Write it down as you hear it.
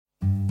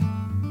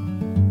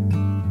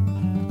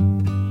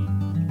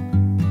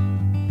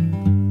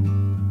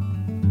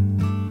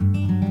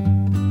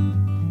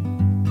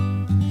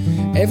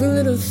Every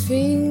little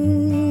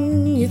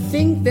thing you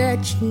think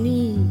that you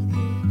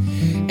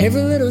need.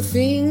 Every little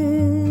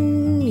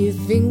thing you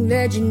think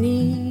that you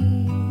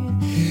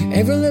need.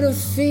 Every little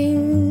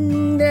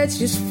thing that's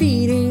just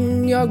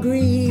feeding your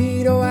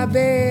greed. Oh, I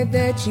bet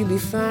that you'd be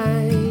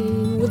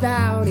fine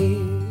without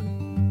it.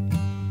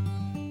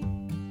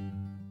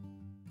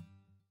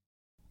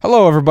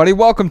 Hello, everybody.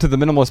 Welcome to the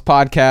Minimalist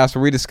Podcast,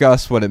 where we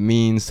discuss what it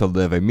means to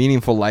live a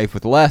meaningful life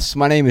with less.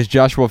 My name is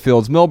Joshua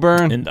Fields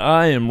Milburn. And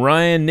I am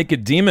Ryan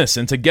Nicodemus,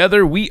 and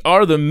together we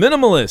are the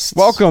Minimalists.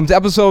 Welcome to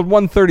episode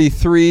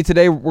 133.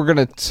 Today we're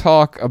going to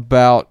talk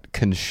about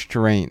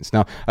constraints.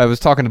 Now, I was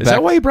talking to Is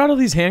that why you brought all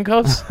these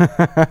handcuffs?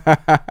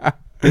 I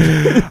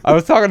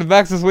was talking to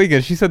Bex this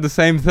weekend. She said the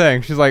same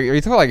thing. She's like, are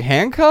you talking like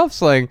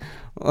handcuffs? Like,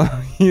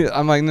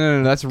 I'm like,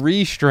 no, that's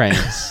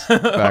restraints.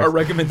 Our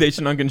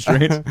recommendation on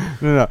constraints?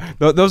 No,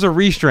 those are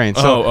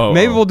restraints. So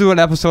maybe we'll do an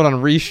episode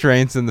on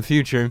restraints in the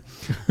future.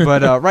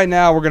 But right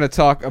now we're going to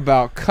talk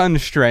about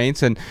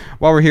constraints. And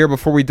while we're here,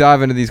 before we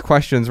dive into these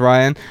questions,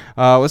 Ryan,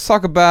 let's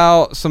talk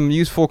about some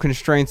useful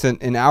constraints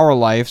in our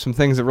life, some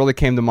things that really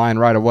came to mind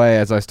right away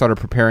as I started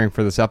preparing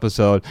for this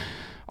episode.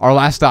 Our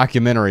last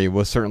documentary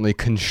was certainly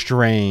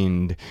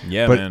constrained,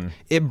 but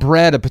it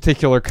bred a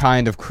particular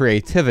kind of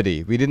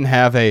creativity. We didn't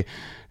have a $1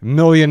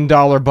 million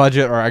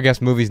budget, or I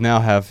guess movies now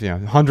have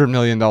 $100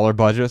 million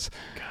budgets.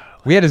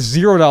 We had a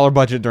 $0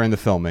 budget during the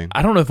filming.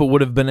 I don't know if it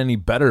would have been any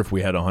better if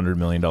we had a $100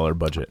 million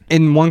budget.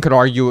 And one could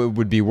argue it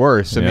would be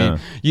worse. I mean,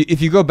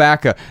 if you go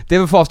back,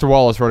 David Foster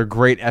Wallace wrote a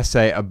great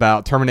essay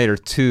about Terminator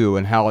 2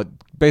 and how it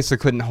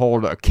basically couldn't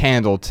hold a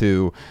candle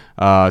to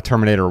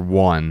Terminator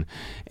 1.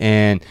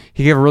 And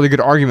he gave a really good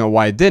argument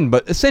why it didn't.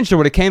 But essentially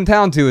what it came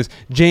down to is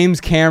James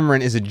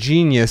Cameron is a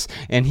genius,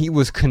 and he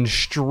was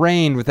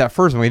constrained with that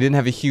first one. He didn't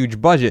have a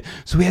huge budget.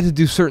 So he had to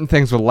do certain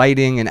things with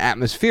lighting and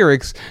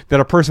atmospherics that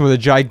a person with a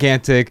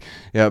gigantic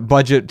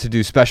budget to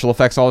do special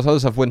effects, all this other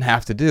stuff, wouldn't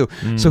have to do.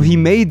 So he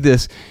made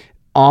this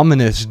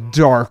ominous,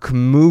 dark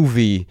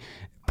movie.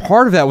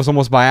 Part of that was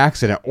almost by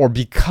accident, or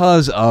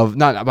because of,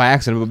 not by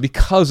accident, but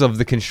because of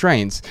the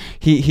constraints.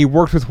 He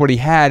worked with what he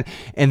had,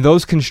 and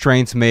those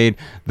constraints made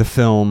the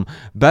film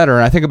better.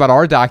 And I think about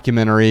our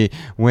documentary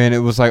when it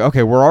was like,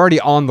 okay, we're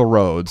already on the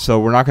road, so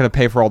we're not going to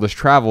pay for all this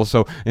travel.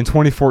 So in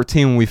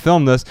 2014, when we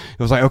filmed this,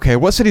 it was like, okay,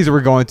 what cities are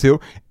we going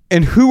to?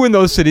 And who in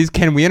those cities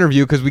can we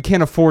interview? Because we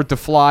can't afford to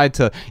fly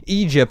to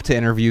Egypt to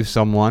interview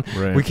someone.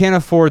 Right. We can't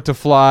afford to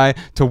fly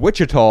to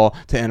Wichita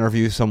to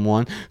interview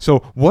someone. So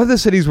what are the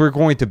cities we're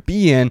going to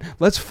be in?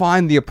 Let's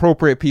find the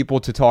appropriate people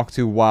to talk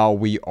to while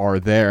we are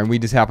there. And we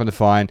just happened to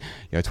find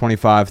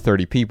 25,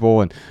 30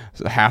 people, and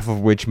half of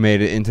which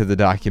made it into the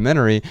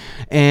documentary.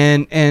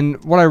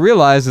 And what I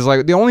realized is,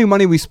 like, the only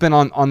money we spent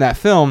on that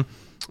film,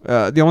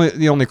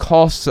 the only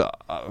costs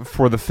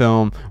for the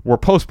film were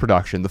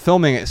post-production. The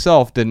filming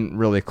itself didn't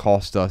really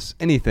cost us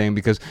anything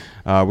because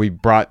we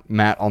brought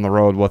Matt on the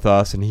road with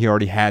us, and he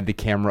already had the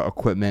camera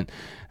equipment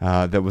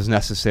that was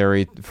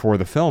necessary for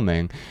the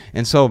filming.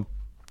 And so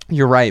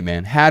you're right,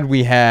 man. Had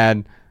we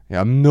had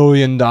 $1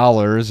 million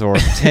or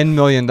 $10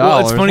 million, well,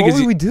 it's funny, what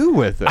would we do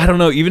with it? I don't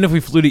know. Even if we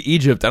flew to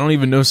Egypt, I don't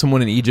even know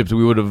someone in Egypt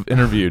we would have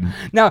interviewed.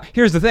 Now,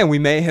 here's the thing. We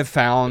may have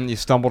you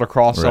stumbled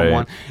across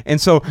someone.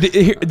 And so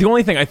the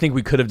only thing I think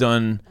we could have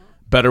done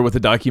better with the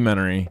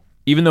documentary,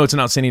 even though it's an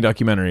outstanding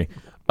documentary,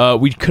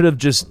 we could have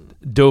just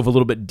dove a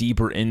little bit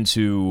deeper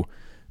into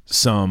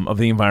some of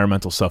the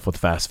environmental stuff with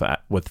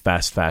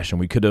fast fashion.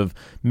 We could have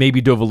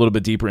maybe dove a little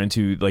bit deeper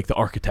into like the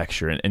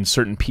architecture and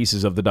certain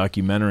pieces of the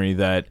documentary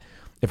that,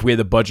 if we had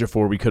the budget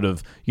for, we could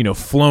have,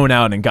 flown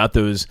out and got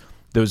those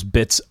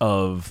bits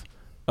of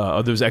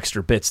those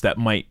extra bits that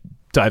might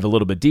dive a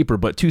little bit deeper.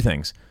 But two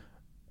things: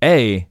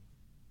 A,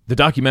 the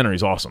documentary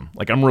is awesome.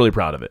 Like, I'm really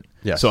proud of it.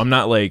 Yes. So I'm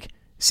not like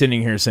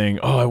sitting here saying,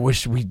 "Oh, I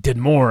wish we did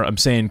more." I'm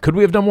saying, could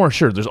we have done more?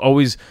 Sure. There's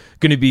always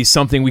going to be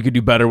something we could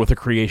do better with a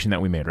creation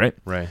that we made, right?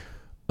 Right.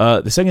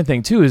 The second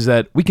thing too is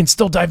that we can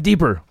still dive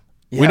deeper.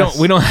 Yes.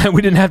 We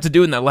didn't have to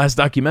do it in that last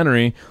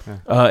documentary,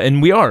 and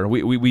we are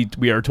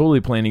totally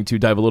planning to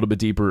dive a little bit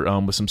deeper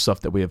with some stuff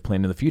that we have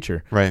planned in the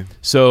future. Right.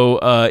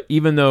 So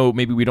even though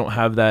maybe we don't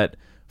have that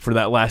for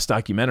that last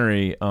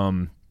documentary,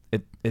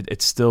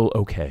 it's still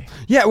okay.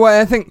 Yeah, well,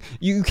 I think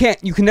you can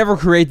never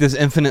create this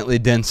infinitely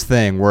dense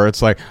thing where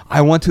it's like,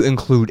 I want to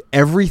include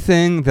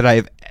everything that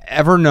I've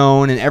ever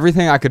known and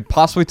everything I could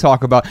possibly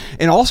talk about,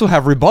 and also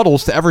have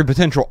rebuttals to every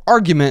potential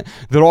argument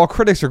that all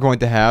critics are going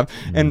to have.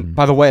 And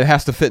by the way, it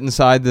has to fit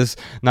inside this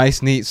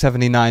nice, neat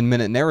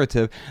 79-minute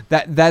narrative.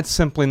 That's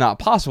simply not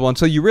possible. And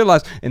so you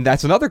realize, and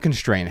that's another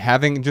constraint,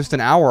 having just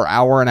an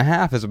hour and a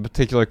half is a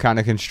particular kind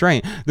of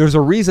constraint. There's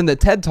a reason that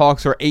TED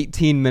Talks are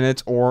 18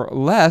 minutes or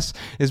less,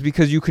 is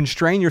because you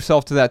constrain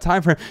yourself to that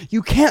time frame.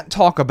 You can't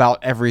talk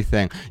about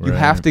everything. You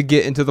have to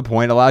get into the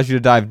point. It allows you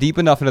to dive deep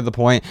enough into the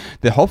point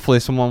that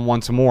hopefully someone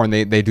wants more more, and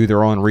they do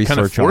their own research.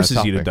 Kind of forces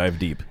on a you to topic. dive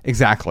deep.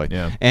 Exactly.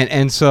 Yeah.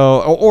 And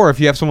so, or if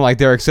you have someone like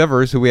Derek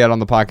Sivers, who we had on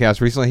the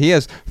podcast recently, he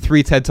has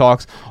 3 TED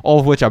Talks, all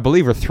of which I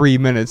believe are 3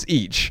 minutes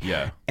each.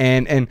 Yeah.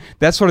 And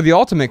that's sort of the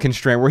ultimate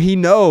constraint, where he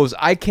knows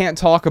I can't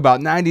talk about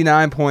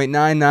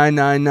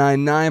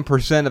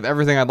 99.99999% of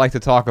everything I'd like to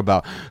talk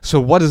about. So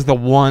what is the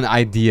one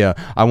idea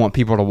I want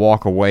people to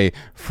walk away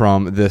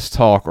from this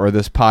talk or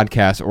this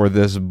podcast or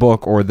this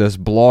book or this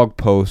blog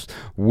post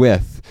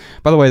with?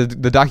 By the way,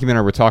 the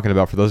documentary we're talking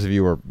about, for those of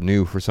you who are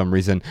new for some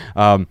reason,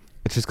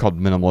 it's just called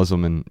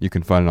Minimalism, and you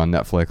can find it on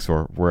Netflix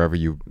or wherever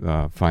you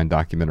find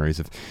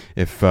documentaries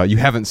if you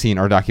haven't seen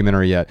our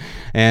documentary yet.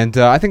 And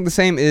I think the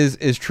same is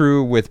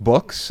true with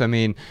books. I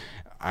mean,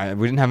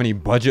 we didn't have any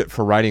budget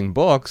for writing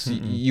books.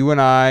 You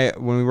and I,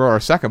 when we wrote our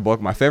second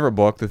book, my favorite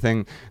book, the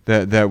thing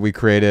that we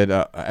created,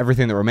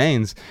 Everything That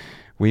Remains,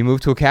 we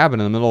moved to a cabin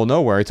in the middle of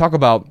nowhere. You talk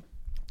about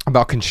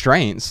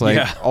constraints,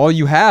 like all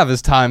you have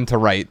is time to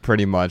write,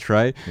 pretty much,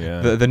 right?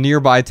 Yeah. The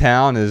nearby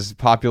town is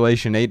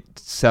population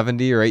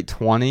 870 or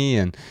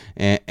 820,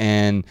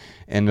 and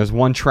there's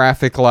one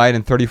traffic light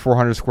and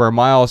 3,400 square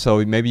miles.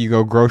 So maybe you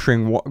go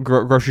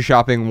grocery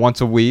shopping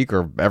once a week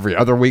or every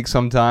other week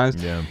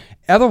sometimes. Yeah.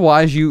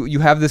 Otherwise, you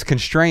have this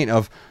constraint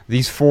of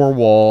these 4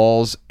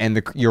 walls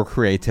and your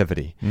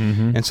creativity.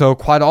 And so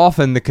quite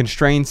often the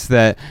constraints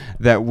that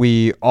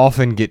we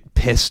often get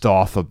pissed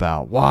off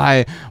about,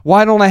 why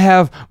don't I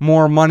have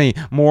more money,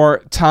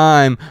 more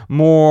time,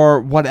 more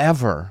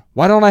whatever?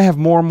 Why don't I have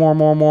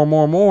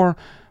more?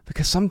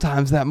 Because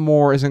sometimes that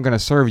more isn't going to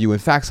serve you. In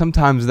fact,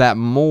 sometimes that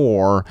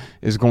more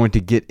is going to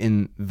get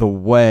in the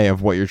way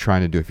of what you're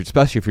trying to do,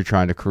 especially if you're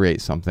trying to create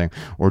something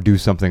or do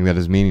something that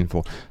is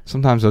meaningful.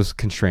 Sometimes those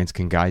constraints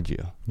can guide you.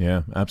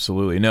 Yeah,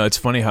 absolutely. No, it's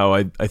funny how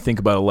I think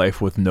about a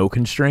life with no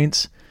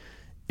constraints.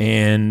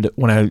 And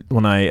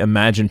when I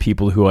imagine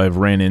people who I've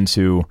ran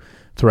into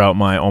throughout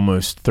my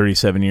almost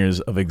 37 years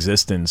of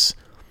existence,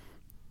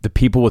 the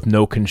people with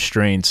no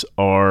constraints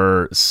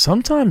are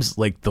sometimes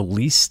like the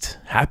least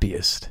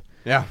happiest.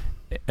 Yeah.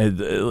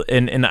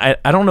 And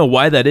I don't know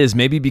why that is.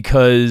 Maybe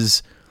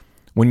because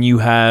when you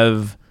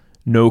have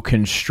no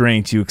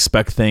constraints, you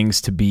expect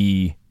things to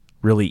be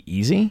really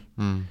easy.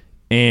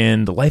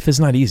 And life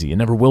is not easy. It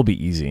never will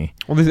be easy.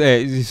 Well,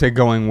 you say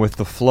going with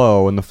the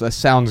flow, and that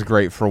sounds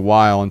great for a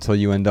while until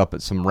you end up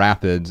at some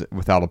rapids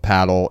without a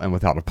paddle and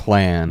without a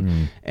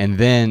plan. And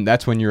then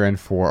that's when you're in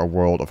for a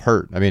world of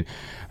hurt. I mean,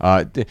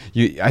 I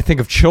think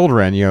of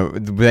children,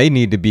 they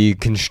need to be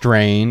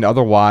constrained.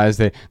 Otherwise,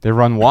 they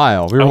run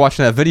wild. We were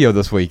watching that video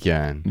this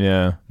weekend.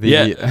 Yeah.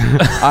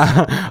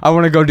 I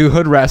want to go do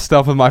hood rat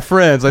stuff with my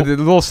friends. Like the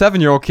little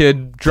 7-year-old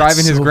kid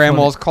driving his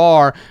grandma's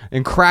car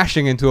and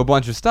crashing into a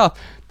bunch of stuff.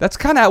 That's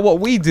kind of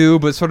what we do,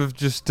 but sort of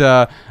just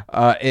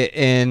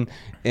in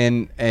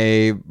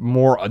a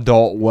more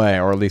adult way,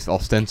 or at least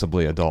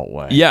ostensibly adult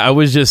way. Yeah,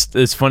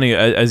 it's funny,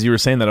 as you were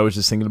saying that, I was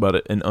just thinking about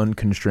it, an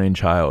unconstrained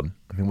child.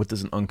 I mean, what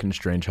does an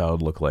unconstrained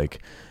child look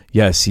like?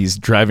 Yes, he's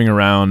driving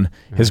around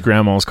his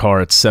grandma's car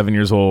at 7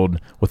 years old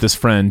with his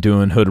friend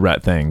doing hood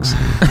rat things.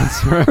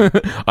 That's right.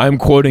 I'm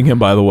quoting him,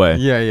 by the way.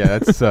 Yeah,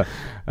 that's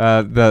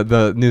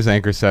the news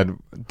anchor said,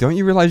 "Don't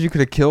you realize you could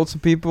have killed some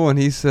people?" And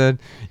he said,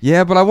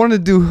 "Yeah, but I wanted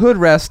to do hood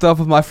rat stuff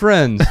with my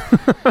friends."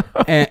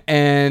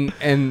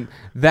 and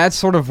that's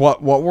sort of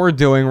what we're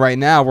doing right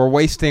now. We're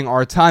wasting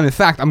our time. In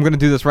fact, I'm going to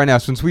do this right now.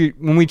 Since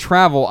when we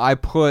travel, I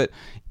put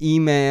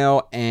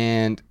email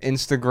and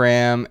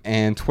Instagram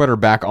and Twitter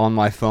back on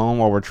my phone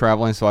while we're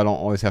traveling, so I don't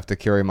always have to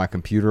carry my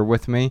computer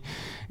with me.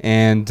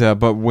 And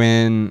but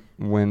when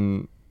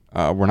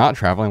we're not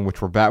traveling,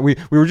 which we're back. We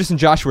were just in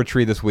Joshua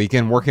Tree this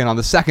weekend working on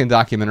the second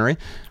documentary,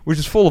 which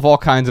is full of all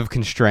kinds of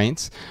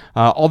constraints.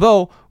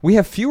 Although we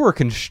have fewer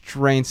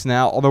constraints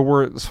now, although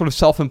we're sort of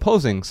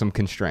self-imposing some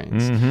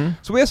constraints.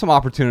 So we have some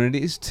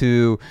opportunities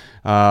to,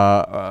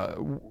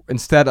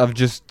 instead of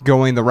just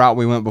going the route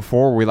we went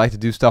before, where we like to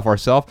do stuff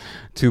ourselves,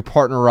 to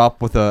partner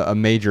up with a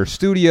major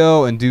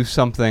studio and do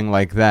something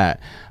like that.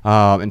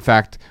 In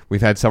fact,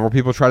 we've had several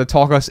people try to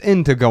talk us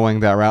into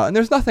going that route, and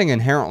there's nothing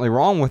inherently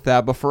wrong with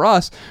that, but for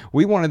us,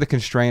 we wanted the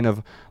constraint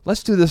of,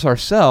 let's do this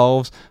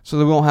ourselves so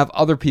that we won't have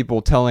other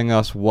people telling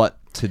us what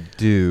to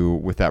do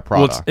with that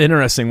product. Well, it's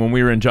interesting. When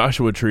we were in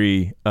Joshua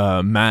Tree,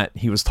 Matt,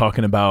 he was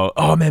talking about,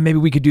 oh man, maybe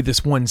we could do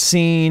this one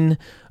scene.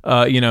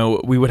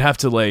 We would have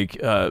to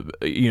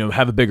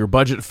have a bigger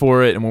budget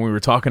for it. And when we were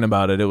talking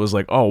about it, it was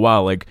like, oh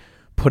wow, like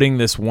putting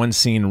this one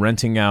scene,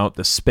 renting out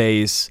the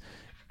space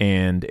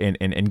and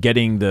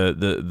getting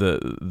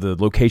the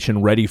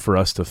location ready for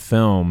us to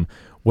film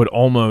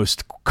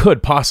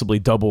could possibly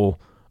double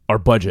our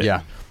budget.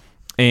 Yeah.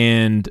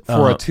 And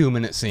for a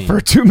 2-minute scene. For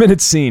a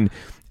 2-minute scene.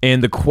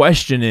 And the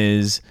question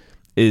is,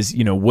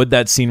 would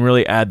that scene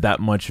really add that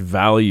much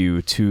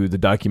value to the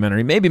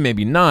documentary? Maybe,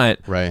 maybe not.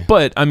 Right.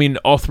 But I mean,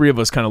 all three of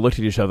us kind of looked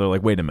at each other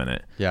like, wait a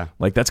minute. Yeah.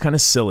 Like, that's kind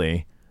of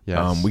silly.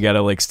 Yes. We got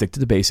to stick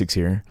to the basics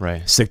here.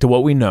 Right. Stick to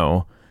what we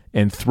know.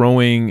 and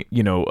throwing,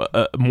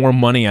 more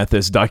money at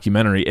this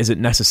documentary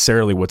isn't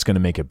necessarily what's going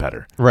to make it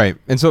better. Right.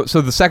 And so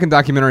the second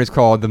documentary is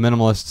called The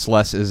Minimalists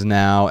Less Is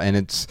Now, and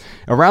it's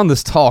around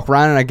this talk.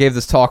 Ryan and I gave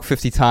this talk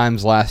 50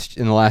 times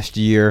in the last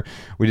year.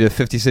 We did a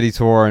 50-city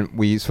tour, and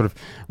we sort of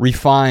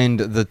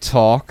refined the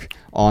talk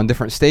on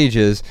different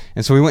stages.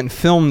 And so we went and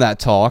filmed that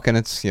talk, and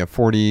it's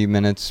 40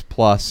 minutes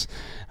plus.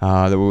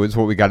 That was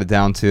what we got it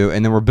down to.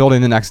 And then we're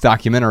building the next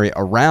documentary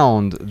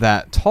around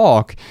that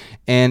talk.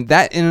 And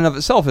that in and of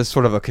itself is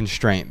sort of a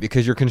constraint,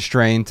 because you're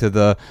constrained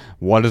to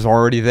what is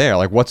already there.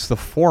 Like, what's the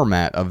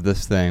format of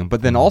this thing?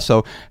 But then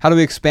also, how do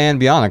we expand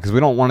beyond it? Because we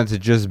don't want it to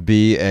just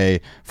be a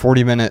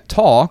 40-minute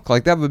talk.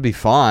 Like, that would be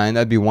fine.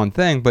 That'd be one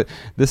thing. But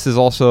this is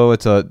also,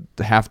 it's a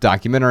half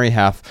documentary,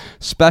 half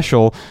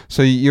special.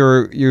 So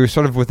you're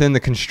sort of within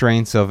the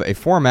constraints of a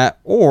format,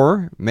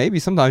 or maybe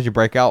sometimes you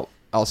break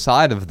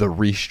outside of the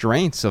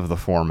restraints of the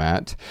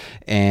format,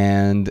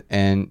 and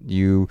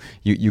you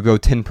go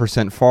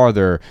 10%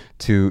 farther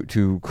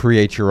to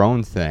create your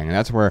own thing. And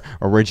that's where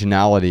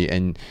originality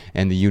and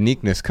the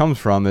uniqueness comes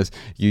from, is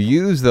you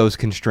use those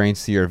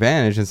constraints to your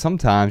advantage, and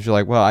sometimes you're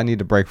like, well, I need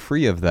to break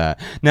free of that.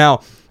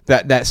 Now,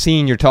 that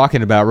scene you're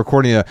talking about,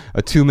 recording a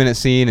 2-minute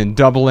scene and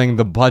doubling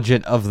the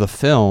budget of the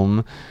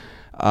film,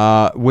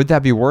 would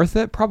that be worth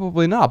it?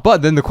 Probably not.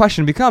 But then the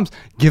question becomes,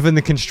 given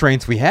the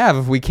constraints we have,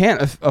 if we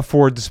can't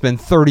afford to spend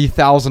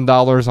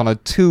 $30,000 on a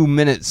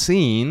 2-minute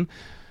scene,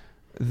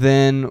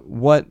 then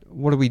what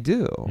do we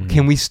do? Mm-hmm.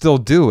 Can we still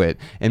do it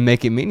and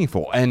make it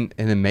meaningful? And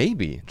then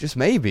maybe, just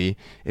maybe,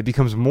 it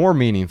becomes more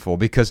meaningful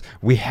because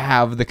we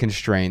have the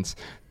constraints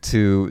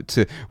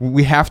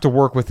we have to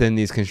work within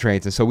these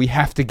constraints, and so we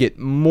have to get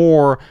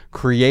more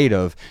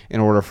creative in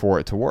order for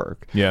it to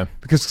work. Yeah.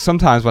 Because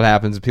sometimes what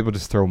happens is people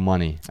just throw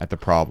money at the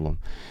problem.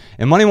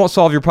 And money won't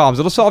solve your problems.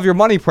 It'll solve your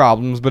money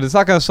problems, but it's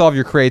not going to solve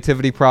your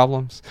creativity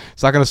problems.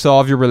 It's not going to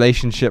solve your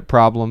relationship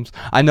problems.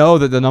 I know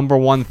that the number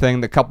one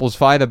thing that couples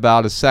fight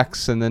about is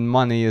sex, and then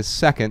money is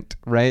second,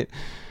 right?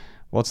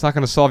 Well, it's not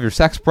going to solve your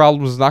sex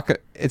problems.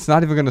 It's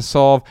not even going to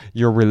solve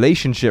your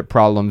relationship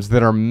problems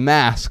that are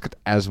masked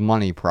as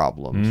money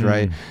problems,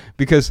 right?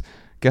 Because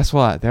guess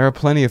what? There are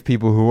plenty of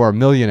people who are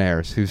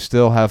millionaires who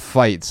still have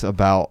fights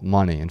about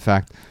money. In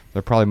fact, there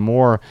are probably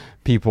more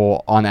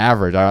people on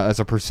average, as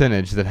a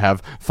percentage, that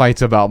have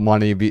fights about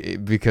money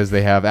because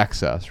they have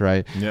excess,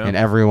 right? Yeah. And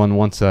everyone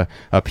wants a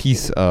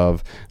piece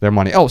of their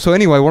money. Oh, so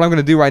anyway, what I'm going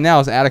to do right now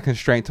is add a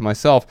constraint to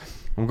myself.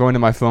 I'm going to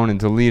my phone and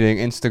deleting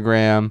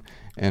Instagram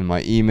and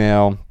my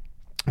email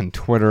and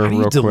Twitter. How do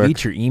you real delete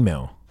quick. your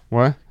email?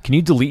 What? Can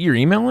you delete your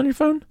email on your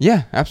phone?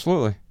 Yeah,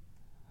 absolutely.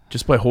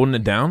 Just by holding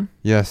it down?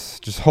 Yes,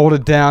 just hold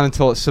it down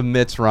until it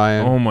submits,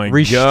 Ryan. Oh my God.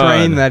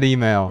 Restrain that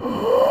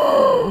email.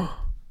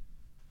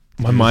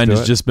 My mind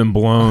has just been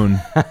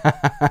blown.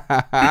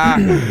 I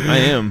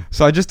am.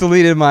 So I just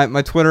deleted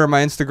my Twitter and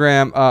my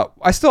Instagram.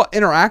 I still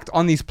interact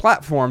on these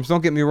platforms, don't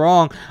get me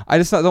wrong. I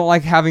just don't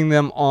like having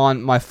them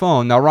on my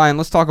phone. Now, Ryan,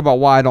 let's talk about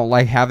why I don't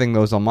like having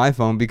those on my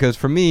phone, because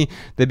for me,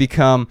 they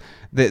become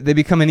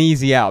an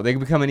easy out. They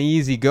become an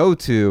easy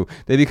go-to.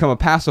 They become a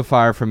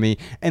pacifier for me,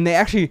 and they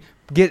actually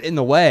get in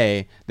the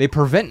way. They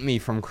prevent me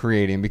from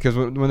creating, because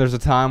when there's a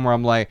time where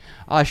I'm like,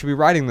 oh, I should be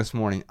writing this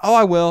morning. Oh,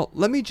 I will.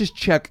 Let me just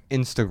check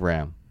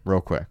Instagram real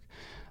quick.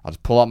 I'll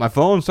just pull out my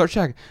phone and start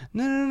checking.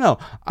 No.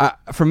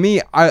 For me,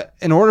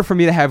 in order for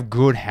me to have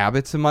good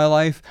habits in my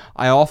life,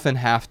 I often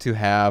have to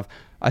have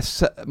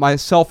my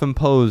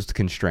self-imposed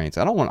constraints.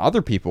 I don't want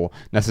other people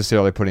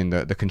necessarily putting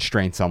the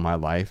constraints on my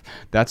life.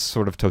 That's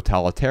sort of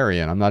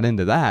totalitarian. I'm not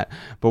into that.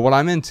 But what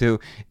I'm into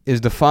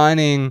is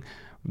defining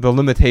the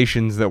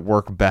limitations that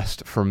work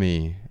best for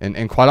me.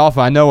 And quite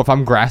often I know if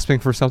I'm grasping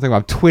for something,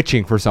 I'm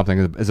twitching for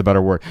something is a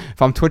better word.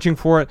 If I'm twitching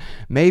for it,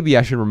 maybe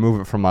I should remove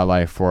it from my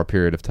life for a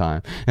period of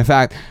time. In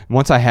fact,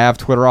 once I have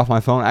Twitter off my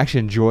phone, I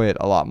actually enjoy it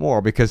a lot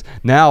more, because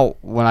now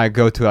when I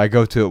go to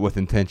it with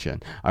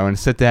intention. I'm going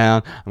to sit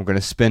down, I'm going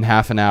to spend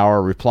half an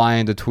hour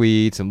replying to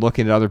tweets and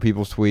looking at other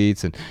people's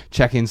tweets and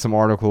checking some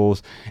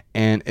articles,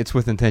 and it's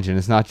with intention.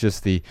 It's not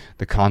just the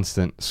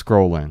constant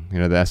scrolling.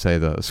 The essay,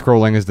 the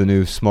scrolling is the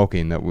new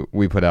smoking that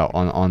we put out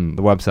on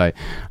the website.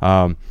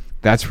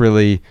 That's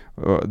really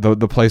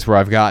the place where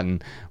I've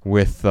gotten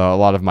with a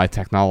lot of my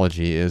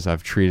technology, is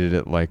I've treated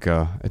it like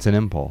it's an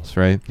impulse,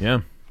 right?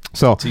 Yeah.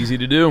 So it's easy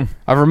to do.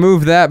 I've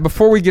removed that.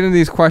 Before we get into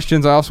these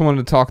questions, I also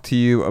wanted to talk to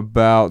you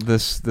about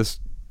this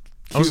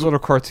cute little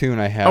cartoon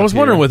I have. I was here.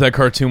 wondering what that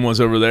cartoon was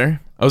over there.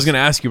 I was going to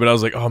ask you, but I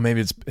was like, oh, maybe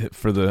it's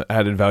for the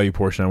added value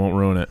portion. I won't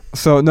ruin it.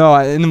 So no,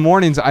 in the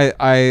mornings I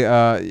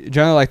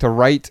generally like to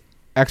write,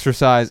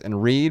 exercise,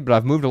 and read, but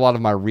I've moved a lot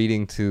of my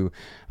reading to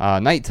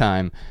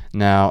nighttime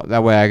now.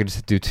 That way I can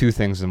just do two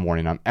things in the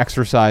morning. I'm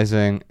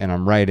exercising and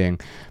I'm writing.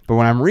 But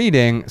when I'm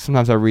reading,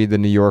 sometimes I read the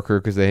New Yorker,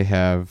 because they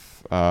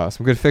have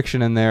some good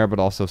fiction in there, but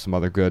also some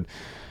other good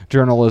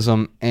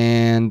journalism.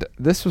 And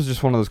this was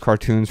just one of those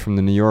cartoons from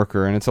the New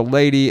Yorker, and it's a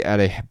lady at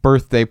a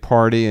birthday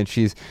party, and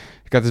she's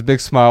got this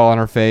big smile on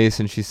her face,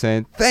 and she's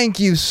saying, "Thank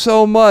you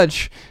so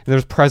much." And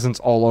there's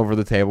presents all over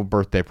the table,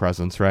 birthday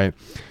presents, right?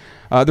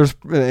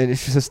 and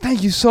she says,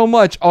 "Thank you so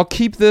much. I'll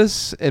keep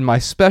this in my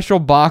special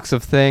box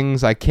of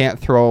things I can't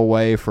throw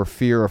away for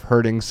fear of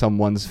hurting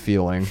someone's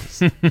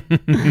feelings."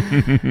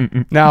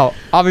 Now,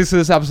 obviously,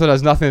 this episode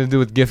has nothing to do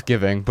with gift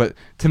giving, but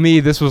to me,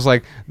 this was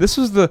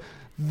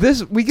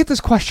we get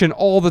this question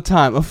all the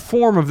time, a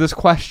form of this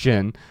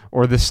question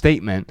or this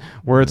statement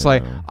where it's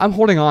like, I'm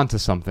holding on to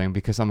something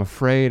because I'm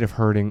afraid of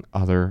hurting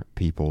other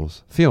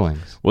people's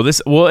feelings. Well,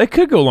 it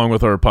could go along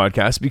with our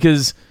podcast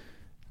because,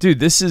 dude,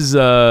 this is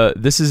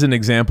an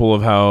example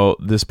of how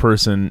this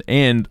person,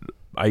 and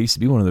I used to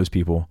be one of those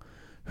people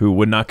who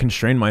would not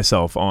constrain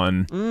myself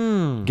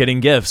on getting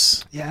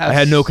gifts. Yes. I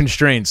had no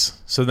constraints.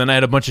 So then I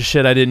had a bunch of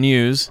shit I didn't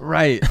use.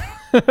 Right.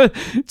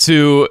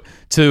 to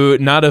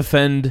not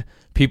offend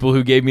people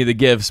who gave me the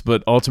gifts,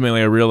 but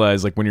ultimately I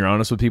realized, like, when you're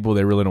honest with people,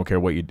 they really don't care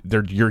what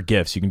they're your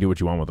gifts. You can do what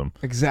you want with them.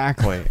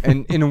 Exactly.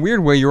 And in a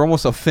weird way, you're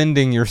almost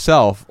offending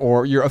yourself,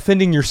 or you're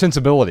offending your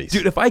sensibilities.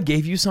 Dude, if I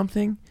gave you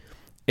something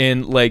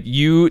and like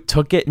you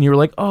took it and you were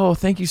like, "Oh,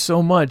 thank you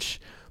so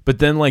much," but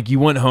then like you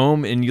went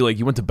home and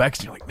you went to Bex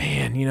and you're like,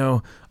 "Man,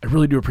 I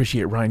really do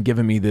appreciate Ryan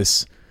giving me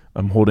this."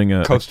 I'm holding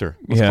a coaster.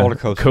 Let's call it a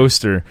coaster.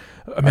 Coaster.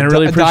 I mean,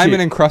 a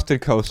diamond encrusted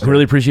coaster. I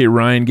really appreciate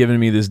Ryan giving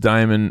me this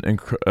diamond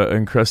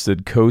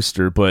encrusted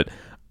coaster, but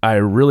I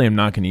really am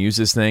not going to use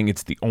this thing.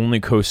 It's the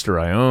only coaster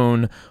I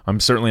own. I'm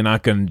certainly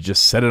not going to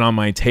just set it on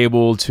my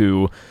table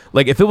to,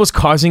 like, if it was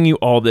causing you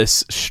all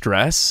this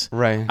stress,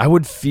 right, I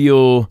would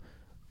feel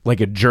like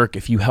a jerk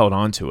if you held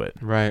on to it.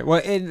 Right.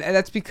 Well, and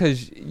that's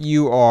because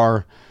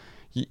you're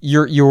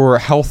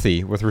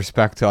healthy with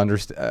respect to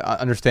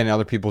understanding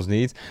other people's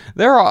needs.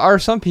 There are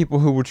some people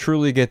who will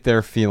truly get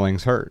their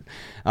feelings hurt,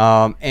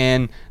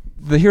 and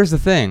here's the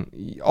thing: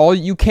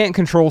 you can't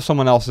control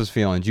someone else's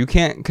feelings. You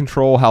can't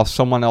control how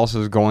someone else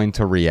is going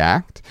to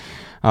react.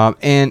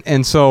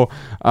 So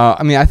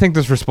I mean, I think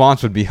this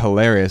response would be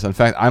hilarious. In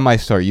fact, I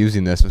might start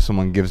using this if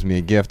someone gives me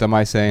a gift. I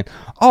might say,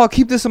 "Oh, I'll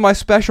keep this in my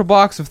special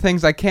box of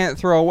things I can't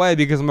throw away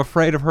because I'm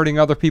afraid of hurting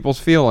other people's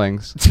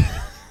feelings."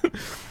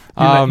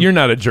 You're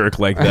not a jerk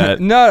like that.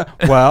 No,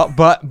 well,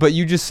 but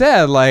you just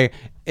said, like,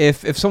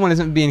 if someone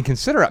isn't being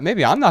considerate,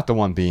 maybe I'm not the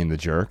one being the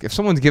jerk. If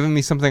someone's giving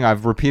me something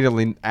I've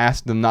repeatedly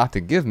asked them not to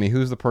give me,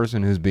 who's the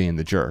person who's being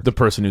the jerk? The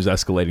person who's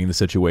escalating the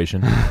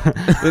situation.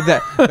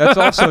 That's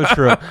also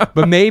true.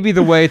 But maybe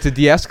the way to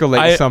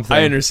de-escalate something.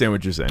 I understand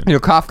what you're saying.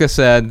 Kafka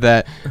said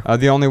that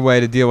the only way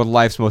to deal with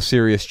life's most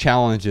serious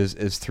challenges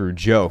is through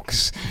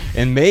jokes.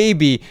 And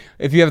maybe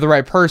if you have the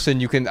right person,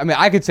 you can. I mean,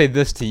 I could say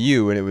this to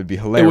you, and it would be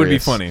hilarious. It would be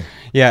funny.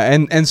 Yeah,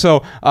 and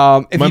so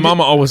my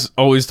mama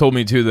always told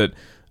me too that.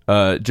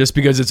 Just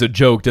because it's a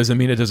joke doesn't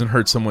mean it doesn't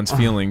hurt someone's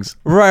feelings.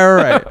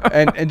 Right.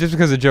 and just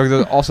because it's a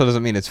joke also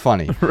doesn't mean it's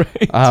funny.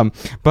 Right.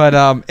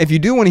 But if you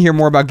do want to hear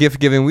more about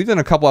gift giving, we've done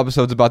a couple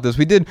episodes about this.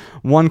 We did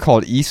one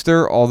called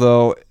Easter,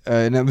 although,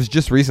 and it was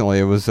just recently.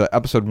 It was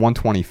episode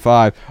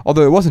 125.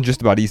 Although it wasn't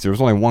just about Easter. There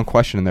was only one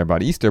question in there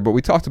about Easter. But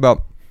we talked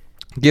about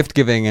gift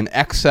giving and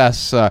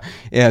excess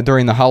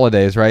during the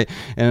holidays, right?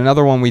 And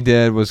another one we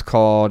did was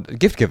called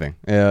gift giving,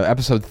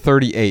 episode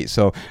 38.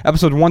 So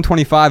episode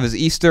 125 is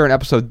Easter and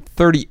episode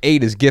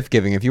 38 is gift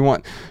giving. If you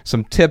want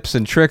some tips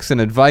and tricks and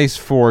advice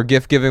for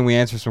gift giving, we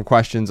answer some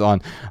questions on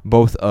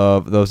both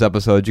of those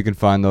episodes. You can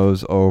find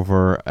those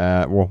over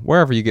at,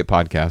 wherever you get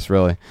podcasts,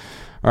 really.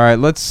 All right,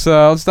 let's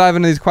dive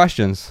into these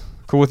questions.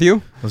 Cool with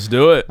you? Let's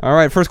do it. All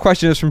right, first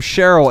question is from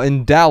Cheryl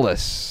in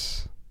Dallas.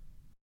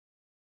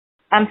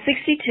 I'm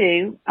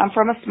 62. I'm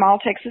from a small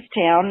Texas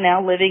town, now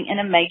living in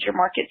a major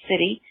market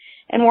city,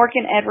 and work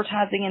in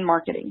advertising and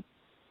marketing.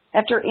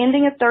 After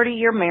ending a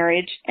 30-year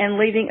marriage and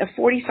leaving a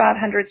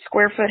 4,500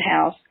 square foot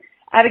house,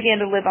 I began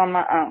to live on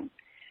my own.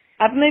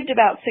 I've moved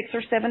about 6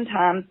 or 7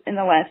 times in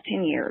the last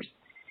 10 years.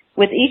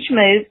 With each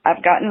move,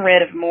 I've gotten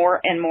rid of more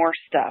and more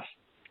stuff.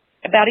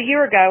 About a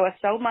year ago, I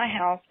sold my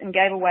house and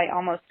gave away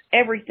almost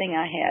everything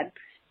I had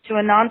to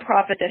a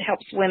nonprofit that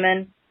helps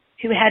women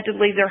who had to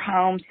leave their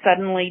homes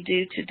suddenly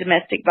due to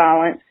domestic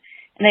violence,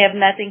 and they have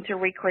nothing to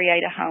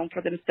recreate a home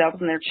for themselves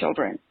and their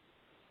children.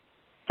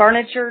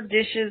 Furniture,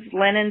 dishes,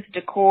 linens,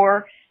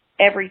 decor,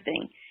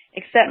 everything,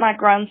 except my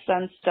grown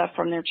son's stuff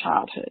from their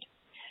childhood.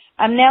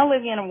 I'm now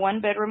living in a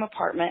 1-bedroom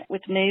apartment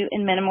with new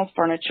and minimal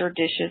furniture,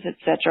 dishes,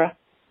 etc.,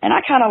 and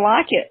I kind of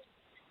like it.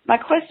 My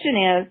question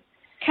is,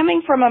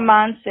 coming from a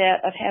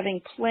mindset of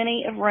having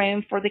plenty of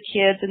room for the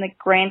kids and the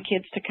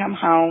grandkids to come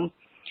home,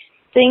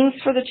 things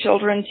for the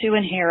children to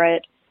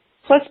inherit,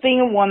 plus being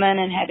a woman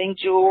and having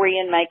jewelry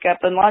and makeup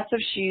and lots of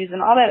shoes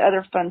and all that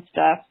other fun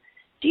stuff,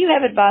 do you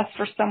have advice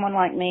for someone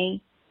like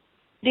me?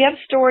 Do you have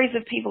stories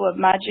of people of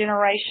my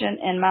generation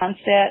and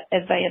mindset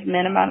as they have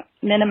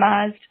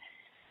minimized?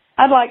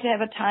 I'd like to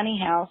have a tiny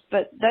house,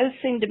 but those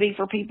seem to be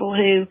for people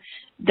who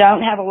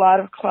don't have a lot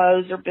of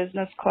clothes or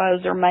business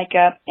clothes or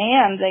makeup,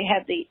 and they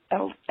have the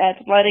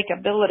athletic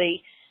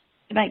ability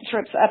to make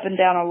trips up and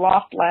down a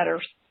loft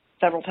ladder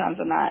several times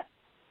a night.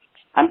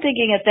 I'm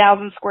thinking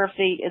 1,000 square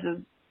feet is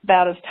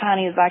about as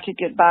tiny as I could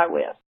get by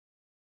with.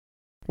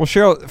 Well,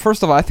 Cheryl,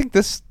 first of all, I think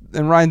this,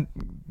 and Ryan,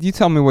 you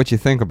tell me what you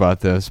think about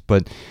this,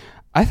 but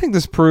I think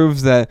this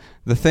proves that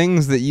the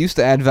things that used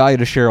to add value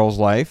to Cheryl's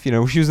life, you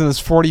know, she was in this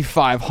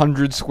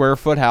 4,500 square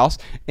foot house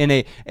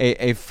in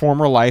a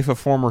former life, a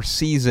former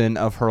season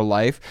of her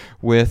life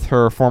with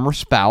her former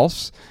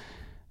spouse.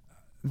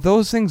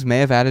 Those things may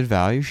have added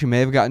value. She may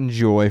have gotten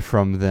joy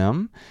from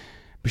them,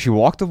 but she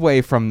walked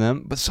away from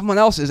them, but someone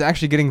else is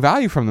actually getting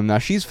value from them. Now,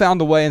 she's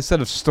found a way,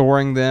 instead of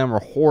storing them or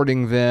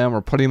hoarding them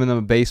or putting them in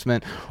the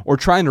basement or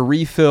trying to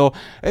refill.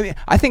 I mean,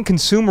 I think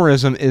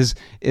consumerism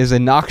is a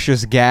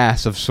noxious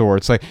gas of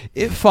sorts. Like,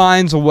 it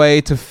finds a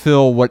way to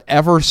fill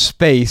whatever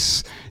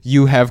space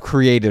you have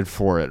created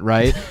for it,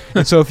 right?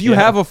 And so if you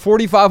have a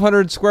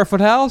 4,500 square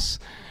foot house,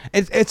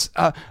 it's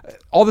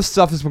all this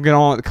stuff that's been going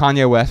on with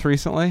Kanye West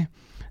recently.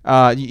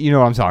 You know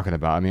what I'm talking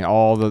about. I mean,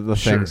 all the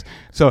things.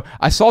 So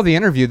I saw the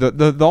interview.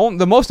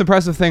 The most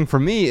impressive thing for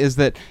me is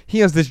that he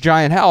has this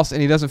giant house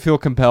and he doesn't feel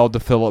compelled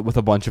to fill it with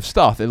a bunch of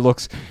stuff. It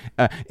looks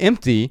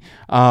empty.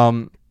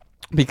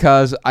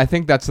 Because I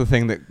think that's the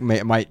thing that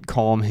might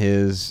calm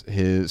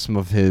some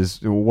of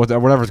his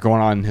whatever's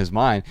going on in his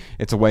mind.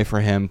 It's a way for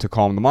him to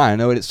calm the mind. I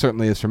know it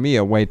certainly is for me,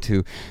 a way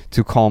to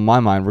calm my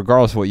mind,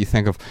 regardless of what you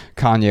think of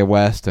Kanye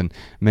West and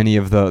many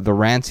of the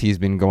rants he's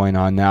been going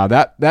on now.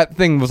 That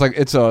thing was like,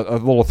 it's a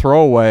little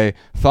throwaway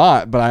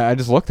thought, but I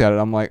just looked at it.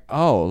 I'm like,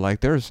 oh,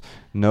 like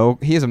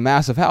he has a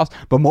massive house,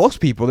 but most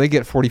people, they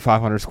get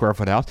 4,500 square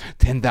foot house,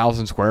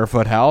 10,000 square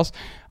foot house.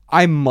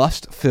 I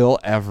must fill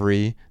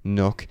every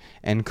nook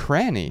and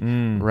cranny,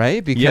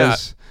 right?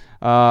 Because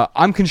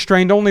I'm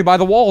constrained only by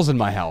the walls in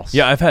my house.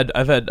 Yeah, I've had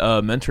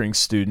mentoring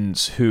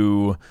students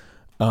who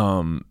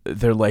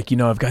they're like, you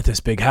know, I've got this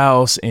big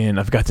house and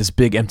I've got this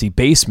big empty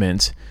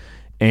basement,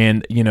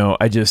 and you know,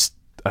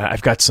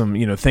 I've got some,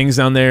 you know, things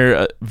down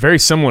there very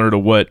similar to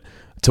what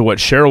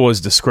Cheryl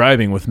was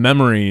describing, with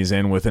memories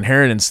and with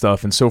inheritance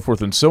stuff and so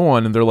forth and so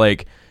on. And they're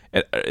like,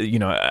 you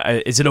know,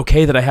 is it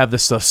okay that I have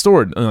this stuff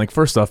stored? And like,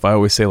 first off, I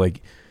always say,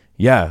 like,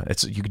 yeah,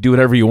 you can do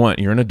whatever you want.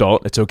 You're an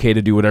adult. It's okay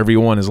to do whatever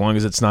you want, as long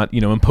as it's not,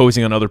 you know,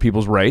 imposing on other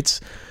people's rights.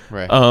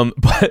 Right.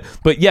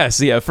 But yes,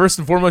 yeah. First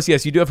and foremost,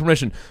 yes, you do have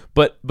permission.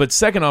 But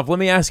second off, let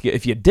me ask you: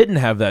 if you didn't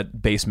have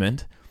that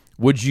basement,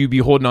 would you be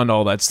holding on to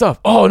all that stuff?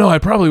 Oh no, I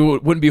probably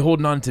wouldn't be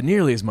holding on to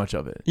nearly as much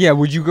of it. Yeah,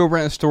 would you go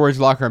rent a storage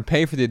locker and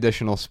pay for the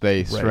additional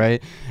space,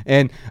 right?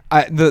 And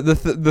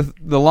the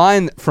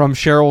line from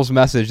Cheryl's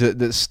message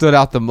that stood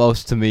out the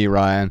most to me,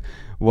 Ryan,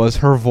 was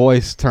her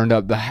voice turned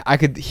up. I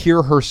could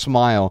hear her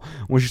smile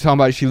when she's talking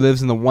about she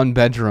lives in the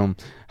 1-bedroom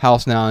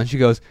house now, and she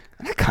goes,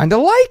 I kind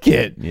of like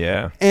it.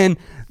 Yeah. And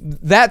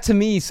that to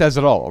me says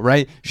it all,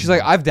 right? She's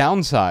like, I've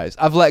downsized.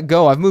 I've let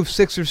go. I've moved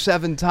 6 or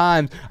 7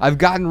 times. I've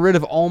gotten rid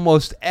of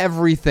almost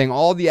everything,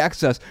 all the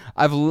excess.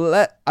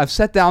 I've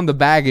set down the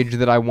baggage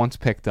that I once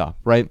picked up,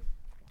 right?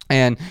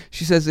 And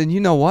she says, and you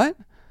know what?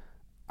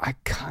 I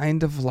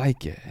kind of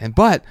like it.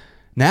 But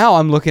now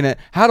I'm looking at,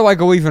 how do I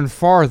go even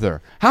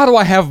farther? How do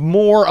I have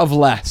more of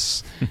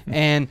less?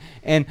 and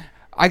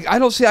I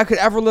don't see I could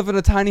ever live in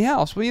a tiny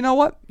house. Well, you know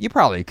what? You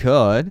probably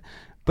could.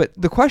 But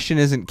the question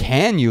isn't,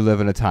 can you live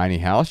in a tiny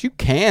house? You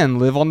can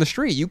live on the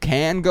street. You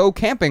can go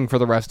camping for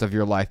the rest of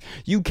your life.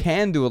 You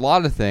can do a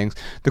lot of things.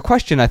 The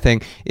question, I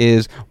think,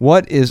 is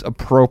what is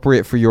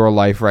appropriate for your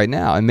life right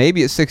now? And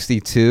maybe at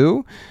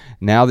 62,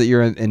 now that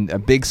you're in a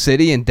big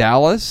city in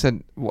Dallas,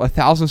 and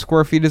 1,000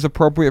 square feet is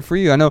appropriate for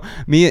you. I know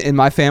me and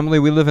my family,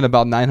 we live in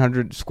about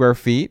 900 square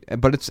feet,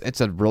 but it's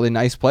a really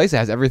nice place. It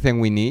has everything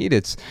we need. We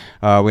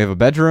have a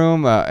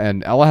bedroom,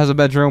 and Ella has a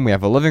bedroom. We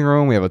have a living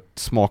room. We have a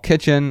small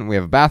kitchen. We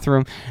have a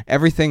bathroom.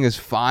 Everything is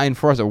fine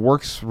for us. It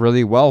works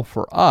really well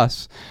for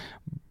us.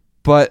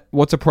 But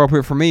what's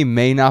appropriate for me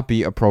may not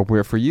be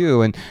appropriate for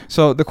you. And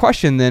so the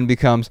question then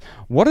becomes,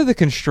 what are the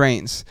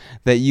constraints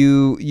that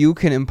you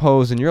can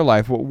impose in your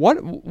life?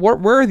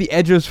 Where are the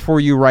edges for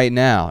you right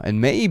now?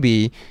 And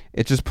maybe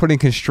it's just putting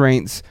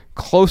constraints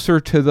closer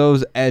to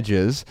those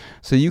edges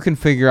so you can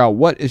figure out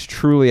what is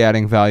truly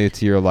adding value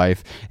to your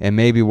life and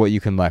maybe what you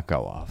can let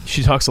go of.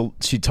 She talks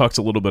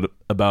a little bit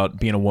about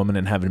being a woman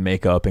and having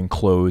makeup and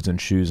clothes and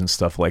shoes and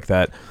stuff like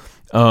that.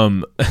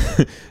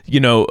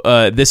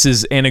 This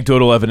is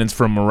anecdotal evidence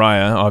from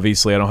Mariah.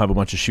 Obviously, I don't have a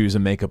bunch of shoes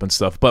and makeup and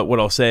stuff, but what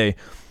I'll say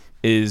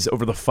is,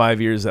 over the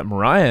 5 years that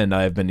Mariah and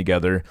I have been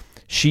together,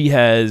 she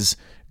has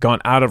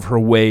gone out of her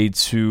way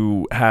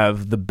to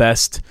have the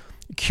best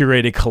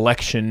curated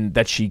collection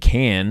that she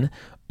can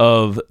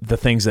of the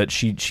things that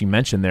she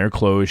mentioned there: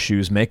 clothes,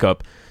 shoes,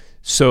 makeup.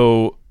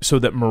 So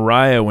that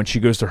Mariah, when she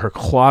goes to her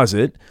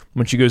closet,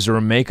 when she goes to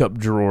her makeup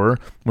drawer,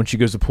 when she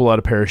goes to pull out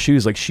a pair of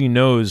shoes, like, she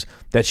knows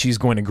that she's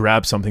going to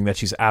grab something that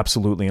she's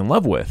absolutely in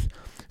love with.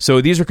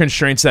 So these are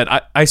constraints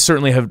that I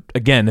certainly have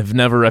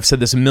never, I've said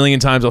this a million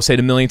times, I'll say it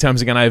a million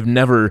times again, I've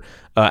never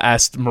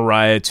asked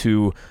Mariah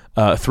to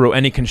throw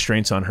any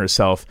constraints on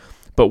herself.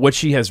 But what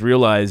she has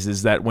realized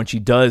is that when she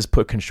does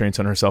put constraints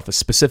on herself,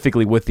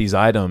 specifically with these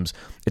items,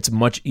 it's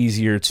much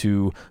easier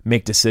to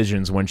make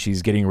decisions when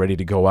she's getting ready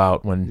to go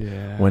out,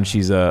 when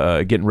she's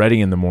getting ready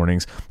in the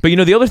mornings. But,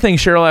 the other thing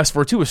Cheryl asked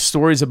for, too, is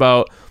stories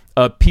about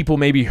people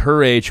maybe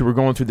her age who were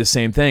going through the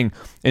same thing.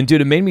 And,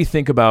 dude, it made me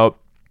think about,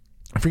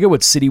 I forget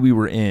what city we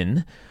were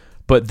in,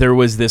 but there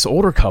was this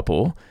older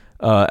couple,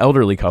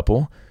 elderly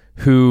couple,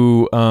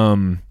 who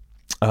I'm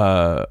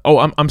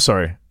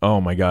sorry. Oh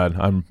my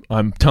God,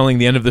 I'm telling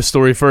the end of the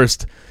story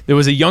first. There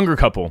was a younger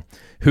couple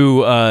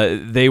who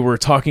they were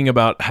talking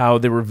about how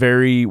they were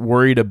very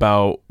worried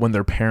about when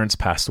their parents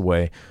passed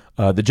away.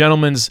 The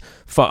gentleman's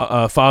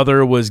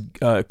father was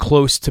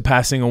close to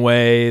passing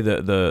away.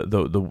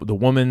 The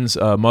woman's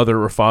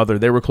mother or father,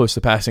 they were close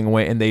to passing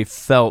away, and they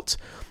felt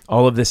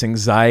all of this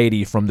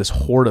anxiety from this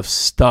horde of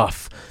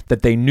stuff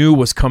that they knew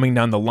was coming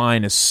down the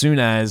line as soon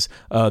as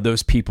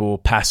those people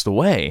passed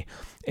away.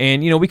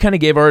 And, we kind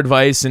of gave our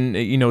advice and,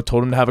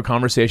 told them to have a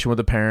conversation with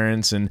the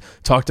parents and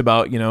talked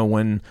about,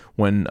 when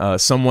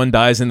someone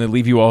dies and they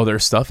leave you all their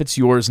stuff, it's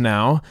yours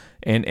now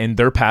and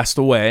they're passed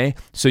away.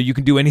 So you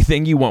can do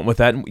anything you want with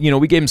that. And,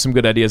 we gave them some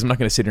good ideas. I'm not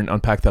going to sit here and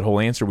unpack that whole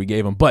answer we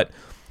gave them. But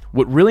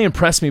what really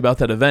impressed me about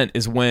that event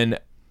is when,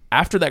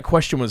 after that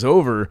question was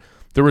over,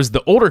 there was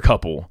the older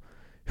couple,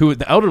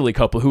 the elderly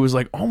couple who was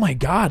like, oh my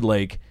God,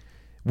 like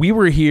we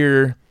were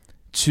here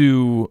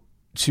to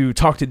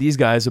talk to these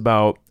guys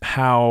about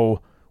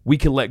how we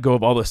could let go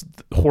of all this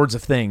hordes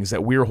of things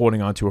that we're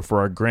holding on to for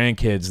our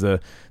grandkids,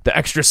 the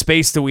extra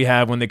space that we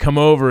have when they come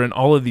over and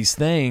all of these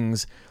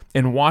things,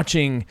 and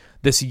watching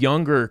this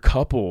younger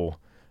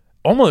couple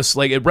almost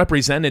like it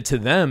represented to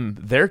them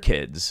their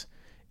kids,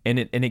 and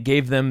it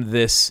gave them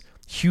this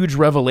huge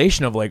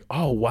revelation of like,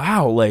 oh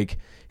wow, like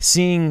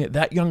seeing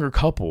that younger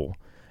couple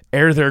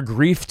air their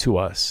grief to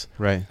us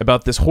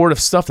about this horde of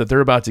stuff that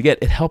they're about to get,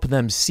 it helped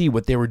them see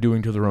what they were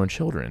doing to their own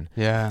children.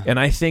 Yeah. And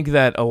I think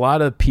that a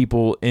lot of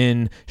people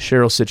in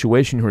Cheryl's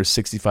situation who are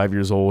 65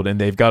 years old and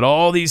they've got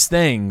all these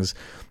things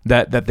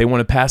that they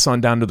want to pass on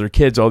down to their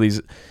kids, all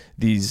these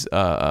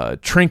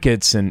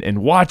trinkets and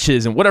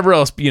watches and whatever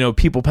else,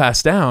 people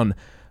pass down,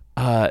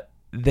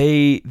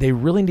 they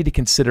really need to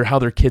consider how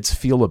their kids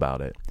feel about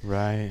it.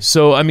 Right.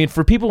 So, I mean,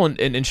 for people in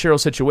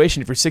Cheryl's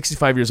situation, if you're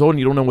 65 years old and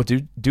you don't know what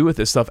to do with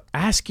this stuff,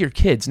 ask your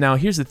kids. Now,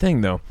 here's the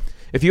thing, though.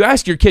 If you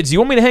ask your kids, do you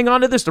want me to hang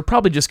on to this? They're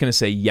probably just going to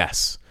say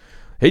yes.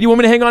 Hey, do you want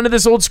me to hang on to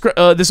this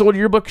old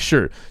yearbook?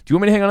 Sure. Do you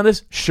want me to hang on to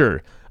this?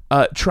 Sure.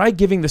 Try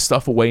giving this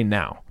stuff away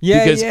now.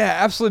 Yeah,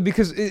 absolutely.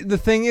 Because the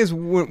thing is,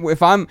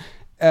 if I'm,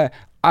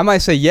 I might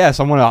say yes,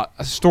 I want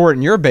to store it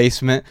in your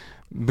basement,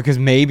 because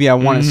maybe I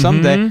want it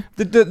someday.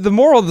 The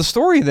moral of the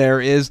story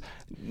there is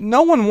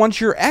no one wants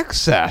your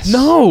excess.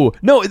 No,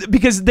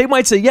 because they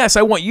might say, yes,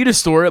 I want you to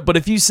store it. But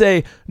if you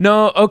say,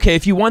 no, okay,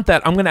 if you want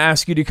that, I'm going to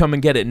ask you to come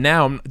and get it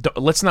now.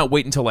 Let's not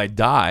wait until I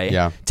die.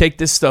 Yeah. Take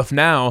this stuff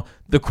now.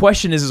 The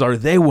question is are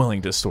they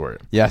willing to store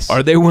it? Yes.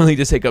 Are they willing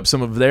to take up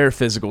some of their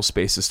physical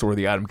space to store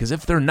the item? Because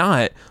if they're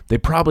not, they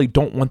probably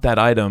don't want that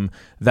item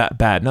that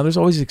bad. Now, there's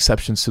always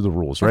exceptions to the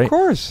rules, right? Of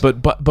course.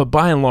 But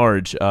by and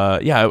large,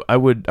 I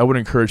would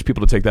encourage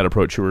people to take that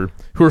approach who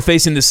are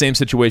facing the same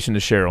situation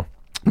as Cheryl.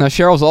 Now,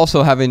 Cheryl's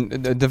also having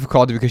a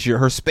difficulty because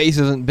her space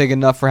isn't big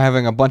enough for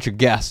having a bunch of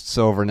guests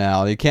over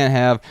now. You can't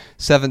have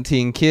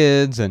 17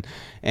 kids and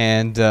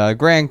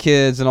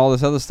grandkids and all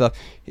this other stuff.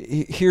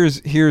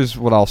 Here's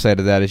what I'll say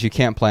to that is you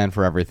can't plan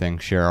for everything,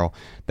 Cheryl.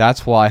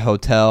 That's why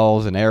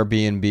hotels and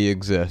Airbnb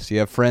exist. You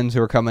have friends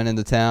who are coming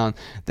into town.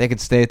 They can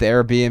stay at the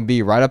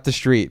Airbnb right up the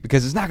street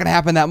because it's not going to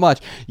happen that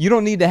much. You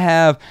don't need to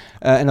have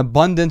an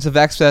abundance of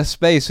excess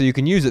space so you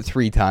can use it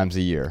 3 times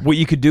a year. What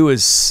you could do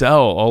is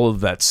sell all of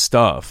that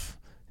stuff,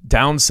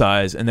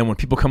 downsize, and then when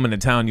people come into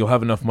town, you'll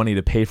have enough money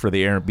to pay for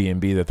the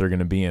Airbnb that they're going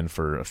to be in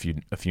for a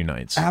few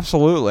nights.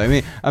 Absolutely. I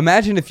mean,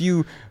 imagine if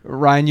you,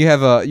 Ryan, you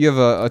have a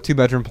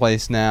 2-bedroom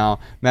place now.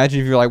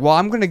 Imagine if you're like, well,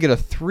 I'm going to get a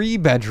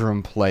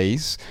 3-bedroom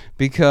place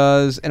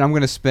and I'm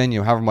going to spend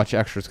however much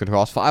extra it's going to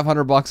cost,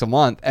 $500 a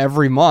month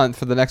every month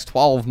for the next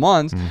 12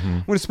 months.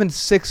 I'm going to spend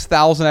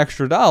 $6,000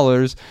 extra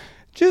dollars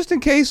just in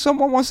case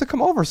someone wants to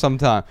come over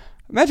sometime.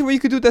 Imagine what you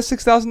could do with that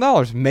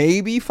 $6,000.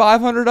 Maybe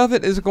 500 of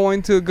it is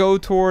going to go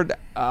toward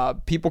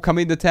people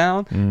coming to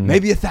town.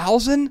 Maybe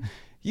 1,000.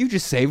 You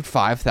just saved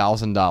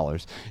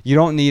 $5,000. You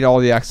don't need all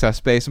the excess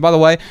space. And by the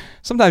way,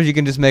 sometimes you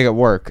can just make it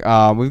work.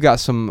 We've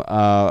got some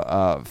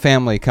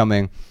family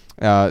coming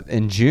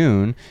in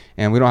June,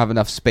 and we don't have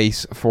enough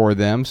space for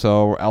them.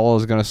 So Ella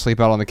is going to sleep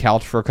out on the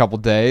couch for a couple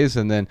days,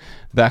 and then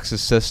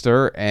Vex's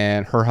sister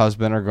and her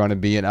husband are going to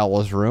be in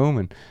Ella's room,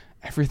 and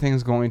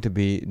everything's going to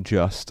be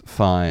just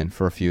fine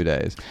for a few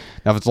days.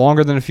 Now, if it's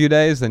longer than a few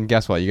days, then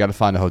guess what? You got to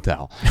find a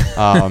hotel.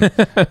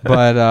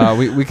 But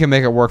we can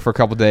make it work for a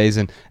couple days,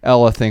 and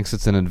Ella thinks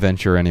it's an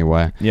adventure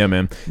anyway. Yeah,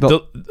 man.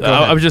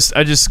 I was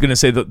just gonna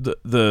say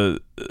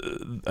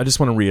I just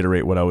want to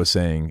reiterate what I was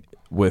saying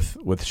with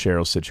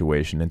Cheryl's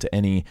situation, and to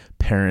any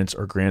parents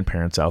or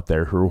grandparents out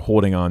there who are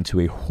holding on to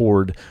a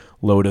hoard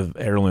load of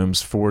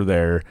heirlooms for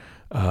their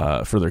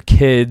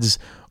kids,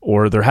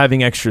 or they're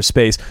having extra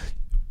space.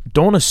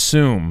 Don't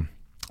assume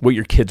what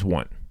your kids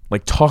want.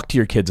 Like, talk to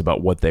your kids about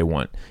what they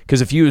want.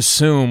 Because if you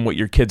assume what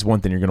your kids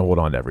want, then you're going to hold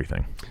on to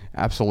everything.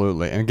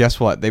 Absolutely. And guess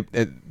what? They're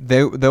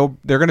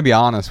going to be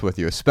honest with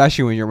you,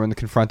 especially when they're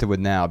confronted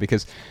with now.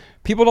 Because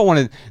people don't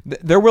want to...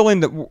 They're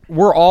willing to...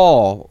 We're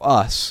all,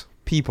 us,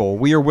 people,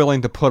 we are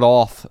willing to put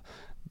off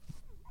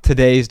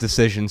today's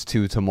decisions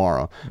to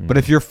tomorrow. But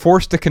if you're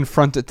forced to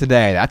confront it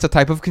today, that's a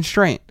type of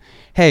constraint.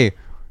 Hey,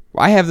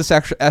 I have this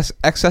extra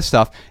excess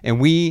stuff, and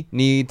we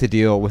need to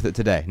deal with it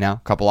today. Now,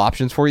 a couple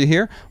options for you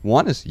here.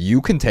 One is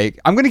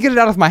I'm going to get it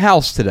out of my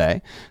house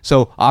today.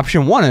 So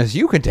option one is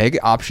you can take it.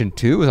 Option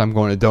two is I'm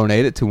going to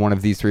donate it to one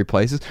of these three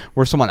places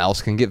where someone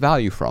else can get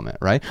value from it,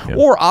 right? Yep.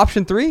 Or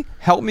option three,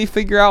 help me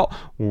figure out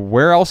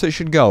where else it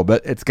should go.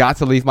 But it's got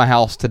to leave my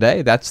house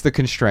today. That's the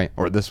constraint,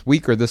 or this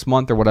week or this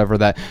month or whatever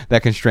that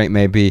constraint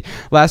may be.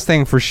 Last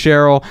thing for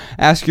Cheryl,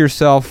 ask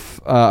yourself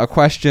a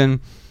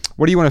question.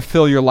 What do you want to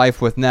fill your life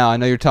with now? I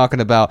know you're talking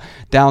about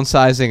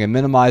downsizing and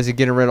minimizing,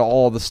 getting rid of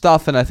all the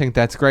stuff, and I think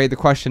that's great. The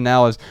question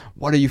now is,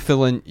 what are you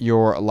filling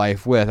your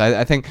life with?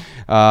 I think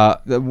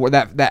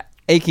that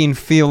aching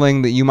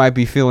feeling that you might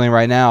be feeling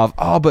right now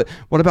of, but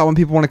what about when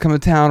people want to come to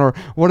town? Or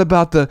what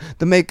about the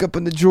makeup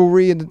and the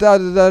jewelry and the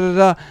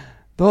da-da-da-da-da?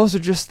 Those are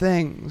just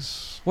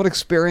things. What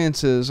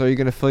experiences are you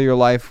going to fill your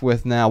life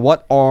with now?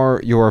 What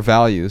are your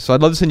values? So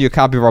I'd love to send you a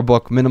copy of our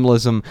book,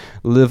 Minimalism,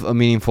 Live a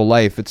Meaningful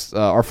Life. It's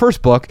our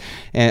first book,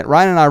 and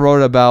Ryan and I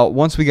wrote it about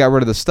once we got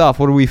rid of the stuff,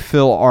 what do we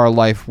fill our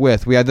life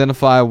with? We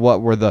identify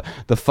what were the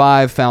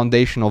 5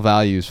 foundational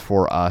values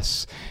for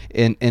us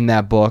in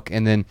that book,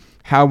 and then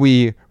how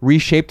we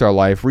reshaped our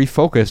life,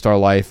 refocused our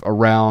life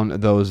around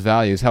those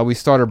values, how we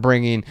started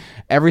bringing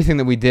everything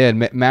that we did,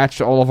 matched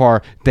all of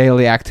our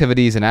daily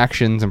activities and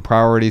actions and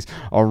priorities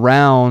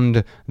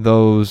around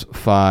those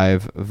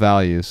 5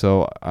 values.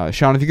 So,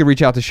 Sean, if you could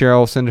reach out to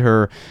Cheryl, send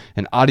her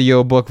an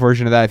audiobook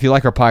version of that. If you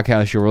like our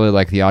podcast, you'll really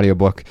like the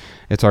audiobook.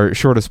 It's our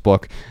shortest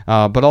book.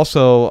 But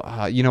also,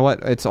 you know what?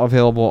 It's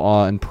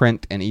available in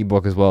print and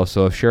ebook as well.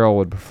 So if Cheryl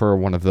would prefer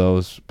one of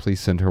those, please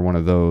send her one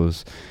of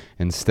those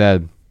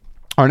instead.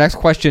 Our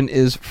next question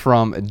is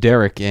from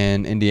Derek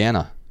in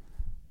Indiana.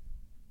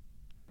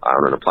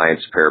 I'm an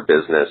appliance repair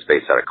business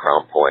based out of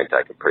Crown Point.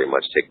 I can pretty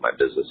much take my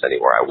business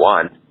anywhere I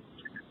want.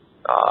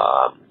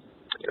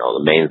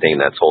 The main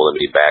thing that's holding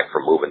me back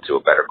from moving to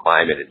a better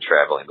climate and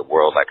traveling the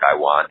world like I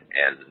want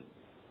and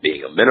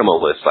being a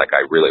minimalist like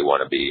I really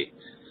want to be,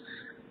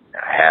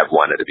 I have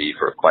wanted to be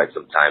for quite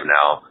some time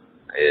now,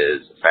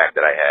 is the fact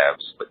that I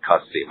have split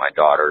custody of my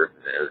daughter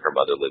and her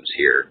mother lives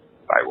here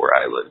by where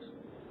I live.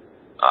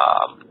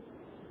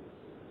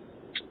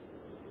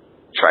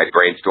 Tried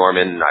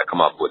brainstorming, I come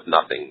up with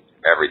nothing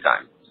every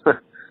time.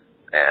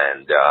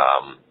 And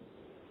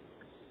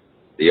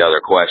the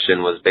other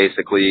question was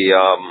basically,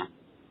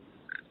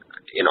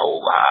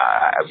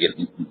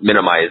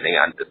 minimizing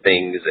on the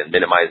things and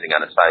minimizing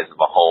on the size of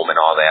a home and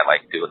all that,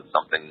 like doing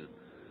something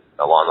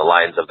along the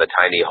lines of the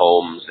tiny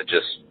homes. I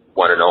just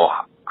want to know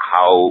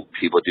how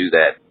people do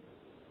that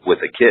with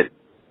a kid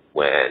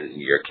when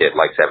your kid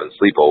likes having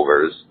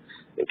sleepovers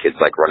and kids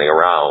like running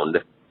around.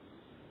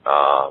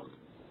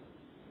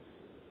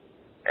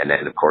 And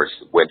then, of course,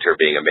 winter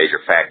being a major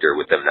factor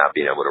with them not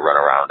being able to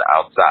run around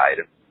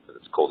outside.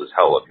 It's cold as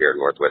hell up here in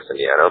Northwest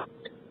Indiana.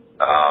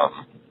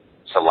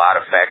 It's a lot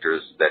of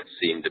factors that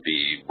seem to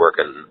be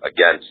working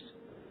against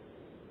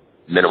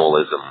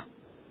minimalism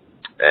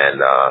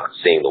and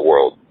seeing the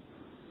world.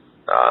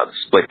 The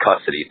split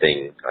custody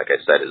thing, like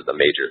I said, is the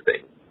major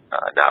thing.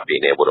 Not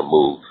being able to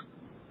move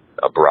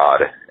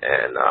abroad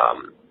and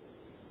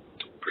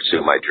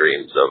pursue my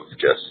dreams of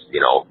just,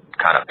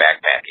 kind of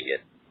backpacking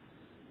it.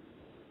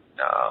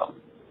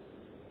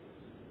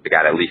 I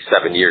got at least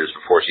 7 years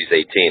before she's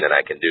 18 and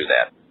I can do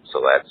that.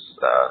 So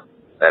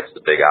that's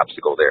the big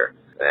obstacle there.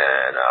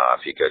 And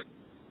if you could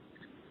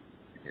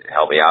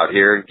help me out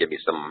here and give me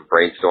some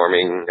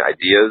brainstorming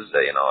ideas,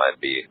 that'd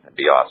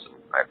be awesome.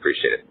 I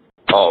appreciate it.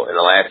 Oh, and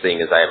the last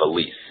thing is I have a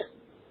lease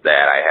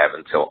that I have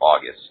until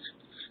August.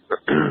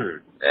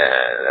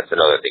 And that's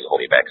another thing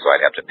holding me back. So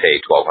I'd have to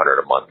pay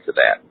 $1,200 a month to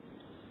that.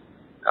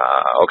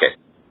 Okay.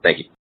 Thank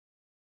you.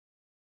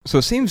 So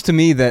it seems to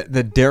me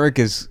that Derek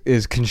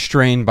is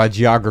constrained by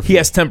geography. He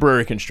has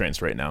temporary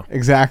constraints right now.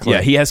 Exactly. Yeah,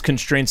 he has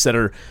constraints that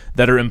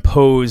are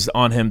imposed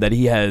on him that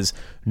he has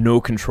no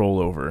control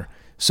over.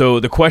 So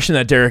the question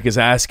that Derek is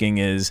asking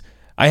is,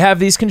 I have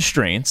these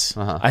constraints.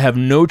 Uh-huh. I have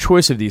no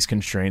choice of these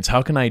constraints.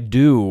 How can I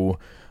do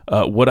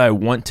what I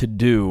want to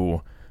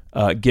do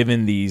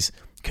given these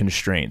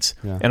constraints?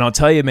 Yeah. And I'll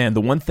tell you, man,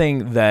 the one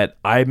thing that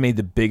I made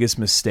the biggest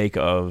mistake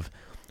of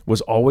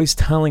was always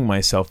telling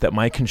myself that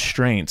my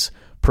constraints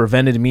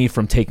prevented me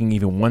from taking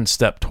even one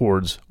step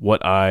towards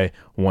what I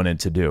wanted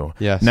to do.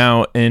 Yes.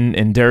 Now,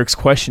 in Derek's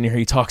question here,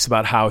 he talks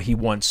about how he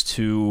wants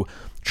to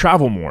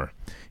travel more.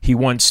 He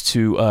wants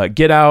to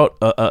get out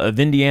of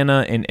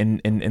Indiana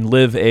and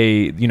live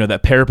that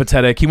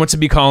peripatetic. He wants to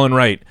be Colin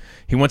Wright.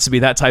 He wants to be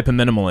that type of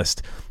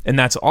minimalist, and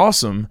that's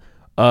awesome.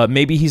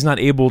 Maybe he's not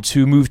able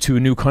to move to a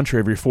new country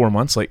every 4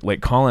 months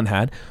like Colin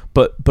had,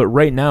 but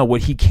right now,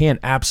 what he can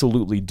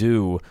absolutely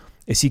do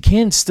is he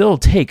can still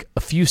take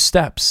a few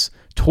steps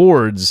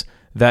towards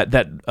that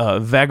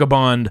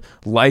vagabond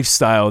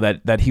lifestyle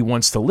that he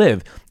wants to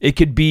live. It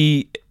could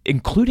be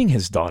including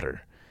his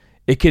daughter.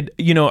 It could,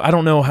 I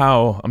don't know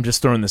how, I'm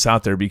just throwing this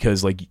out there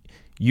because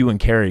you and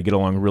Carrie get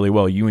along really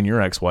well, you and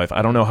your ex-wife.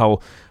 I don't know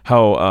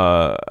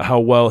how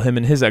well him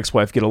and his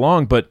ex-wife get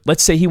along, but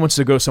let's say he wants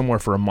to go somewhere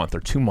for a month or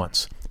 2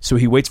 months. So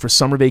he waits for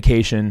summer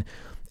vacation,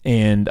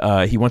 and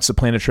he wants to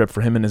plan a trip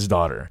for him and his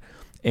daughter.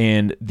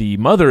 And the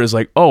mother is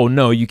like, "Oh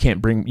no, you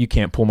can't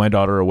pull my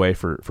daughter away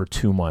for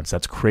 2 months.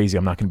 That's crazy.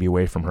 I'm not going to be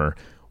away from her."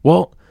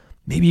 Well,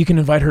 maybe you can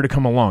invite her to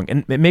come along.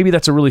 And maybe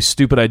that's a really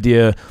stupid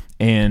idea.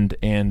 And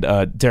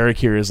Derek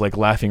here is like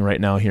laughing right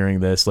now hearing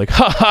this, like,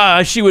 "Ha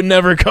ha, she would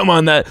never come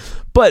on that."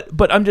 But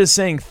I'm just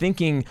saying,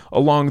 thinking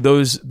along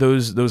those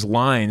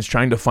lines,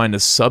 trying to find a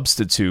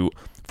substitute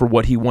for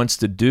what he wants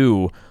to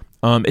do.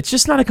 It's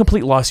just not a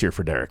complete loss here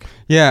for Derek.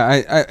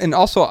 Yeah, and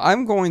also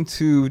I'm going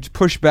to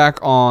push back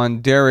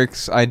on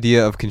Derek's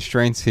idea of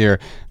constraints here,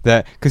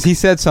 that because he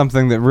said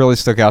something that really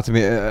stuck out to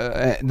me,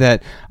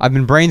 that I've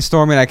been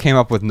brainstorming, I came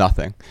up with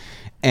nothing,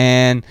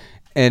 and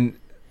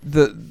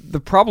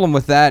the problem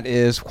with that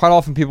is quite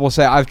often people will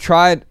say I've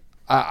tried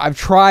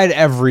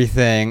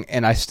everything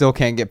and I still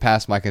can't get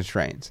past my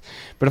constraints.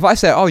 But if I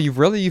say, "Oh,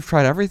 you've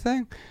tried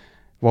everything?"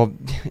 Well,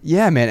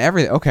 yeah, man,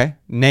 everything. Okay,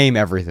 name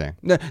everything.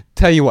 No,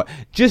 tell you what,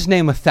 just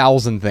name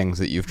 1,000 things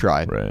that you've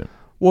tried. Right.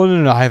 Well,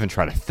 no, I haven't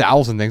tried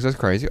 1,000 things. That's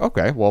crazy.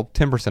 Okay, well,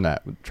 10% of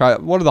that. Try.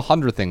 What are the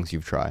 100 things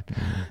you've tried?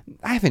 Mm-hmm.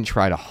 I haven't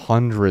tried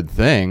 100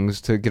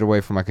 things to get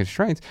away from my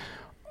constraints.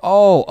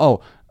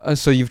 So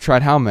you've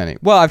tried how many?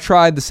 Well, I've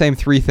tried the same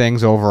 3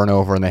 things over and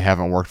over, and they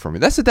haven't worked for me.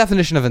 That's the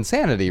definition of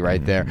insanity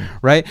right there,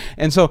 right?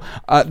 And so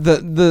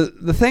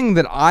the thing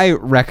that I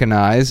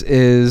recognize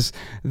is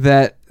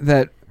that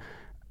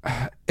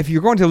if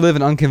you're going to live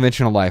an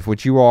unconventional life,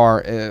 which you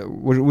are,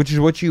 which is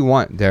what you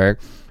want, Derek,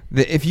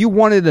 if you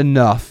want it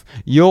enough,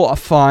 you'll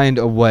find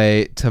a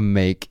way to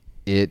make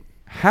it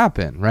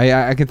happen, right?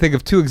 I can think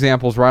of 2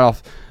 examples right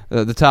off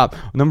the top.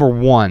 Number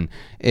 1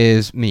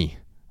 is me.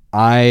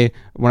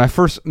 When I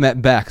first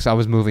met Bex, I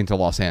was moving to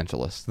Los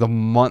Angeles. The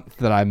month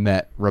that I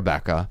met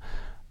Rebecca,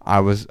 I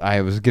was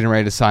getting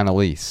ready to sign a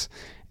lease.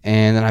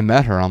 And then I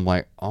met her, and I'm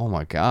like, oh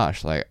my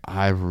gosh, like,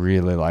 I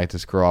really like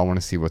this girl. I want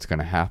to see what's going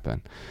to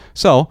happen.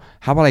 So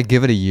how about I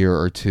give it a year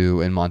or 2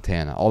 in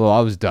Montana? Although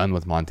I was done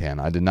with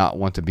Montana. I did not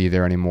want to be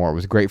there anymore. It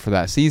was great for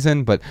that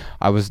season, but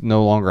I was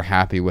no longer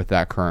happy with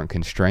that current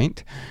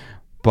constraint.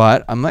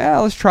 But I'm like,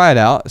 let's try it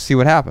out, see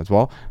what happens.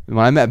 Well,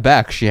 when I met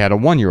Beck, she had a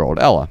 1-year-old,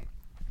 Ella,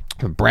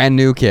 a brand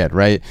new kid,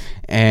 right?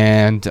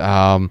 And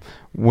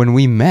when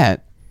we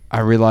met, I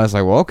realized,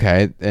 like, well,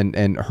 okay,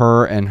 and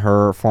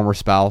her former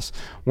spouse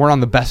weren't on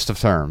the best of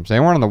terms.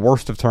 They weren't on the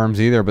worst of terms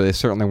either, but they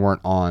certainly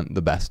weren't on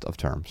the best of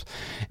terms.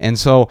 And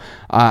so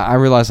I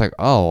realized, like,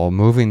 oh, well,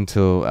 moving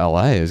to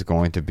LA is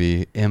going to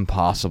be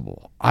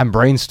impossible. I'm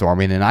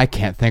brainstorming, and I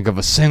can't think of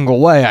a single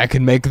way I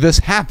can make this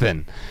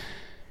happen.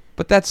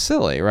 But that's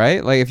silly,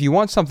 right? Like, if you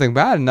want something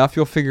bad enough,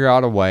 you'll figure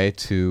out a way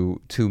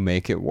to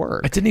make it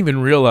work. I didn't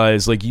even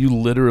realize, like, you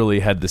literally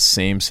had the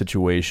same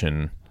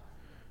situation.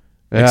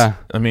 Yeah,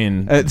 I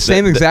mean,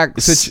 same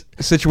exact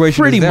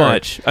situation. Pretty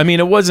much. I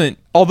mean, it wasn't.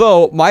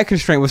 Although my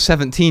constraint was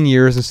 17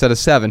 years instead of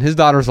 7. His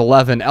daughter's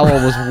 11.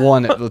 Ella was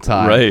 1 at the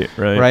time.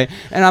 Right.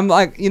 And I'm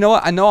like, you know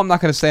what? I know I'm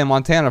not going to stay in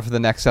Montana for the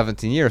next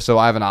 17 years, so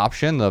I have an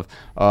option of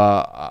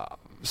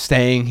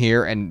staying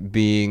here and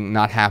being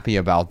not happy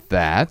about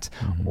that,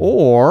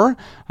 or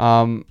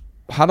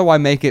how do I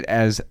make it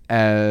as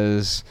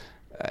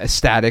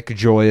ecstatic,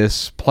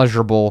 joyous,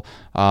 pleasurable,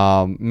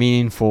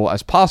 meaningful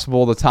as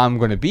possible the time I'm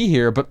going to be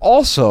here, but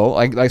also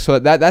like so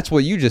that's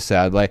what you just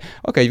said. Like,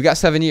 okay, you've got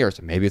 7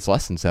 years, maybe it's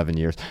less than 7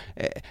 years.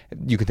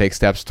 You can take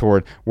steps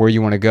toward where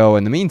you want to go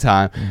in the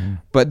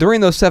meantime. But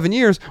during those 7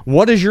 years,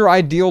 what does your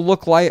ideal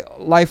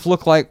life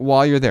look like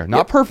while you're there?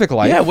 Not perfect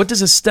life. Yeah. What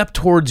does a step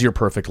towards your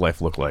perfect life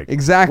look like?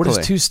 Exactly. What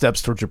does 2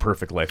 steps towards your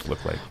perfect life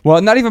look like?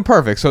 Well, not even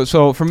perfect.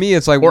 So for me,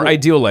 it's like, or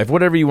ideal life,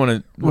 whatever you want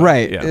to.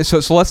 Right. Yeah.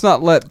 So let's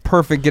not let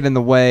perfect get in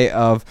the way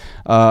of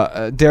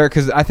Derek,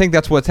 because I think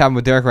that's what's happening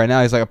with Derek right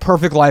now. He's like, a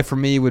perfect life for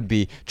me would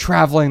be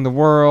traveling the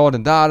world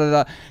and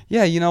da-da-da.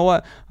 Yeah, you know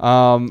what?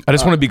 I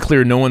just want to be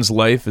clear, no one's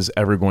life is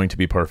ever going to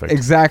be perfect.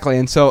 Exactly.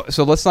 And so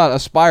let's not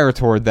aspire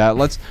toward that.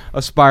 Let's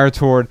aspire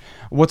toward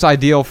what's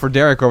ideal for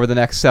Derek over the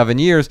next 7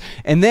 years.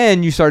 And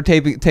then you start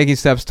taking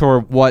steps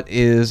toward what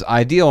is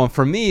ideal. And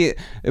for me,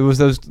 it was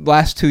those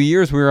last 2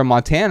 years we were in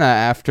Montana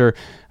after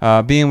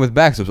being with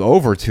Bex. It was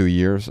over 2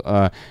 years.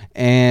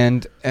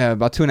 And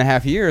about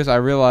 2.5 years, I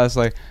realized,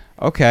 like,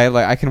 okay,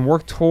 like, I can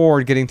work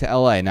toward getting to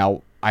LA.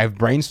 Now, I've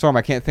brainstormed.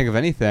 I can't think of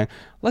anything.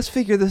 Let's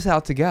figure this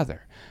out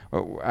together.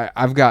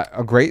 I've got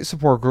a great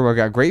support group. I've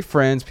got great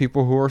friends,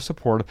 people who are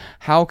supportive.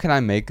 How can I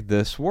make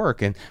this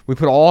work? And we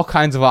put all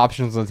kinds of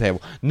options on the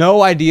table.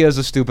 No idea is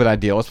a stupid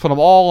idea. Let's put them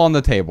all on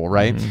the table,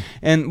 right?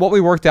 And what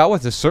we worked out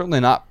with is certainly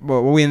not,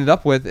 what we ended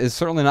up with is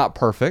certainly not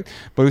perfect.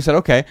 But we said,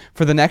 okay,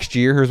 for the next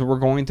year, here's what we're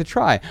going to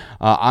try.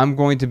 I'm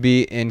going to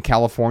be in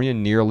California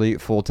nearly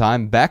full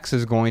time. Bex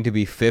is going to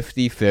be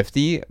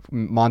 50-50,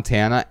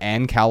 Montana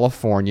and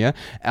California.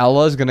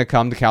 Ella is going to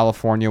come to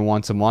California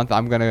once a month.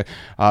 I'm going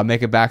to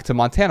make it back to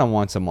Montana Montana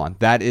once a month.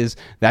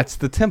 That's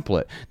the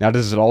template. Now,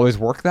 does it always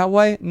work that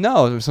way?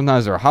 No.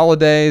 Sometimes there are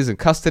holidays and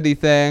custody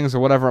things or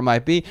whatever it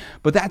might be,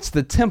 but that's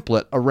the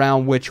template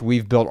around which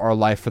we've built our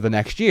life for the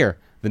next year.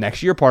 The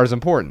next year part is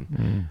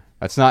important.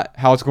 That's not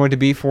how it's going to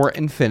be for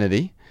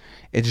infinity.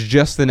 It's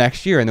just the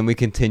next year, and then we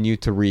continue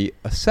to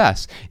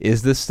reassess.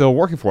 Is this still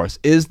working for us?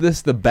 Is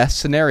this the best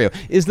scenario?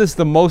 Is this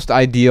the most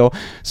ideal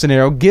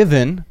scenario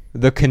given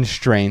the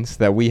constraints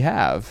that we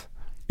have?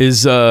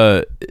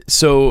 I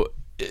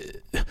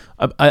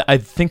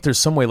think there's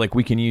some way like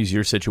we can use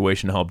your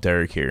situation to help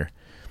Derek here.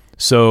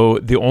 So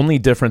the only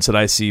difference that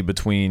I see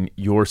between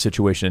your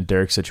situation and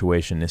Derek's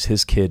situation is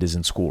his kid is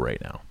in school right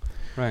now.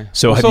 Right.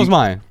 So is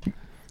mine.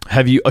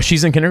 Have you? Oh,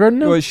 she's in kindergarten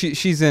now? Well,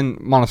 she's in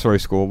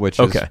Montessori school, which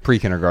is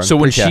pre-kindergarten. So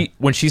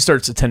when she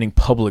starts attending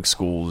public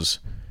schools,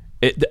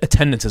 the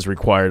attendance is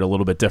required a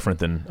little bit different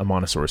than a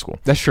Montessori school.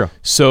 That's true.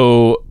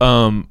 So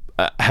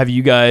have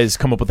you guys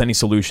come up with any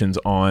solutions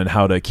on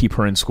how to keep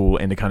her in school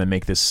and to kind of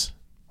make this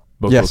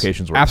both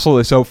locations work?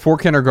 Absolutely. So for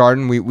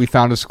kindergarten, we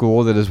found a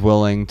school that is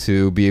willing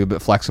to be a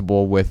bit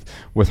flexible with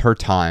her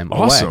time.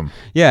 Awesome. Away.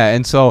 Yeah,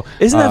 and so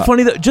isn't that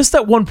funny? That just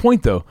that one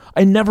point though,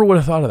 I never would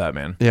have thought of that,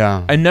 man.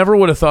 Yeah, I never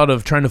would have thought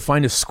of trying to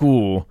find a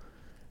school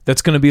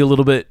that's going to be a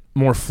little bit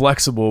more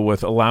flexible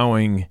with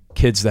allowing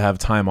kids to have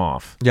time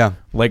off. Yeah,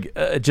 like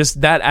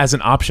just that as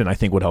an option, I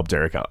think would help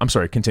Derek out. I'm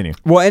sorry, continue.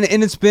 Well, and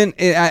it's been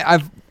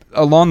I've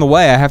along the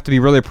way, I have to be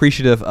really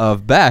appreciative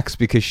of Bex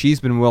because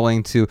she's been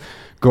willing to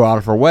go out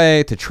of her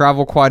way to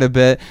travel quite a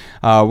bit.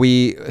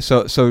 We had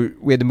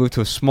to move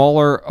to a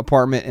smaller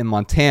apartment in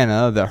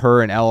Montana that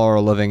her and Ella are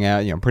living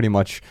at, pretty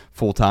much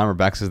full time, or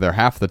Bex is there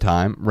half the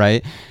time,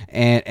 right?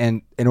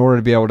 And in order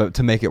to be able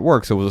to make it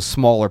work, so it was a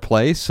smaller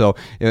place. So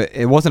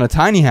it wasn't a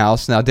tiny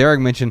house. Now Derek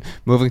mentioned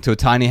moving to a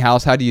tiny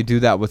house. How do you do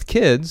that with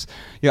kids?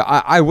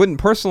 I wouldn't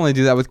personally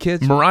do that with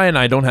kids. Mariah and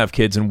I don't have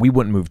kids, and we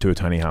wouldn't move to a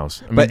tiny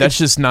house. But that's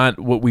just not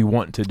what we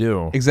want to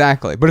do.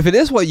 Exactly. But if it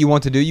is what you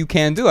want to do, you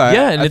can do it.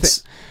 Yeah,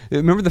 and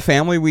remember the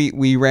family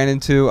we ran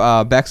into,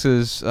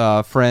 Bex's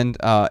friend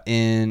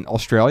in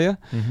Australia,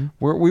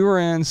 where we were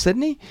in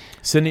Sydney.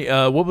 Sydney.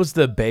 What was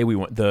the bay we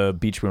went? The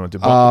beach we went to?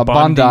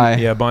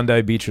 Bondi. Yeah,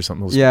 Bondi Beach or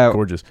something. It was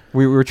gorgeous.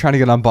 We were trying to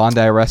get on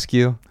Bondi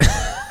Rescue.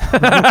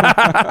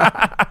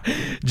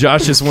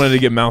 Josh just wanted to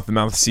get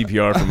mouth-to-mouth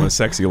CPR from a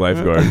sexy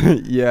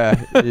lifeguard.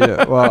 Yeah.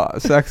 Well,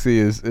 sexy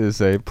is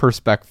a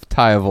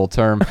perspectival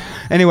term.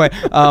 Anyway,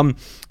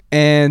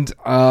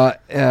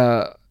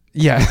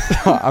 yeah,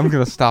 I'm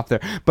gonna stop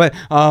there. But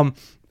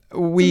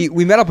we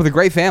met up with a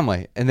great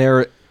family, and there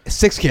were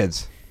 6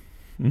 kids.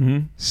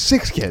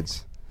 6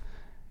 kids,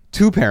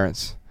 2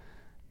 parents,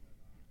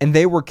 and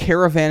they were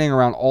caravanning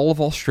around all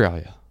of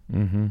Australia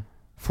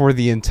for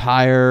the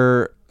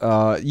entire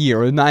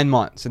year, or 9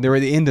 months, and they were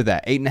at the end of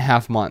that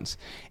 8.5 months.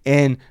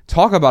 And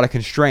talk about a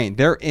constraint.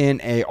 They're in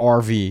a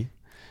RV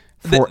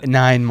for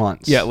 9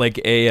 months. Yeah, like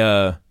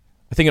I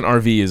think an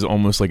RV is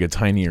almost like a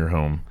tinier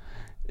home.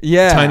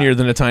 Yeah, tinier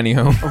than a tiny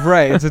home.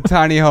 Right, it's a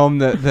tiny home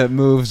that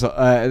moves.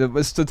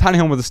 It's a tiny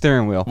home with a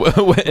steering wheel.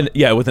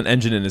 Yeah, with an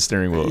engine and a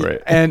steering wheel,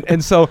 right?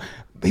 And so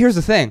here's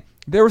the thing.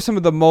 They were some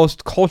of the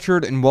most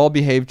cultured and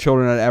well-behaved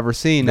children I'd ever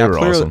seen. Now,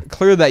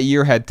 clearly that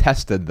year had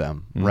tested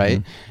them,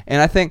 right?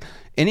 And I think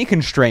any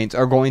constraints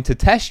are going to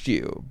test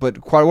you.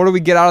 But what do we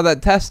get out of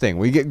that testing?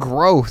 We get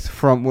growth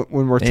from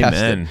when we're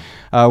tested.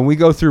 When we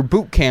go through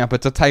boot camp,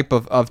 it's a type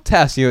of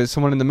test.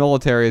 Someone in the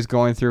military is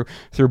going through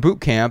boot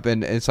camp,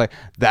 and it's like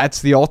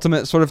that's the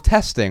ultimate sort of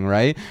testing,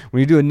 right? When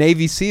you do a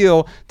Navy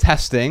SEAL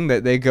testing,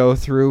 that they go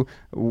through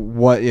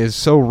what is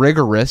so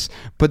rigorous,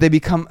 but they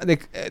become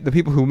the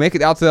people who make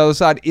it out to the other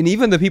side, and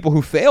even the people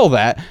who fail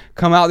that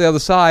come out the other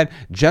side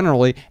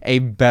generally a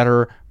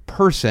better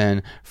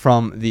person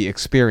from the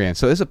experience.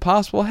 So is it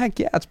possible? Heck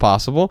yeah, it's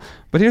possible.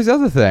 But here's the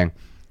other thing.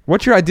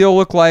 What's your ideal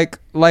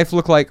life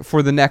look like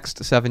for the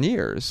next 7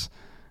 years,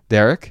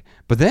 Derek?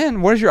 But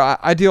then what does your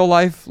ideal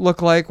life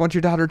look like once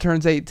your daughter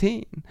turns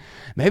 18?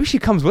 Maybe she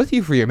comes with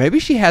you for a year. Maybe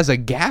she has a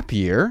gap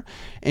year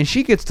and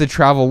she gets to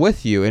travel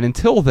with you. And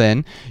until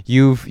then,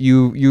 you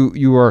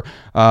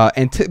are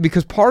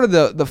because part of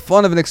the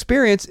fun of an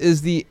experience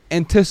is the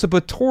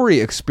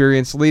anticipatory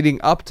experience leading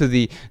up to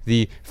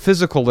the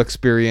physical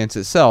experience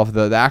itself,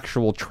 the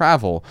actual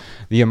travel,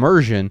 the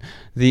immersion.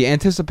 The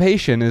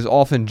anticipation is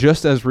often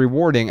just as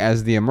rewarding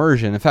as the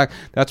immersion. In fact,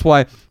 that's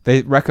why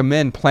they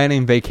recommend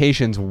planning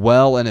vacations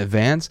well in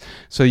advance,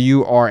 so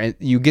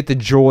you get the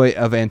joy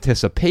of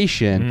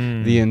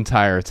anticipation the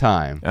entire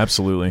time.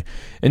 Absolutely.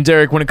 And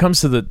Derek, when it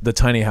comes to the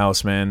tiny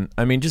house, man,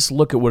 I mean, just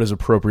look at what is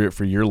appropriate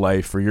for your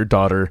life, for your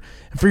daughter,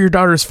 and for your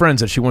daughter's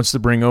friends that she wants to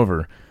bring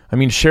over. I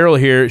mean, Cheryl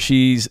here,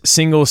 she's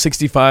single,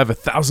 65,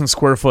 1,000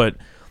 square foot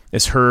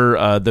is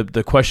her,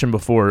 the question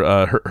before,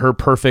 her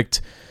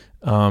perfect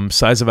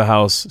size of a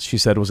house, she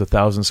said, was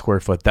 1,000 square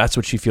foot. That's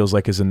what she feels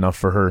like is enough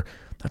for her.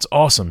 That's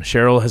awesome.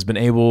 Cheryl has been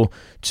able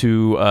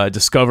to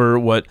discover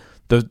what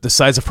the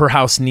size of her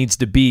house needs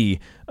to be.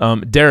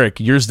 Derek,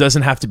 yours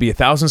doesn't have to be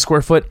 1,000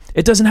 square foot.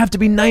 It doesn't have to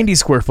be 90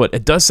 square foot.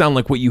 It does sound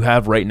like what you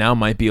have right now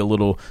might be a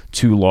little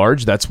too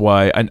large. That's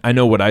why I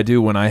know what I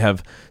do when I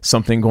have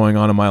something going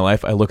on in my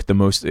life. I look at the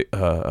most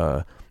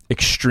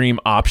extreme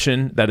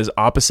option that is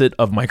opposite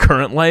of my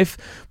current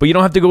life. But you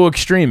don't have to go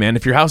extreme, man.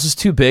 If your house is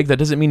too big, that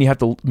doesn't mean you have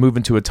to move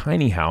into a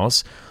tiny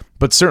house.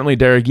 But certainly,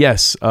 Derek,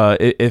 yes,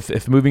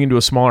 if moving into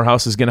a smaller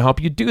house is going to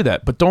help you, do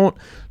that. But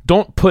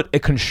don't put a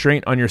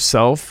constraint on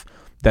yourself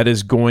that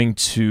is going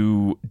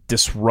to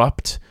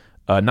disrupt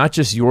not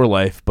just your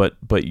life, but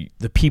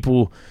the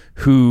people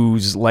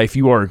whose life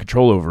you are in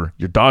control over,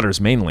 your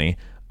daughters mainly.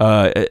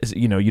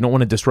 You don't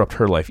want to disrupt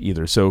her life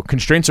either. So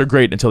constraints are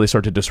great until they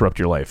start to disrupt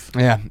your life.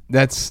 Yeah,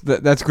 that's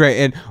great.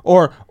 And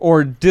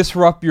or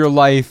disrupt your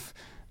life.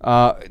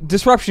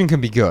 Disruption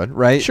can be good,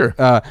 right? Sure.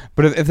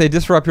 But if they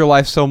disrupt your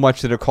life so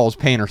much that it causes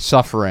pain or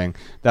suffering,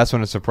 that's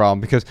when it's a problem.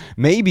 Because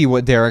maybe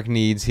what Derek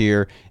needs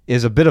here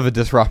is a bit of a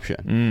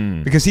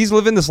disruption. Because he's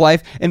living this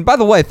life. And by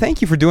the way,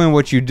 thank you for doing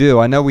what you do.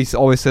 I know we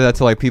always say that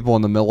to like people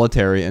in the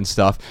military and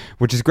stuff,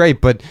 which is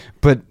great. But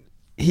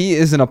he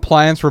is an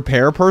appliance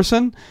repair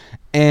person.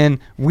 And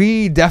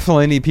we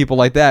definitely need people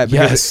like that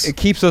because yes. it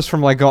keeps us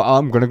from like,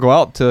 I'm going to go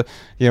out to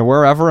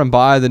wherever and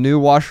buy the new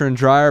washer and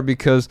dryer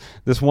because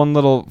this one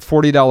little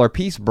 $40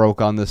 piece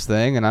broke on this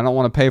thing and I don't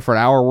want to pay for an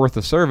hour worth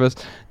of service.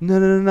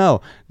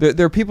 No.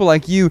 There are people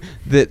like you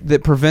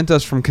that prevent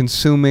us from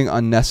consuming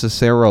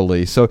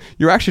unnecessarily. So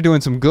you're actually doing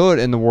some good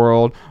in the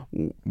world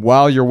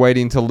while you're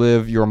waiting to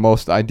live your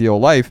most ideal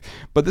life.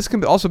 But this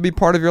can also be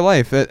part of your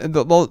life.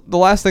 The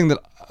last thing that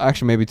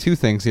actually maybe two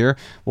things here.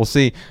 We'll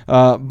see.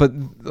 But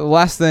the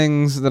last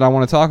things that I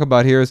want to talk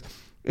about here is,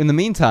 in the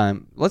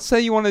meantime, let's say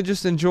you want to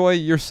just enjoy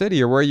your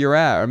city or where you're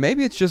at, or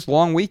maybe it's just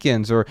long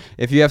weekends, or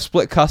if you have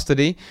split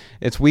custody,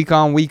 it's week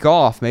on, week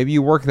off. Maybe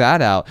you work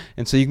that out,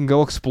 and so you can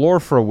go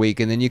explore for a week,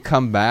 and then you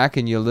come back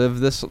and you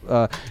live this,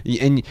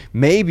 and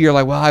maybe you're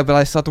like, well, but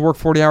I still have to work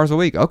 40 hours a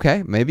week.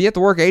 Okay, maybe you have to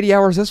work 80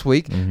 hours this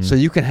week, so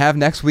you can have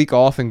next week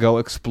off and go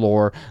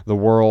explore the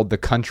world, the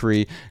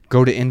country,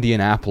 go to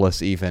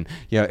Indianapolis even,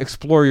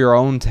 explore your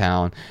own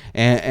town,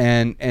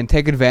 and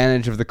take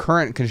advantage of the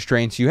current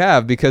constraints you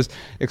have, because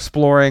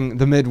exploring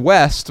the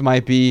Midwest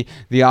might be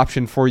the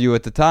option for you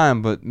at the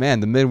time, but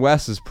man, the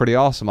Midwest is pretty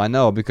awesome. I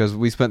know, because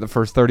we spent the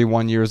first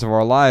 31 years of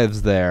our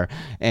lives there,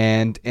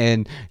 and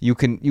you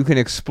can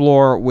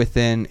explore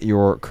within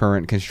your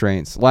current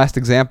constraints. Last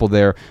example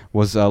there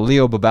was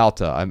Leo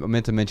Babauta. I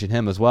meant to mention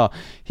him as well.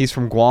 He's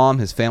from Guam.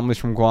 His family's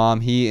from Guam.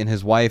 He and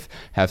his wife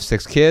have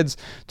 6 kids,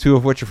 2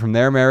 of which are from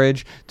their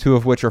marriage, 2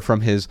 of which are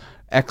from his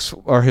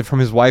from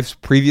his wife's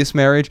previous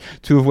marriage,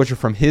 2 of which are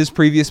from his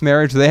previous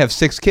marriage. They have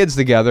 6 kids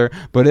together,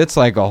 but it's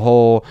like a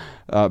whole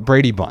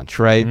Brady Bunch,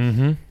 right?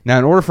 Mm-hmm. Now,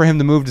 in order for him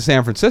to move to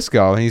San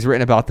Francisco, and he's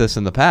written about this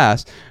in the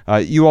past,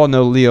 you all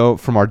know Leo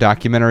from our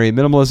documentary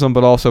Minimalism,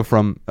 but also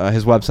from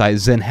his website,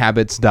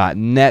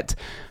 zenhabits.net.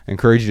 I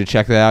encourage you to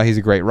check that out. He's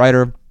a great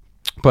writer.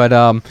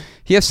 But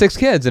he has 6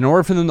 kids. In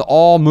order for them to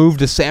all move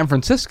to San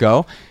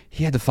Francisco,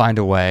 he had to find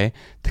a way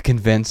to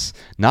convince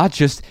not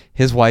just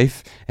his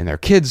wife and their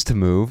kids to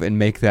move and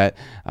make that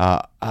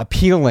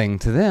appealing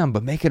to them,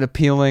 but make it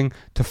appealing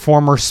to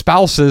former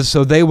spouses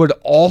so they would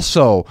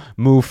also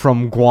move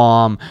from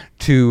Guam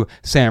to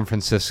San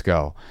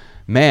Francisco.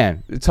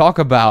 Man, talk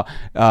about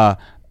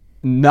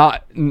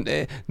not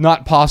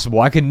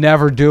possible. I could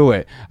never do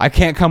it. I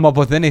can't come up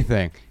with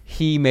anything.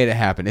 He made it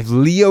happen. If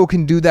Leo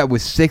can do that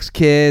with 6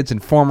 kids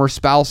and former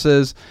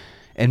spouses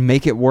and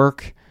make it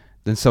work,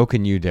 then so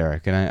can you,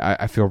 Derek. And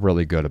I feel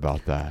really good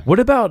about that. What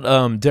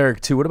about, Derek,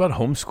 too? What about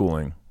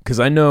homeschooling? Because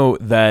I know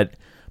that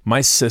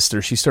my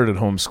sister, she started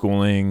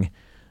homeschooling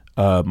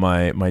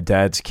my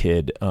dad's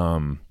kid.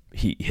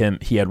 He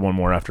had one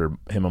more after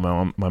him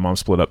and my mom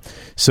split up.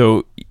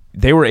 So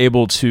they were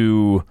able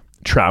to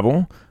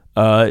travel.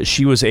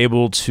 She was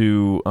able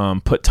to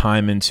put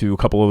time into a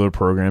couple of other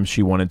programs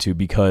she wanted to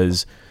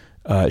because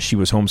she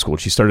was homeschooled.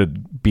 She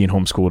started being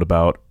homeschooled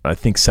about, I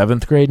think,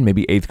 7th grade,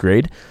 maybe 8th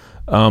grade.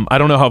 I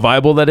don't know how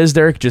viable that is,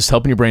 Derek. Just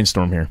helping you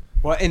brainstorm here.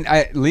 Well, and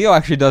Leo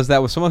actually does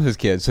that with some of his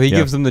kids. So he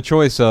gives them the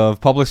choice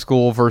of public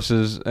school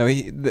versus,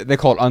 they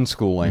call it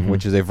unschooling,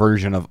 which is a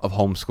version of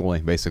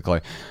homeschooling, basically.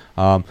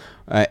 And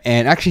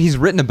actually, he's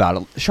written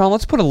about it. Sean,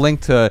 let's put a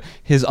link to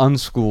his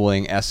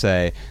unschooling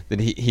essay that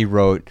he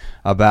wrote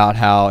about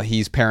how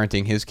he's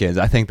parenting his kids.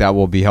 I think that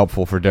will be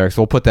helpful for Derek.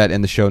 So we'll put that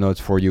in the show notes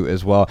for you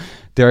as well.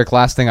 Derek,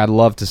 last thing I'd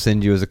love to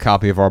send you is a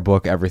copy of our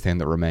book, Everything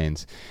That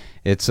Remains.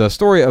 It's a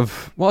story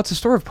of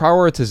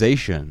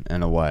prioritization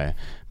in a way,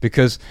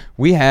 because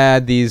we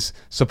had these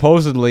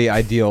supposedly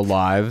ideal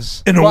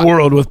lives. In a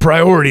world with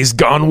priorities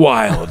gone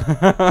wild.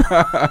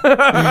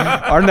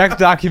 Our next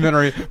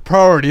documentary,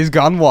 Priorities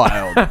Gone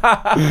Wild.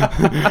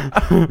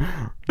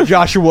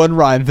 Joshua and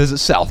Ryan visit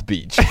South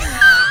Beach.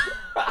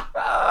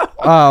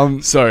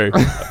 Sorry.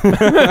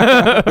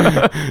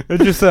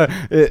 It just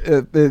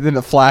then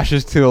it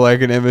flashes to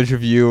like an image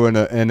of you in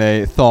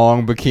a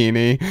thong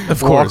bikini,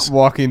 of course,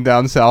 walking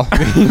down South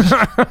Beach.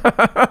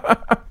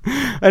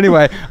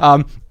 Anyway,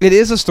 it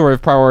is a story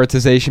of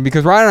prioritization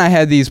because Ryan and I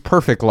had these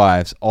perfect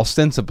lives,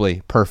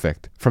 ostensibly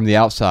perfect from the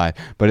outside,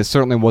 but it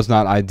certainly was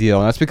not ideal.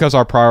 And that's because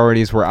our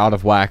priorities were out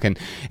of whack. And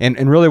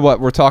really what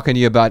we're talking to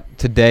you about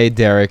today,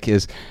 Derek,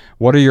 is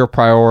what are your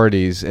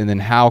priorities? And then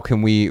how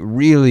can we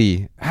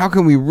really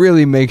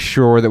make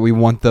sure that we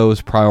want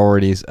those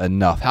priorities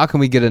enough? How can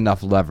we get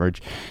enough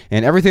leverage?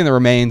 And Everything That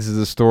Remains is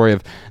a story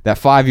of that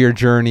 5-year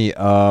journey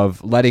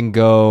of letting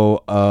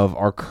go of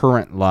our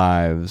current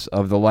lives,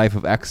 of the life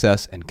of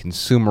excess and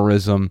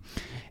consumerism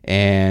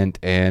and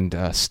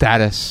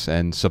status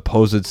and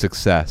supposed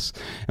success,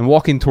 and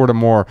walking toward a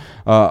more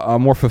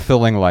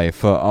fulfilling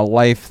life, a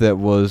life that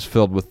was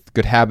filled with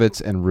good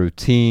habits and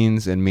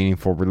routines and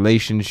meaningful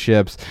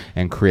relationships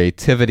and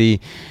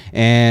creativity,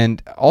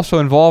 and also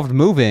involved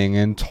moving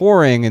and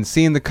touring and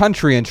seeing the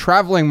country and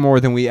traveling more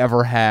than we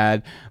ever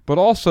had, but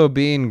also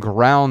being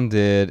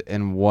grounded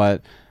in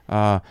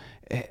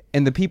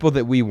in the people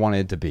that we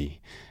wanted to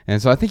be. And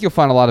so I think you'll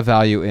find a lot of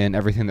value in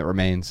Everything That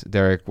Remains,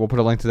 Derek. We'll put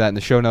a link to that in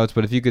the show notes,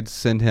 but if you could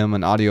send him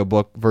an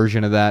audiobook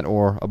version of that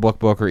or a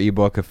book or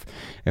ebook if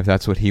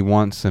that's what he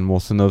wants, and we'll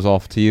send those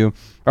off to you.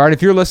 All right,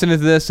 if you're listening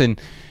to this, and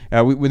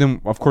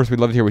then, of course, we'd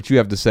love to hear what you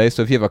have to say.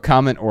 So if you have a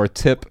comment or a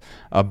tip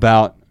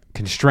about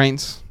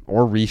constraints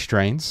or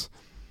restraints,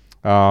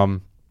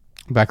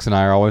 Bex and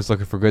I are always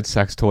looking for good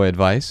sex toy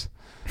advice.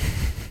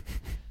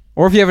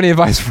 Or if you have any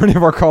advice for any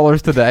of our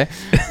callers today,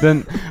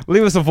 then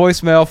leave us a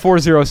voicemail,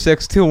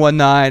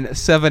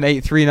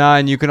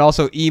 406-219-7839. You can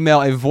also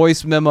email a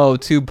voice memo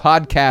to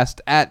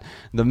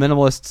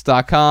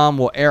podcast@theminimalists.com.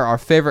 We'll air our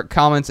favorite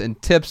comments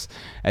and tips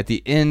at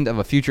the end of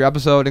a future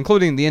episode,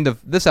 including the end of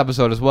this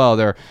episode as well.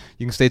 There,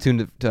 you can stay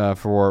tuned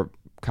for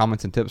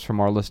comments and tips from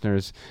our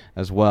listeners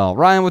as well.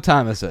 Ryan, what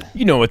time is it?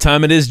 You know what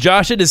time it is,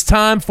 Josh. It is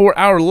time for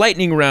our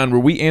lightning round,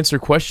 where we answer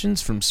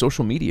questions from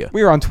social media.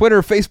 We are on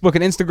Twitter, Facebook,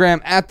 and Instagram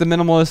at The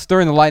Minimalists.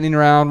 During the lightning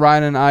round,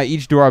 Ryan and I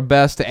each do our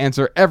best to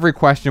answer every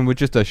question with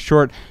just a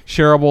short,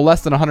 shareable,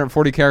 less than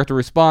 140-character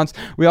response.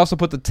 We also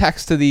put the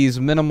text to these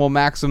minimal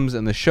maxims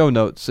in the show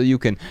notes so you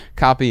can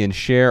copy and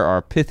share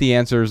our pithy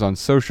answers on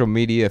social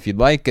media if you'd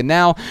like. And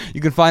now you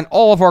can find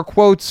all of our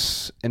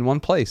quotes in one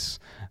place,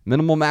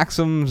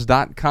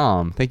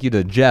 minimalmaxims.com. Thank you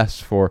to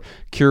Jess for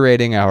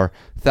curating our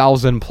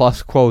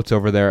 1,000+ quotes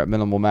over there at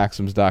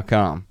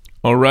minimalmaxims.com.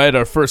 All right,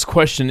 our first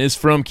question is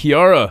from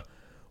Kiara.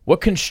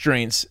 What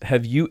constraints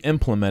have you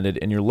implemented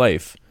in your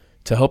life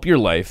to help your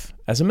life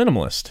as a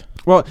minimalist?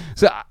 Well,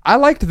 so I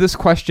liked this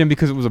question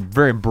because it was a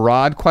very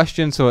broad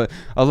question, so it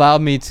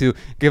allowed me to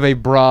give a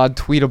broad,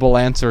 tweetable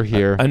answer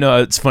here. I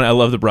know, it's funny. I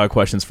love the broad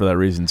questions for that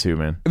reason too,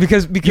 man.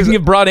 Because you can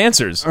give broad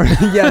answers.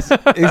 Yes,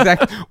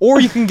 exactly. Or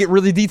you can get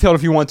really detailed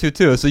if you want to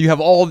too. So you have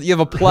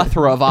a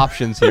plethora of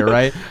options here,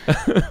 right?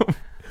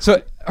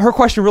 So her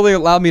question really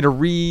allowed me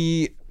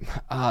to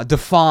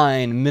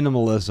define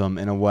minimalism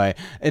in a way.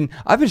 And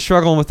I've been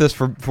struggling with this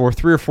for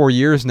 3 or 4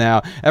 years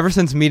now, ever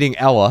since meeting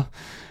Ella,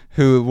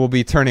 who will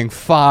be turning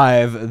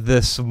 5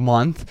 this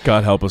month.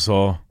 God help us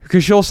all.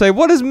 Because she'll say,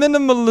 what is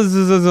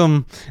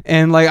minimalism?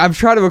 And I've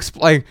tried to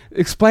explaining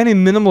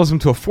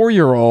minimalism to a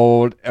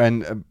 4-year-old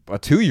and a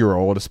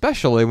 2-year-old,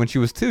 especially when she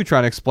was 2,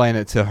 trying to explain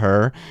it to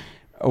her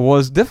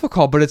was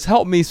difficult, but it's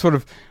helped me sort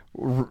of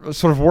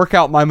work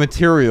out my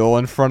material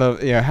in front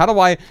of, how do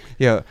I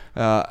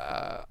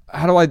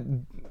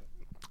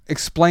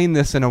explain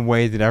this in a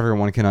way that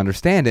everyone can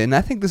understand it? And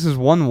I think this is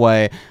one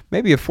way.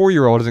 Maybe a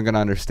 4-year-old isn't going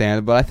to understand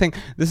it, but I think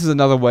this is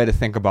another way to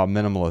think about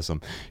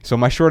minimalism. So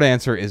my short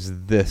answer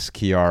is this,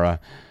 Kiara.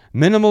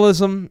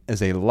 Minimalism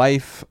is a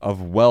life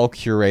of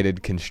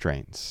well-curated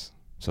constraints.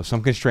 So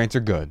some constraints are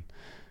good.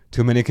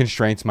 Too many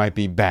constraints might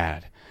be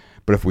bad.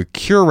 But if we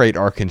curate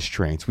our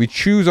constraints, we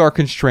choose our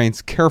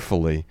constraints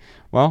carefully,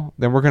 well,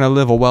 then we're going to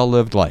live a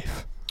well-lived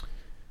life.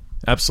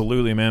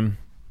 Absolutely, man.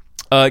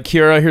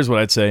 Kiara, here's what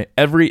I'd say.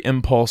 Every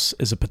impulse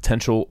is a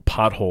potential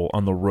pothole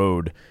on the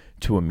road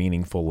to a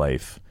meaningful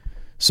life.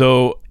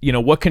 So,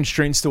 what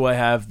constraints do I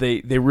have?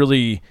 They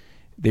really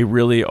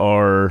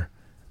are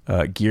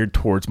geared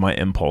towards my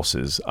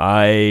impulses. If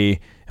I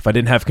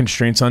didn't have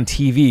constraints on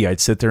TV, I'd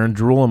sit there and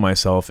drool on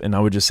myself, and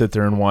I would just sit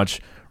there and watch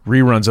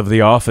reruns of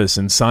The Office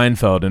and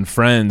Seinfeld and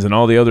Friends and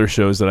all the other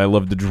shows that I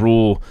love to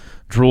drool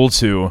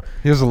to.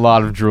 There's a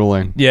lot of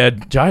drooling. Yeah,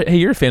 hey,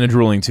 you're a fan of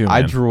drooling too, man.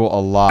 I drool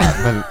a lot,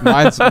 but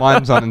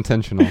mine's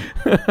unintentional.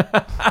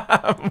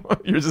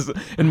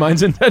 And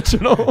mine's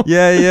intentional.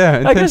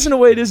 Yeah. I guess in a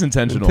way it is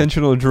intentional.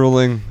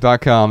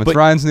 Intentionaldrooling.com. It's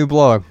Ryan's new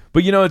blog.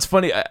 But it's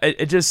funny.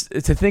 It's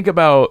to think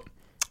about.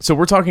 So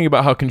we're talking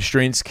about how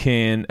constraints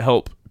can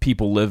help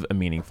people live a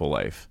meaningful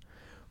life,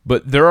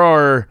 but there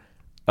are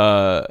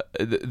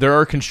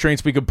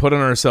constraints we could put on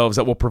ourselves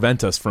that will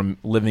prevent us from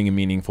living a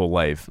meaningful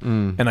life.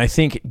 And I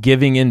think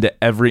giving into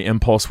every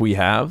impulse we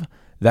have,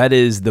 that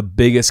is the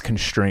biggest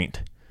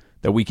constraint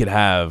that we could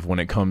have when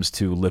it comes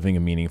to living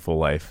a meaningful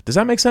life. Does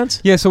that make sense?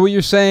 Yeah, so what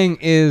you're saying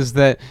is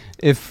that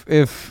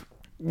if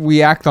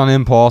we act on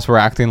impulse, we're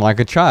acting like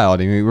a child.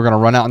 I mean, we're going to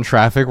run out in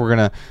traffic, we're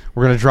going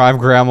to drive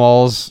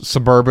grandma's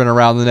Suburban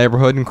around the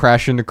neighborhood and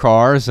crash into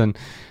cars,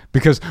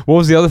 Because what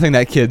was the other thing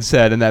that kid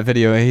said in that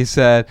video? He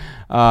said,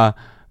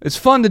 it's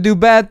fun to do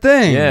bad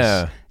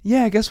things.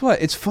 Yeah, guess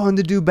what? It's fun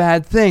to do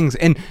bad things.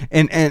 And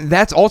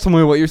that's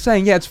ultimately what you're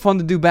saying. Yeah, it's fun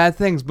to do bad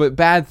things, but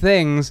bad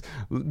things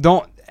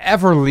don't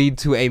ever lead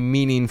to a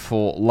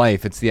meaningful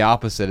life. It's the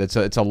opposite.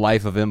 It's a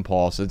life of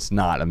impulse. It's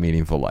not a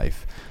meaningful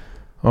life.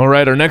 All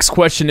right, our next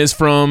question is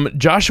from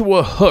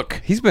Joshua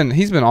Hook. He's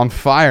been on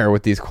fire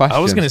with these questions.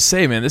 I was going to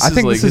say, man, this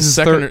is like his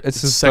second,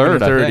 it's his second third, or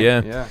third, I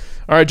think. yeah.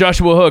 All right,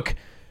 Joshua Hook.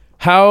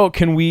 How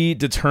can we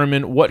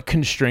determine what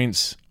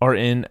constraints are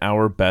in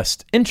our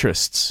best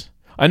interests?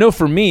 I know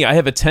for me, I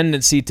have a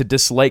tendency to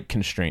dislike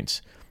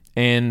constraints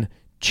and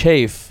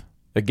chafe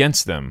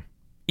against them,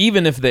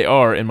 even if they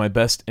are in my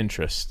best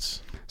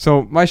interests.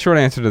 So my short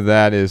answer to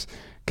that is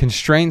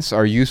constraints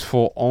are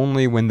useful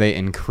only when they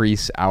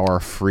increase our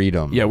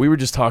freedom. Yeah, we were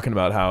just talking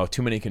about how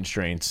too many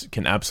constraints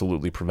can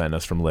absolutely prevent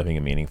us from living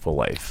a meaningful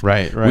life.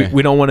 Right.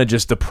 We don't want to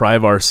just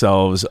deprive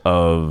ourselves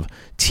of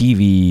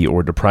TV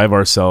or deprive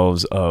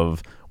ourselves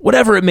of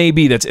whatever it may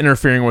be that's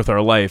interfering with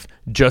our life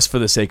just for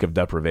the sake of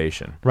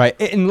deprivation. Right.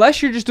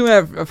 Unless you're just doing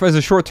it as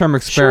a short-term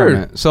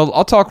experiment. Sure. So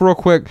I'll talk real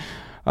quick,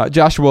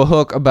 Joshua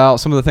Hook, about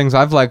some of the things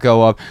I've let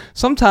go of.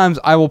 Sometimes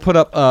I will put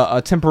up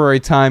a temporary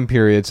time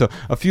period. So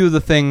a few of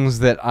the things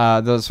that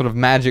the sort of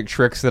magic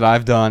tricks that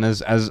I've done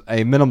as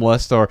a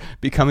minimalist or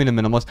becoming a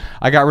minimalist,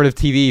 I got rid of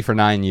TV for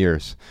 9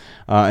 years.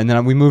 And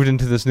then we moved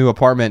into this new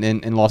apartment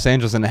in Los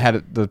Angeles, and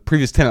the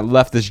previous tenant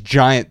left this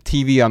giant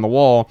TV on the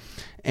wall.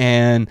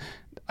 And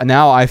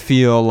now I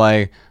feel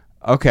like,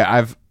 okay,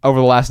 I've over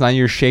the last 9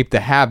 years shaped a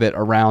habit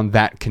around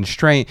that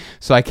constraint,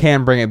 so I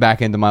can bring it back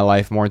into my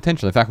life more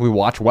intentionally. In fact, we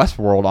watched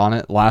Westworld on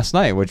it last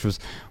night, which was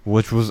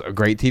a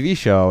great TV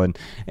show.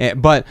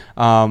 But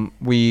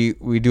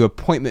we do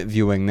appointment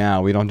viewing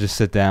now. We don't just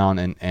sit down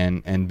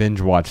and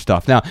binge watch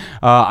stuff. Now,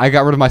 I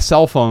got rid of my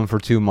cell phone for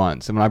 2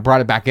 months, and when I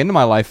brought it back into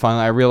my life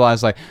finally, I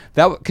realized like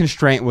that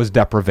constraint was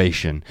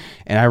deprivation.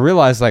 And I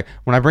realized like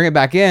when I bring it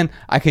back in,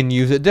 I can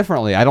use it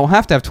differently. I don't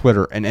have to have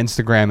Twitter and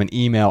Instagram and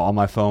email on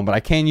my phone, but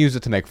I can use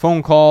it to make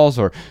phone calls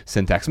or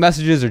send text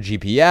messages or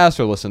GPS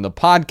or listen to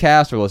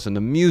podcasts or listen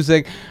to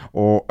music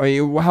or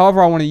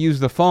however I want to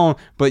use the phone,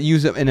 but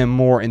use it in a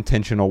more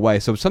intentional way.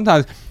 So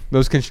sometimes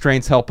those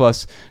constraints help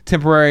us,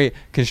 temporary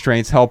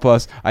constraints help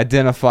us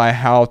identify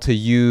how to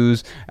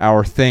use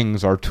our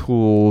things, our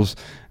tools,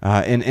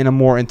 in a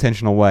more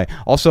intentional way.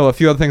 Also, a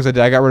few other things I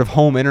did. I got rid of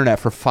home internet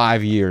for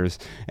 5 years,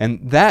 and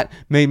that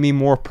made me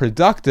more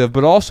productive,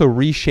 but also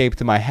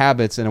reshaped my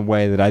habits in a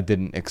way that I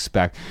didn't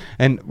expect.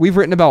 And we've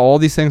written about all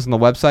these things on the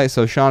website,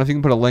 so Sean, if you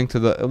can put a link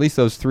to at least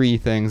those 3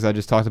 things I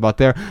just talked about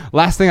there.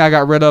 Last thing I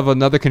got rid of,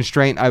 another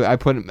constraint I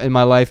put in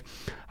my life,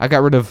 I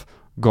got rid of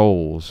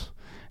goals.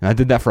 And I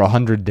did that for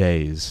 100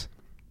 days.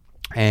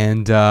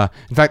 And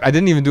in fact, I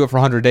didn't even do it for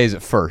 100 days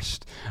at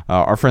first.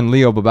 Our friend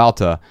Leo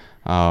Babalta,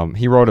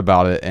 he wrote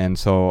about it, and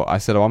so I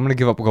said, I'm going to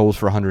give up goals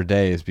for 100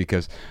 days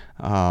because,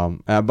 but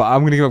I'm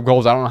going to give up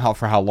goals, I don't know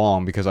for how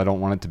long, because I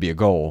don't want it to be a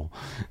goal.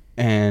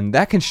 And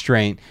that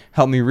constraint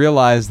helped me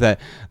realize that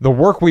the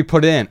work we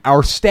put in,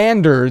 our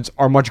standards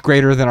are much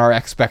greater than our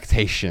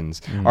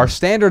expectations. Our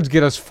standards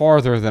get us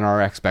farther than our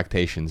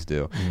expectations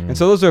do. And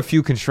so those are a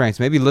few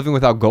constraints. Maybe living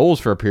without goals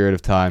for a period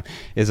of time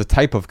is a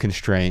type of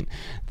constraint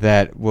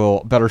that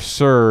will better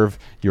serve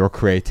your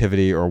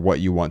creativity or what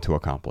you want to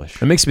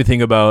accomplish. It makes me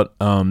think about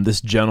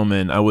this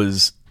gentleman. I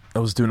was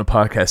doing a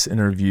podcast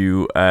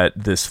interview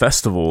at this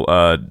festival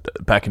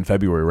back in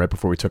February, right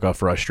before we took off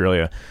for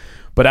Australia.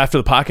 But after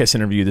the podcast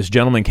interview, this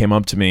gentleman came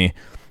up to me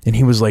and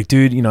he was like,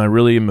 dude, I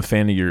really am a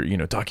fan of your,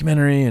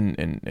 documentary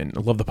and I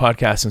love the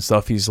podcast and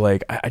stuff. He's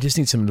like, I just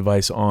need some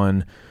advice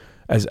on,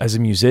 as a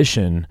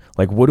musician,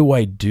 like, what do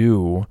I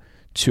do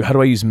how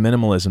do I use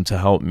minimalism to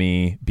help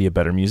me be a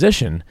better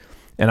musician?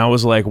 And I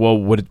was like, well,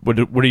 what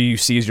do you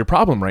see as your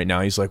problem right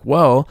now? He's like,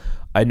 well,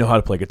 I know how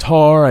to play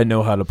guitar. I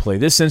know how to play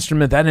this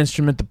instrument, that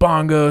instrument, the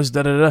bongos,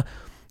 da-da-da.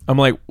 I'm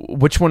like,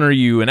 which one are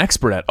you an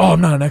expert at? Oh,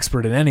 I'm not an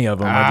expert at any of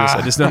them.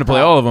 I just know how to play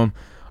all of them.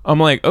 I'm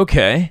like,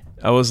 okay.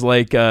 I was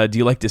like, do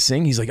you like to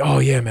sing? He's like, oh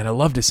yeah, man, I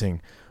love to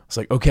sing. I was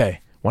like,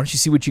 okay, why don't you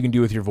see what you can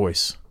do with your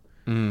voice?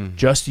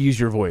 Just use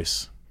your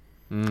voice.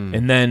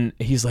 And then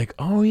he's like,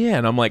 oh yeah.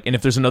 And I'm like, and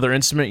if there's another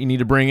instrument you need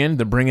to bring in,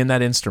 then bring in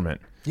that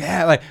instrument.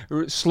 Yeah, like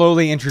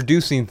slowly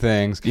introducing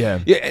things. Yeah.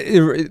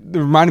 It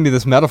reminded me of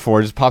this metaphor.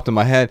 It just popped in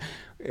my head.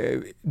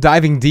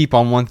 Diving deep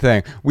on one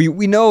thing.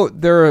 We know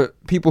there are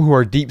people who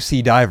are deep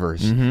sea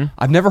divers.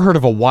 I've never heard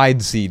of a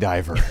wide sea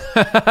diver.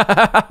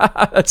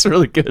 That's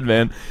really good,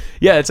 man.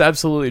 Yeah, it's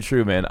absolutely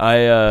true, man.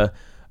 I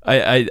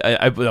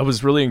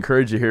was really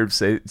encouraged to hear him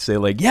say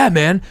like, yeah,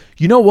 man,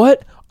 you know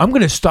what? I'm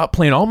going to stop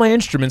playing all my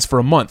instruments for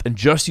a month and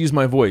just use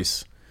my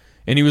voice.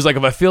 And he was like,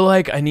 if I feel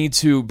like I need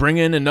to bring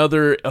in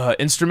another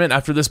instrument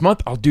after this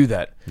month, I'll do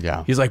that.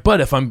 Yeah. He's like,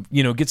 but if I'm,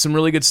 get some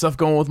really good stuff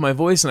going with my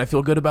voice and I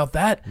feel good about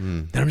that,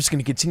 then I'm just going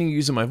to continue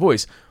using my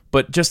voice.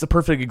 But just a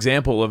perfect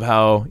example of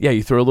how,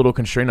 you throw a little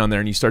constraint on there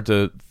and you start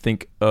to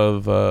think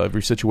of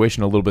your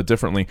situation a little bit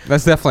differently.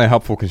 That's definitely a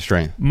helpful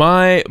constraint.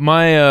 My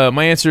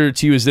answer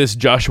to you is this,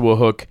 Joshua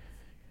Hook.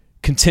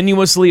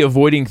 continuously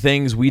avoiding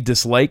things we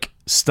dislike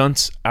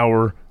stunts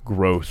our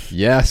growth.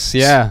 Yes,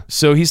 yeah.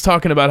 So he's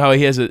talking about how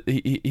he has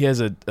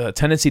a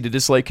tendency to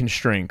dislike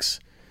constraints,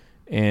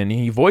 and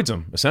he avoids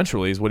them.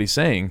 Essentially, is what he's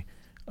saying.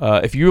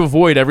 If you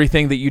avoid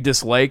everything that you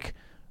dislike,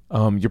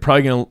 you're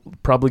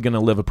probably gonna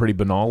live a pretty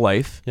banal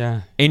life.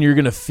 Yeah. And you're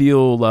gonna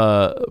feel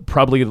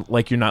probably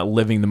like you're not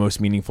living the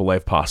most meaningful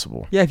life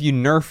possible. Yeah, if you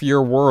nerf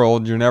your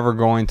world, you're never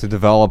going to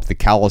develop the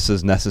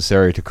calluses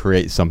necessary to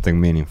create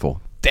something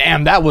meaningful.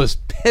 Damn, that was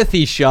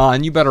pithy,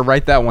 Sean. You better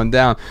write that one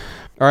down.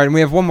 All right, and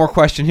we have one more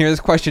question here. This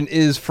question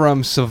is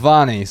from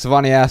Savani.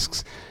 Savani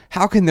asks,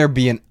 how can there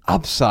be an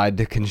upside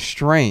to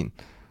constraint?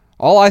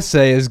 All I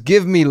say is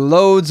give me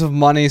loads of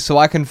money so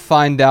I can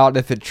find out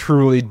if it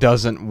truly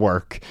doesn't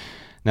work.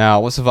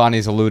 Now, what Savani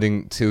is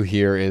alluding to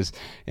here is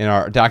in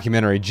our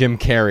documentary, Jim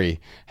Carrey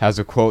has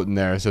a quote in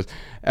there. It says,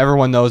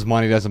 everyone knows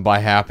money doesn't buy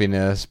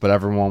happiness, but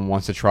everyone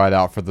wants to try it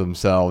out for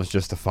themselves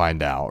just to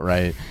find out,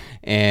 right?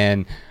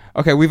 And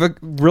okay, we have a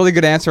really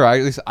good answer.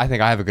 At least I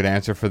think I have a good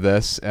answer for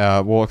this.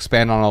 We'll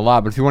expand on it a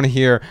lot. But if you want to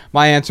hear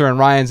my answer and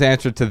Ryan's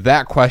answer to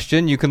that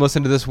question, you can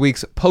listen to this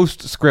week's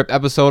Postscript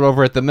episode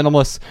over at the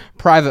Minimalist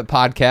Private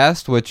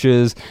Podcast, which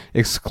is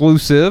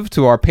exclusive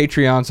to our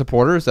Patreon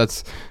supporters.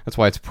 That's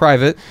why it's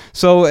private.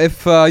 So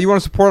if you want to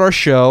support our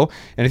show,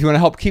 and if you want to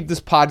help keep this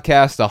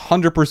podcast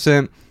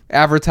 100%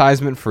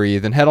 advertisement free,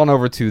 then head on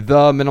over to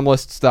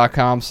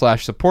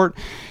theminimalists.com/support.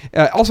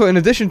 Also, in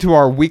addition to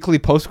our weekly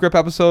Postscript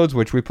episodes,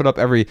 which we put up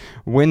every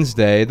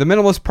Wednesday, the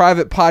Minimalist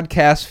Private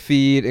Podcast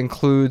feed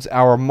includes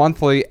our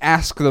monthly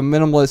Ask the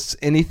Minimalists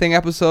Anything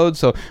episode.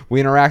 So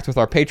we interact with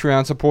our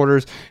Patreon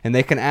supporters, and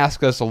they can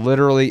ask us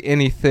literally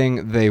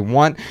anything they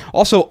want.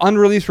 Also,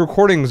 unreleased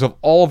recordings of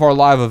all of our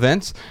live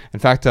events.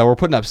 In fact, we're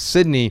putting up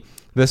Sydney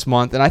this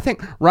month, and I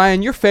think,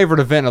 Ryan, your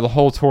favorite event of the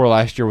whole tour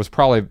last year was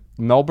probably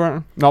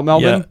Melbourne.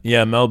 Melbourne.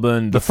 Yeah,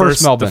 Melbourne. The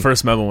first Melbourne. The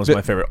first Melbourne was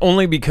my favorite,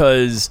 only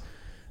because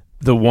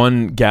the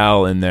one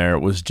gal in there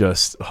was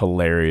just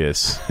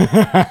hilarious.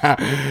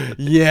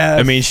 Yeah,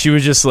 I mean, she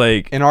was just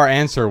like, and our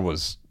answer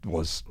was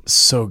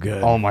so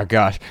good. Oh my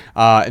gosh!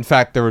 In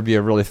fact, there would be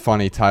a really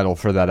funny title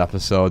for that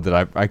episode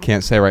that I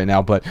can't say right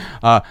now. But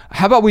how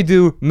about we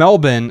do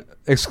Melbourne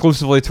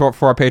exclusively for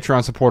our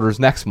Patreon supporters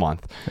next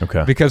month?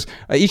 Okay. Because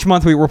each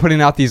month we're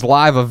putting out these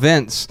live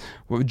events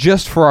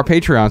just for our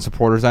Patreon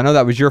supporters. I know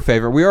that was your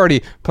favorite. We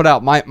already put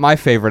out my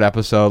favorite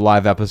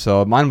live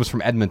episode. Mine was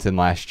from Edmonton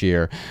last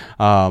year,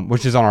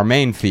 which is on our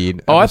main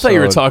feed. Oh, I thought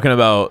you were talking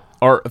about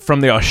from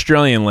the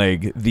Australian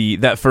leg.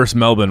 That first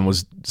Melbourne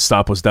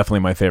stop was definitely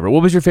my favorite.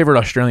 What was your favorite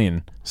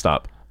Australian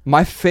stop?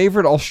 My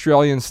favorite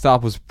Australian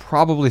stop was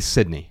probably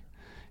Sydney.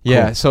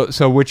 Yeah, cool.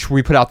 So which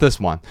we put out this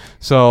month.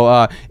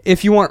 So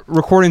if you want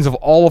recordings of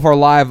all of our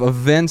live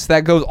events,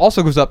 that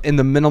also goes up in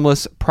the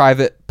Minimalist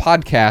Private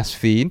Podcast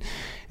feed.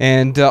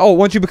 And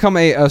once you become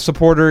a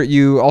supporter,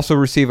 you also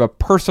receive a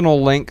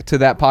personal link to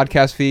that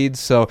podcast feed.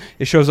 So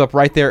it shows up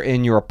right there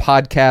in your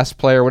podcast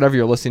player, whatever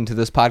you're listening to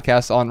this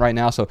podcast on right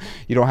now. So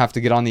you don't have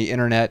to get on the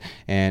internet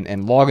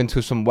and log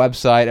into some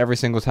website every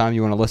single time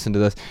you want to listen to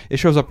this. It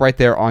shows up right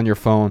there on your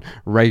phone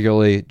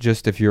regularly,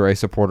 just if you're a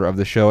supporter of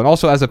the show. And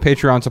also, as a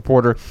Patreon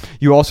supporter,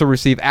 you also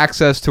receive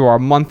access to our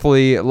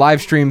monthly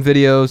live stream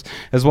videos,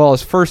 as well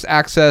as first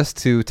access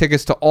to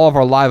tickets to all of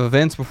our live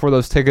events before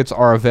those tickets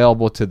are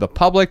available to the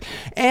public,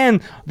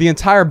 and the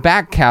entire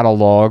back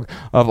catalog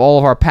of all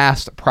of our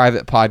past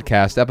private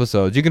podcast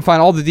episodes. You can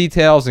find all the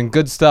details and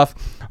good stuff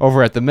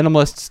over at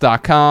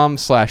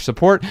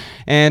theminimalists.com/support.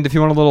 And if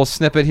you want a little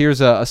snippet, here's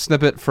a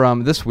snippet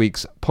from this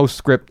week's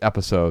Postscript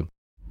episode.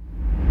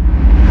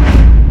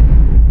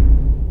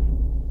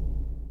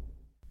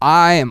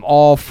 I am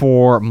all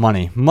for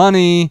money.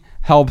 Money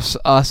helps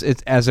us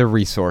as a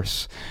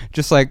resource.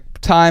 Just like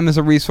time is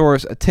a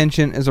resource,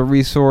 attention is a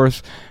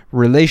resource,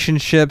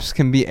 relationships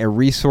can be a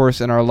resource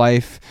in our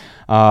life.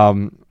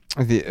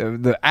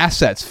 The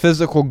assets,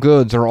 physical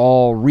goods are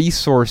all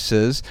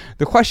resources.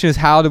 The question is,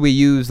 how do we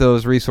use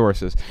those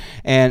resources?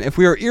 And if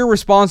we are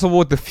irresponsible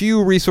with the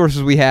few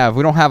resources we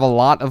don't have a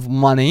lot of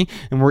money,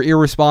 and we're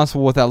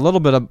irresponsible with that little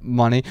bit of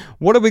money,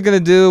 what are we going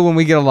to do when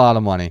we get a lot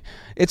of money?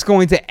 It's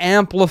going to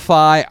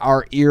amplify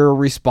our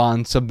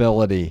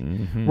irresponsibility.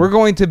 Mm-hmm. We're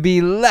going to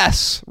be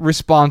less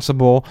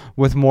responsible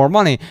with more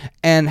money.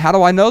 And how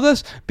do I know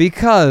this?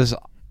 Because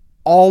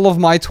all of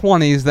my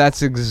 20s,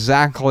 that's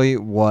exactly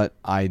what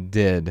I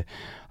did.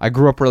 I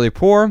grew up really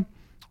poor,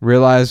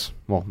 realized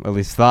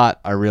that,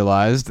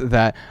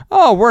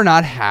 we're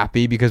not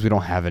happy because we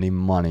don't have any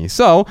money.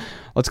 So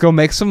let's go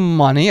make some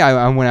money.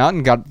 I went out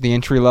and got the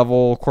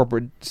entry-level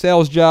corporate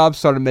sales job,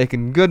 started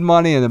making good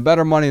money and then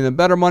better money and then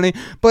better money,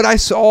 but I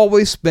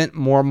always spent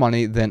more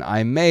money than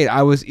I made.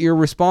 I was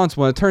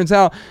irresponsible. And it turns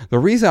out the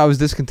reason I was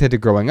discontented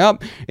growing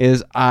up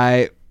is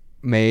my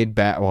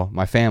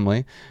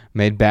family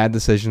made bad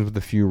decisions with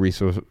the few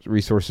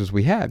resources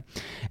we had.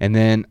 And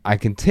then I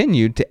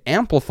continued to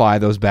amplify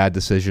those bad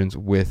decisions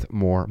with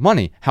more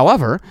money.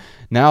 However,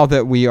 now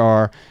that we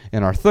are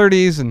in our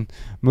 30s and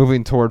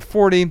moving toward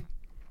 40,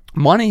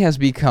 money has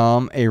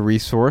become a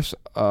resource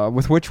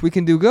with which we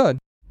can do good.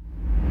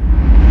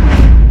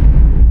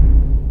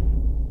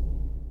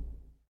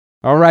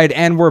 All right,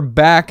 and we're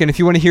back. And if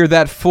you want to hear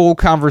that full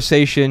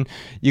conversation,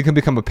 you can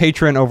become a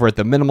patron over at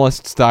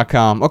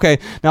theminimalists.com. Okay,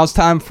 now it's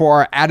time for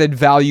our added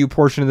value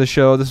portion of the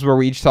show. This is where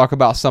we each talk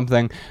about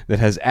something that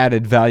has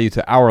added value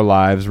to our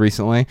lives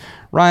recently.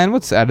 Ryan,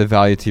 what's added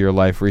value to your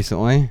life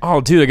recently?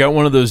 Oh, dude, I got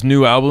one of those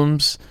new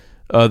albums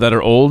that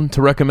are old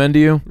to recommend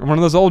to you. One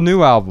of those old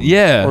new albums.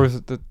 Yeah. Or is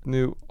it the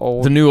new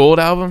old? The new old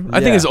album?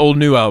 I think Yeah. it's old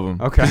new album.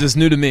 Okay. Because it's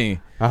new to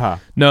me. Uh-huh.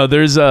 No,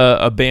 there's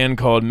a band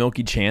called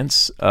Milky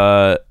Chance.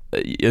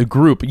 A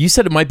group. You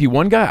said it might be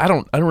one guy. I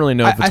don't really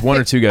know if it's one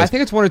or two guys. I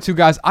think it's one or two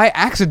guys. I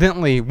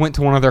accidentally went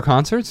to one of their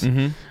concerts.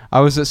 Mm-hmm.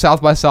 I was at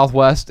South by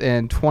Southwest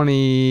in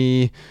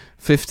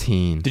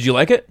 2015. Did you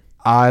like it?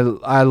 I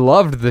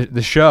loved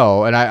the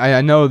show, and I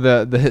know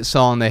the hit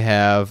song they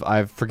have.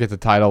 I forget the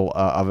title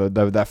of it,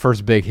 that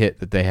first big hit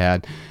that they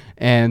had,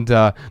 and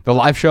the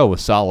live show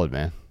was solid,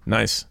 man.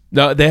 Nice.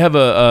 No, they have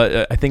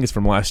I think it's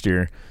from last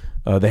year.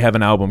 They have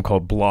an album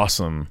called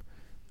Blossom.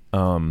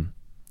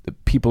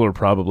 People are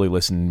probably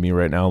listening to me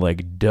right now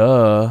like,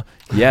 duh.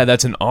 Yeah,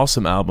 that's an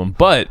awesome album.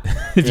 But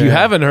if you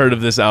haven't heard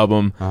of this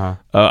album,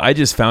 I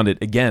just found it,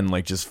 again,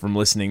 like just from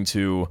listening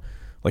to,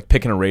 like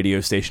picking a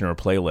radio station or a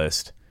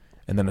playlist,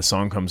 and then a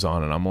song comes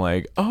on, and I'm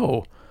like,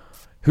 oh,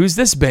 who's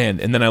this band?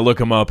 And then I look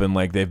them up, and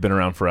like they've been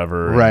around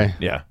forever. And, Right.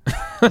 yeah.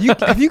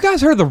 Have you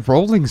guys heard the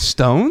Rolling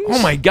Stones?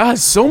 Oh my God,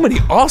 so many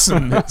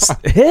awesome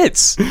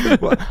hits.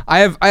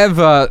 I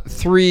have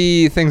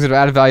three things that have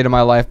added value to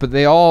my life, but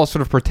they all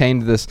sort of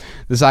pertain to this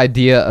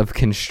idea of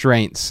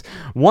constraints.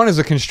 One is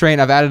a constraint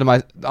I've added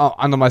to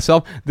onto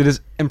myself that has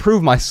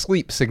improved my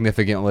sleep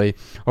significantly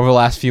over the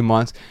last few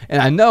months.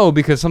 And I know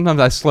because sometimes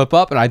I slip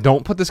up and I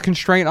don't put this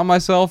constraint on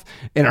myself,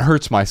 and it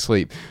hurts my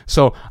sleep.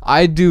 So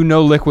I do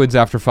no liquids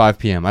after 5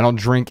 p.m. I don't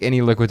drink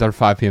any liquids after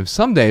 5 p.m.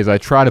 Some days I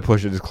try to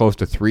push it as close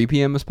to 3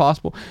 p.m. as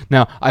possible.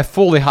 Now, I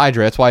fully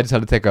hydrate. That's why I just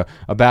had to take a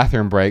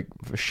bathroom break.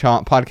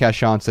 Podcast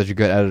Sean's such a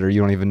good editor.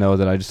 You don't even know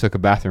that I just took a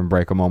bathroom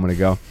break a moment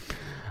ago.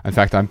 In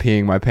fact, I'm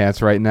peeing my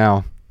pants right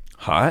now.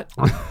 Hot?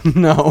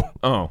 No.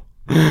 Oh.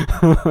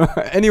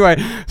 Anyway,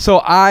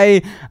 so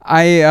I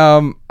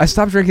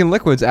stopped drinking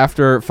liquids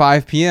after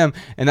 5 p.m.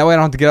 and that way I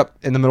don't have to get up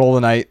in the middle of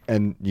the night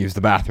and use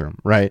the bathroom,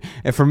 right?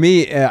 And for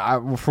me,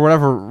 for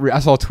whatever I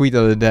saw a tweet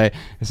the other day.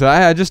 It said,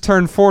 I just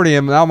turned 40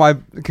 and now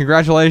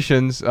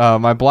congratulations,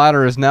 my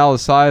bladder is now the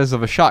size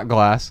of a shot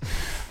glass.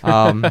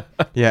 Yeah,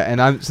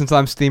 and since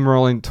I'm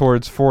steamrolling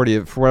towards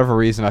 40, for whatever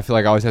reason, I feel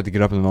like I always have to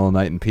get up in the middle of the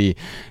night and pee,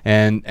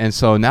 and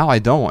so now I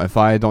don't if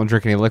I don't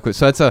drink any liquid.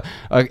 So that's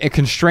a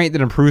constraint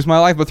that improves my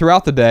life. But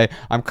throughout the day,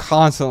 I'm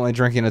constantly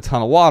drinking a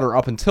ton of water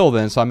up until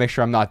then, so I make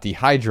sure I'm not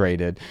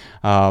dehydrated.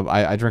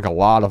 I drink a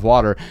lot of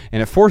water,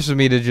 and it forces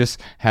me to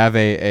just have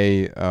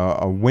a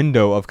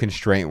window of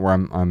constraint where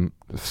I'm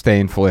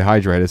staying fully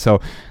hydrated. So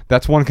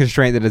that's one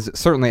constraint that has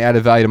certainly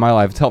added value to my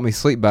life. It's helped me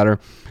sleep better.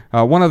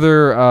 One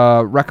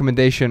other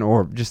recommendation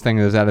or just thing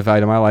that has added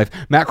value to my life,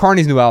 Matt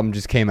Carney's new album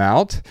just came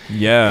out.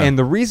 Yeah. And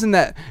the reason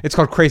that it's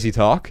called Crazy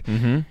Talk.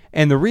 Mm-hmm.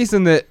 And the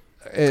reason that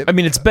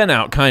it's been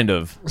out, kind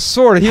of.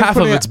 Sort of. Half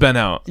of it's been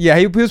out. Yeah,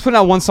 he was putting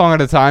out one song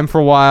at a time for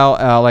a while.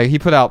 Like he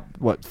put out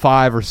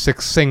 5 or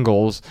 6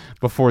 singles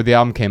before the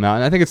album came out,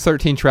 and I think it's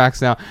 13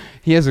 tracks now.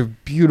 He has a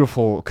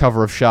beautiful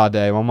cover of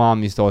Sade. My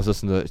mom used to always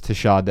listen to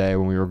Sade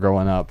when we were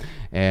growing up,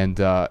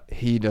 and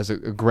he does a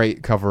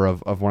great cover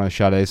of one of the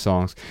Sade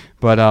songs.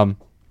 But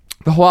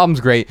the whole album's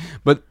great,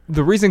 but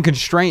the reason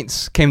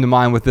Constraints came to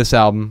mind with this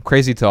album,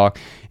 Crazy Talk,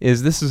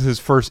 is this is his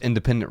first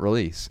independent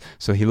release.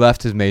 So he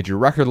left his major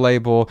record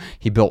label.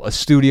 He built a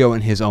studio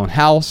in his own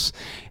house.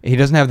 He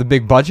doesn't have the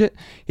big budget.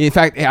 In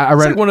fact, I read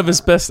it's like one of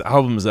his best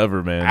albums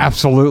ever, man.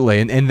 Absolutely,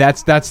 and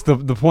that's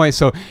the point.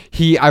 So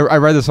I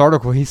read this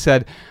article. He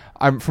said,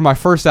 for my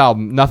first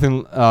album,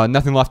 Nothing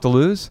Left to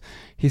Lose.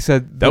 He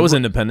said that was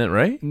independent,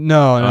 right?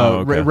 No. Oh,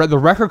 okay. The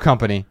record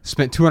company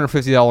spent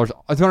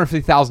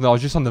 $250,000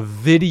 just on the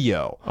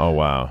video. Oh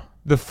wow!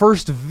 The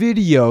first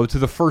video to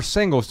the first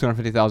single was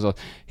 $250,000.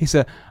 He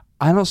said,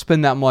 I don't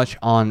spend that much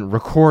on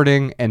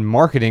recording and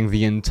marketing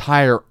the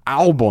entire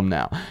album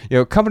now. You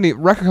know,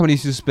 record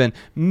companies used to spend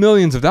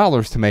millions of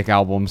dollars to make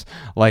albums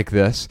like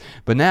this,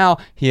 but now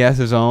he has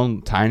his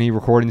own tiny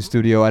recording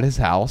studio at his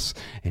house,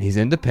 and he's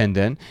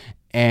independent,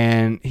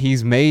 and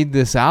he's made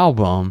this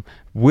album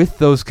with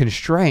those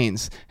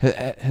constraints,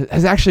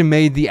 has actually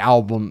made the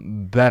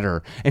album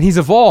better. And he's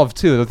evolved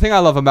too. The thing I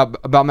love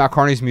about Matt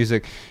Carney's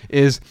music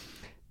is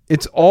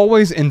it's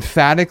always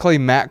emphatically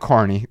Matt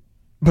Carney,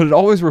 but it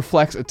always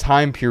reflects a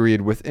time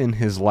period within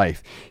his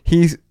life.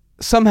 He's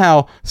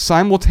somehow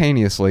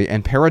simultaneously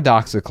and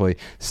paradoxically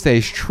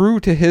stays true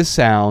to his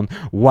sound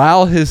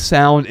while his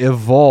sound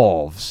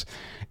evolves.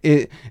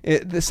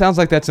 it sounds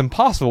like that's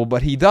impossible,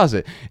 but he does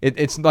it.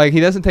 It's like he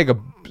doesn't take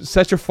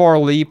such a far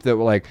leap that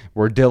like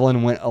where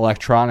Dylan went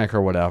electronic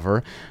or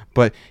whatever,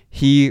 but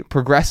he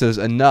progresses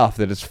enough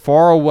that it's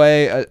far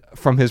away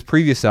from his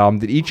previous album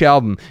that each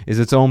album is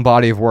its own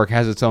body of work,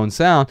 has its own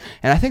sound.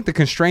 And I think the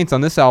constraints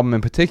on this album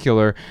in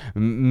particular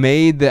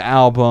made the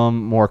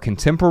album more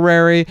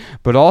contemporary,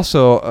 but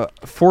also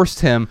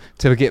forced him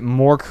to get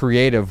more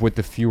creative with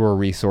the fewer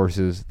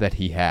resources that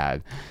he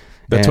had.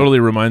 That totally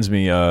reminds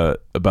me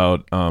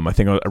about, I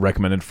think I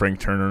recommended Frank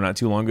Turner not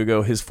too long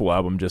ago. His full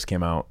album just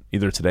came out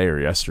either today or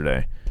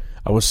yesterday.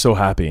 I was so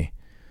happy.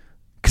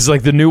 Because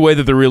like the new way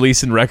that they're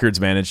releasing records,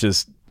 man, it's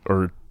just,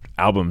 or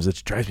albums,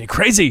 it drives me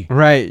crazy.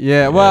 Right,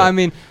 yeah. Well, I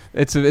mean,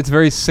 it's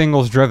very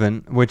singles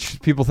driven,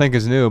 which people think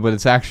is new, but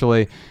it's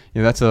actually,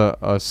 that's a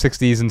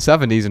 60s and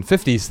 70s and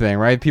 50s thing,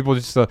 right? People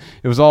just, it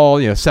was all,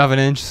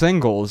 7-inch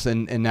singles,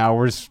 and now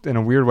we're just, in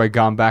a weird way,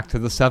 gone back to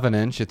the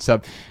 7-inch,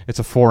 except it's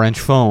a 4-inch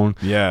phone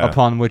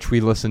upon which we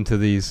listen to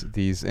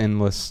these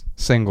endless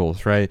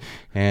singles, right?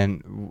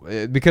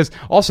 And because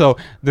also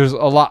there's a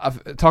lot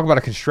of talk about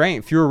a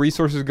constraint. Fewer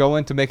resources go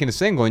into making a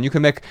single, and you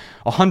can make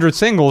 100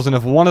 singles, and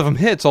if one of them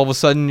hits, all of a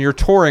sudden you're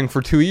touring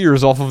for 2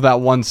 years off of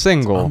that one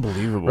single. It's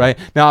unbelievable. Right?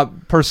 Now,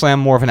 personally, I'm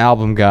more of an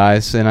album guy,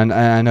 and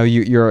I know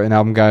you're an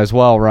album guy as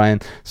well,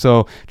 Ryan.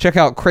 So check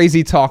out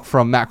Crazy Talk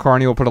from Matt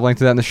Carney. We'll put a link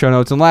to that in the show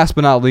notes. And last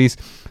but not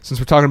least, since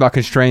we're talking about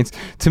constraints,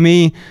 to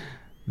me,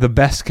 the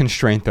best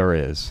constraint there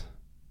is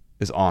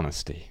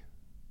honesty.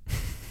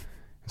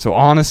 So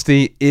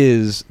honesty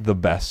is the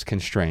best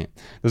constraint.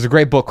 There's a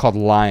great book called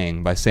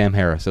Lying by Sam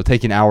Harris. It'll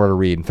take you an hour to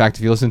read. In fact,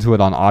 if you listen to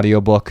it on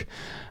audiobook,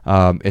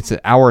 it's an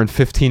hour and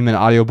 15-minute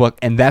audiobook,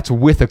 and that's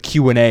with a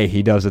Q&A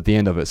he does at the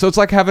end of it. So it's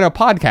like having a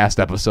podcast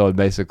episode,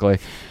 basically.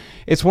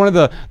 It's one of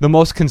the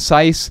most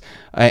concise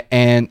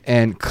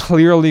and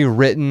clearly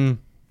written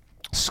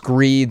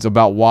screeds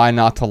about why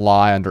not to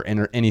lie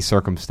under any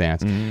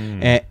circumstance,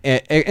 and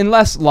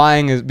unless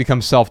lying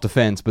becomes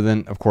self-defense. But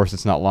then, of course,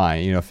 it's not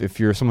lying.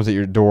 If someone's at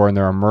your door and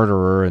they're a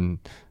murderer and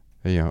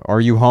are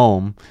you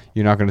home?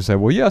 You're not going to say,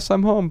 well, yes,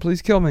 I'm home.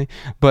 Please kill me.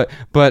 But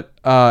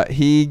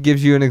he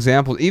gives you an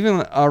example,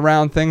 even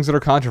around things that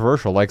are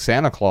controversial, like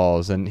Santa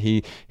Claus, and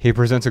he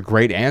presents a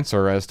great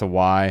answer as to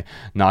why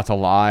not to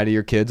lie to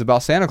your kids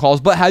about Santa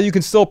Claus, but how you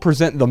can still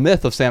present the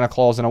myth of Santa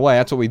Claus in a way.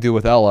 That's what we do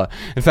with Ella.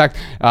 In fact,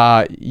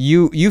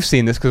 you've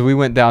seen this because we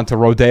went down to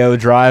Rodeo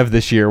Drive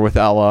this year with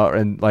Ella,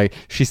 and like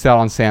she sat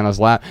on Santa's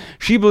lap.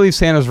 She believes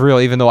Santa's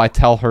real, even though I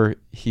tell her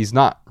he's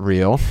not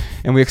real,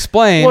 and we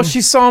explain. Well,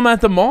 she saw him at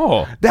the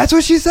mall. That's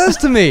what she says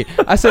to me.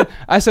 I said,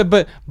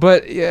 but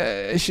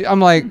I'm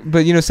like,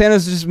 but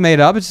Santa's just made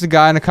up. It's just a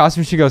guy in a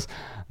costume. She goes,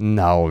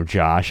 no,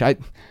 Josh, I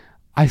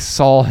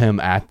saw him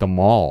at the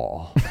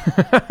mall.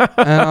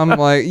 And I'm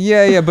like,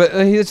 yeah, but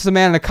he's just a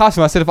man in a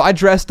costume. I said, if I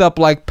dressed up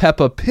like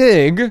Peppa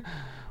Pig,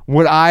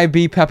 would I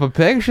be Peppa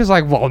Pig? She's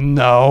like, well,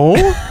 no.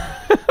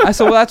 I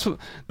said, well,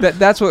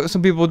 that's what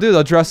some people do.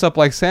 They'll dress up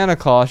like Santa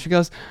Claus. She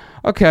goes,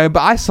 okay, but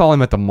I saw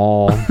him at the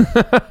mall.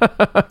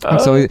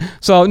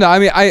 So no, I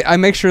mean, I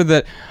make sure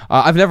that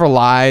I've never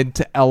lied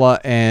to Ella,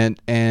 and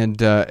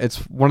it's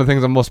one of the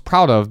things I'm most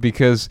proud of,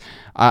 because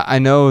I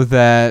know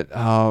that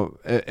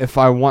if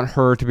I want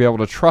her to be able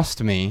to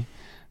trust me,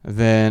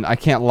 then I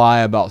can't lie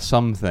about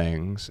some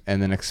things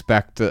and then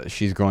expect that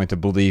she's going to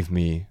believe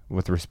me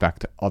with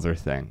respect to other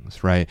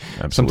things, right?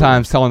 Absolutely.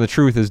 Sometimes telling the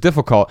truth is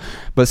difficult,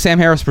 but Sam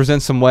Harris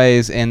presents some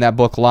ways in that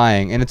book,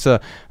 Lying, and it's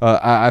in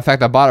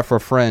fact, I bought it for a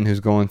friend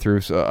who's going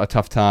through a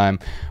tough time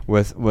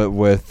with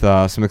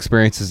some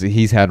experiences that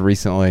he's had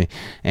recently,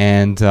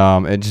 and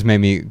it just made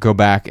me go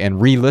back and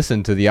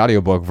re-listen to the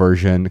audiobook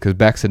version, because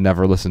Bex had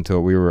never listened to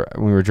it.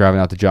 When we were driving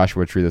out to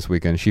Joshua Tree this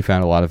weekend, she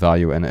found a lot of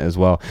value in it as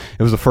well.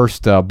 It was the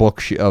first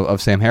book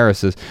of Sam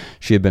Harris's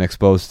she had been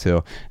exposed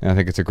to, and I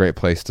think it's a great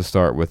place to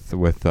start with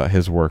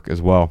his work as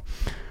well.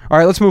 All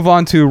right, let's move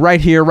on to Right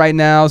Here, Right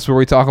Now. It's where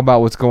we talk about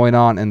what's going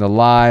on in the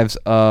lives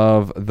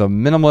of the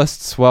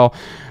Minimalists. Well,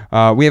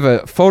 we have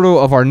a photo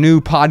of our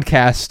new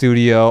podcast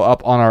studio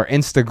up on our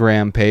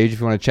Instagram page. If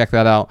you want to check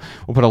that out,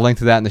 we'll put a link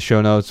to that in the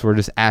show notes. We're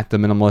just at the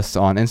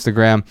Minimalists on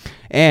Instagram.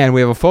 And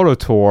we have a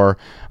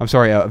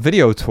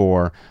video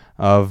tour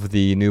of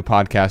the new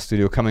podcast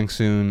studio coming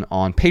soon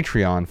on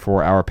Patreon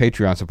for our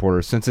Patreon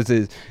supporters. Since it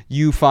is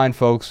you fine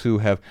folks who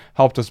have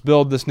helped us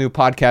build this new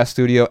podcast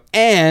studio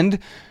and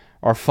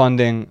are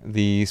funding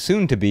the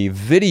soon-to-be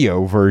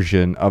video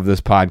version of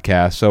this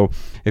podcast. So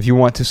if you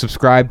want to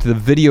subscribe to the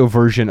video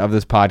version of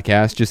this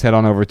podcast, just head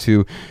on over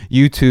to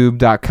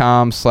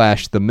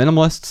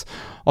youtube.com/theminimalists.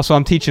 Also,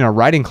 I'm teaching a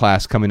writing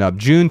class coming up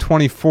June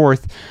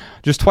 24th.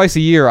 Just twice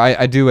a year,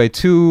 I do a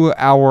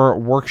 2-hour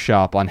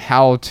workshop on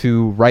how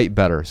to write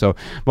better. So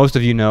most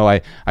of you know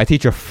I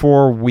teach a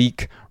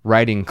 4-week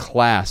writing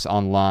class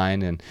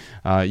online, and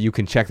you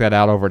can check that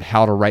out over at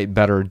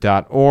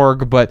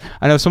howtowritebetter.org. But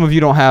I know some of you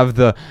don't have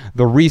the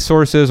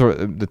resources or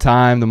the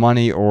time, the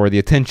money, or the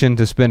attention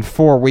to spend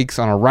 4 weeks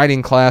on a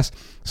writing class.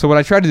 So what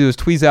I try to do is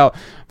tweeze out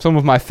some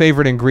of my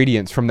favorite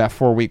ingredients from that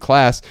 4-week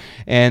class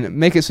and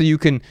make it so you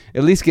can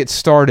at least get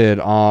started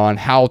on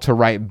how to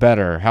write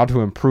better, how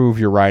to improve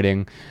your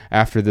writing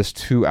after this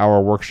 2-hour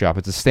workshop.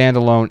 It's a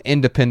standalone,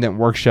 independent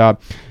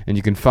workshop, and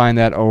you can find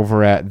that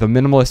over at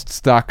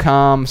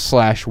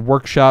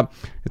theminimalists.com/workshop.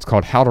 It's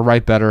called How to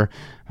Write Better,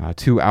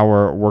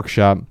 2-hour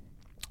workshop.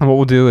 And what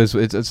we'll do is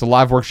it's a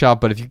live workshop,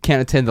 but if you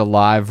can't attend the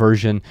live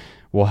version,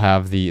 we'll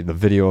have the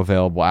video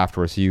available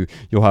afterwards. So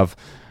you'll have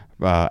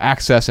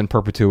access in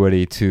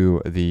perpetuity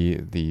to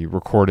the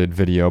recorded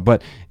video.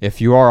 But if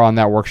you are on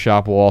that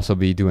workshop, we'll also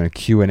be doing a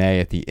Q&A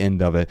at the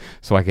end of it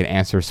so I can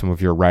answer some of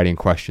your writing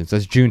questions.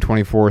 That's June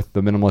 24th,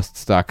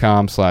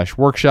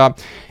 theminimalists.com/workshop.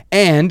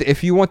 And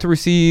if you want to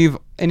receive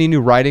any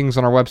new writings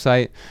on our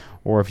website,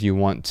 or if you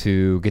want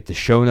to get the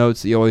show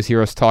notes that you always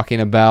hear us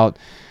talking about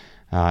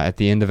at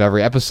the end of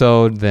every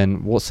episode,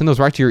 then we'll send those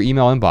right to your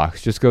email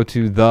inbox. Just go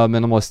to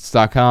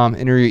theminimalists.com,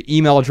 enter your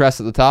email address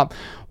at the top.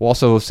 We'll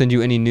also send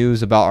you any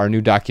news about our new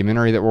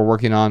documentary that we're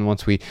working on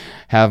once we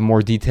have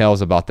more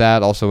details about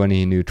that. Also,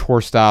 any new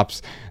tour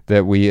stops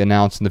that we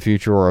announce in the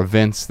future or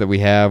events that we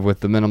have with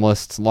the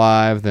Minimalists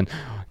Live, then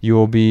you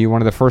will be one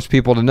of the first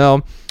people to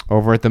know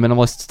over at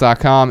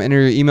theminimalists.com.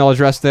 Enter your email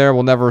address there.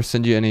 We'll never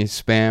send you any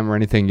spam or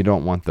anything you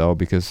don't want, though,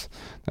 because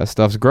that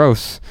stuff's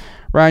gross.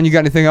 Ryan, you got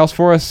anything else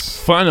for us?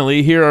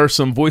 Finally, here are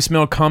some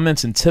voicemail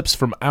comments and tips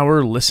from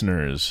our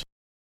listeners.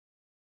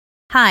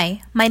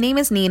 Hi, my name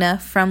is Nina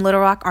from Little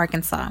Rock,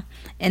 Arkansas,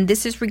 and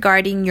this is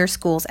regarding your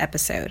school's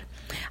episode.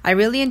 I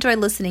really enjoyed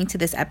listening to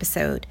this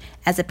episode.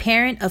 As a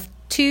parent of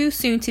 2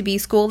 soon-to-be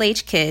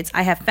school-age kids,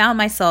 I have found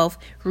myself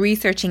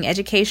researching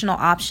educational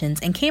options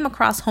and came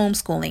across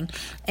homeschooling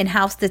and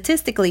how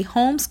statistically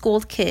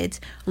homeschooled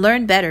kids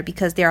learn better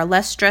because there are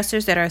less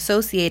stressors that are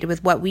associated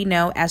with what we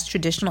know as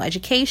traditional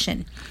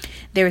education.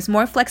 There is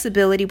more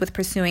flexibility with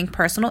pursuing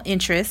personal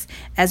interests,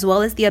 as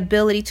well as the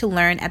ability to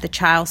learn at the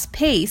child's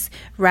pace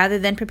rather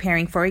than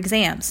preparing for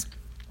exams.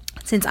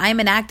 Since I am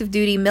an active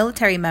duty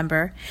military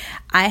member,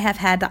 I have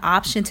had the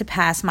option to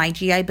pass my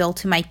GI Bill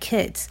to my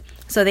kids.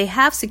 So they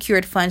have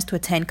secured funds to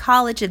attend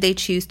college if they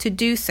choose to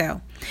do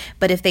so.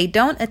 But if they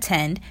don't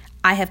attend,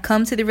 I have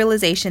come to the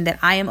realization that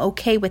I am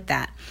okay with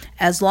that.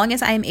 As long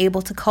as I am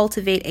able to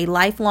cultivate a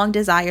lifelong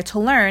desire to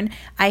learn,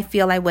 I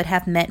feel I would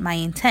have met my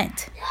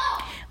intent.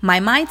 My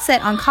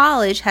mindset on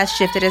college has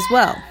shifted as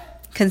well.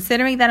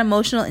 Considering that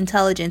emotional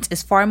intelligence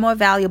is far more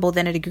valuable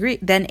than a degree,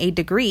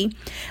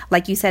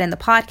 like you said in the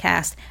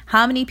podcast,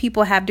 how many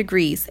people have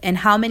degrees and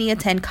how many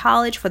attend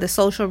college for the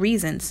social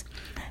reasons?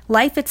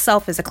 Life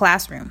itself is a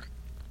classroom.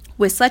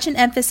 With such an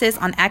emphasis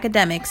on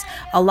academics,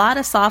 a lot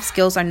of soft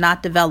skills are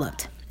not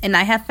developed. And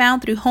I have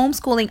found through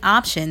homeschooling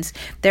options,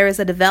 there is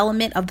a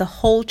development of the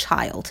whole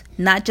child,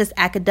 not just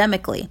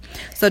academically.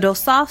 So those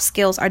soft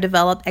skills are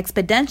developed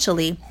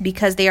exponentially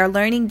because they are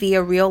learning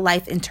via real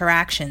life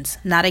interactions,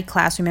 not a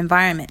classroom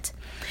environment.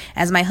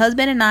 As my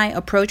husband and I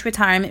approach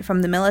retirement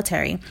from the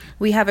military,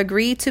 we have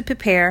agreed to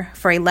prepare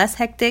for a less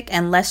hectic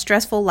and less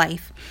stressful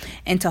life,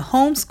 and to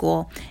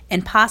homeschool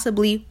and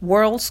possibly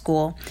world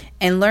school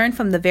and learn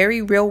from the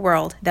very real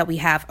world that we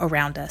have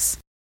around us.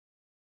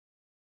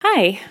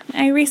 Hi,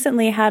 I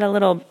recently had a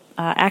little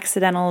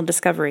accidental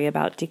discovery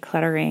about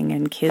decluttering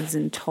and kids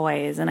and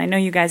toys, and I know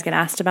you guys get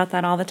asked about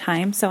that all the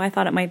time, so I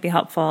thought it might be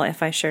helpful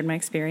if I shared my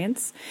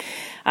experience.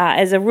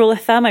 As a rule of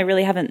thumb, I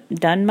really haven't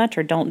done much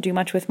or don't do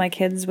much with my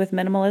kids with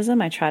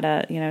minimalism. I try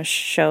to,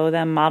 show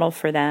them, model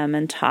for them,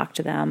 and talk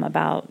to them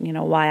about,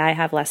 why I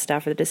have less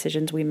stuff or the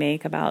decisions we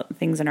make about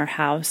things in our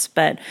house,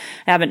 but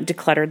I haven't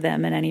decluttered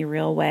them in any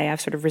real way.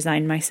 I've sort of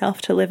resigned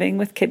myself to living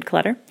with kid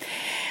clutter.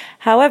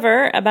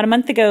 However, about a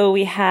month ago,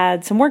 we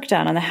had some work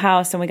done on the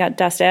house, and we got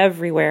dust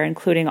everywhere,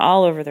 including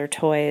all over their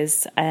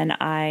toys. And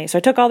I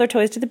took all their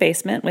toys to the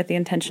basement with the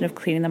intention of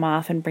cleaning them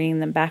off and bringing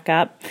them back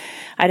up.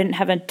 I didn't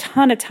have a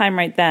ton of time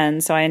right then,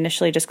 so I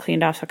initially just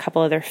cleaned off a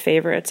couple of their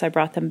favorites. I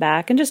brought them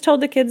back and just told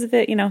the kids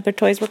that, their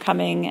toys were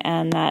coming,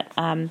 and that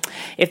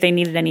if they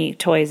needed any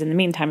toys in the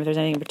meantime, if there's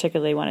anything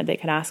particular they wanted, they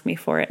could ask me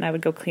for it, and I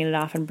would go clean it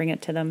off and bring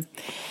it to them.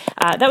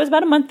 That was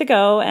about a month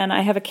ago, and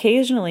I have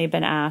occasionally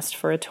been asked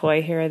for a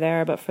toy here or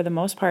there, but for the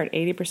most part,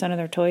 80% of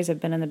their toys have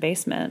been in the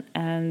basement,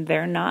 and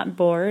they're not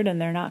bored and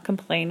they're not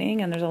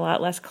complaining, and there's a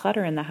lot less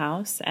clutter in the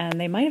house, and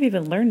they might have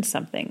even learned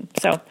something.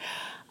 So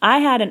I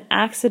had an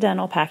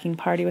accidental packing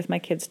party with my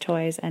kids'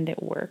 toys, and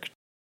it worked.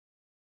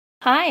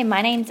 Hi,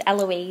 my name's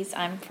Eloise.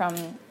 I'm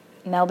from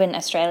Melbourne,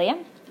 Australia.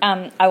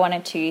 I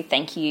wanted to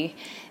thank you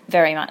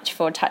very much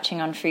for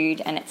touching on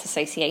food and its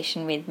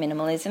association with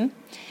minimalism.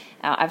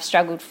 I've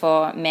struggled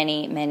for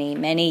many, many,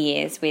 many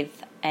years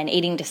with an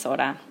eating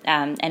disorder,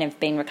 and have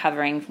been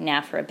recovering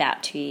now for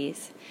about 2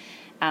 years.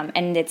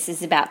 And this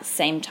is about the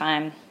same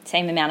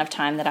amount of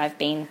time that I've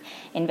been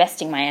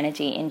investing my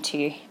energy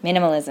into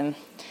minimalism.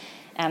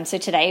 So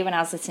today, when I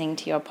was listening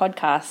to your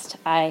podcast,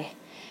 I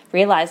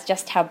realised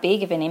just how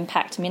big of an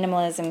impact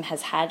minimalism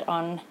has had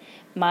on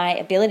my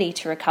ability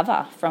to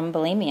recover from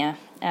bulimia.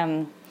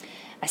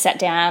 I sat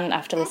down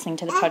after listening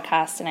to the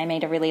podcast and I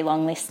made a really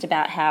long list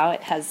about how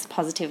it has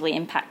positively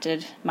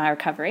impacted my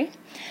recovery.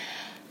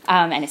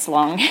 And it's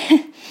long.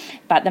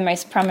 But the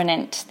most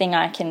prominent thing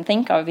I can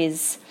think of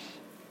is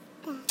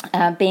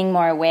being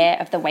more aware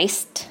of the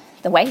wasted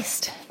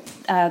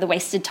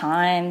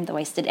time, the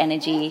wasted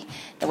energy,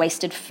 the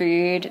wasted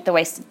food, the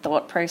wasted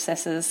thought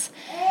processes.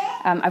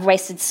 I've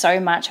wasted so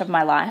much of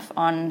my life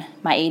on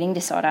my eating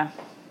disorder.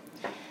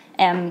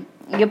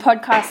 Your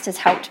podcast has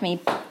helped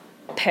me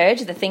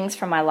purge the things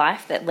from my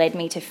life that led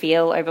me to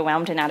feel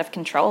overwhelmed and out of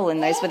control,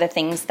 and those were the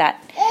things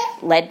that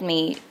led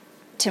me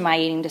to my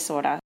eating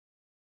disorder.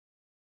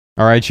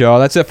 All right, y'all,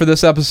 that's it for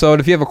this episode.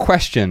 If you have a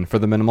question for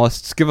the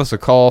Minimalists, give us a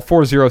call,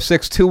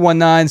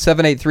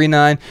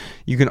 406-219-7839.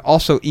 You can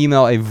also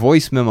email a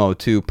voice memo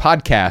to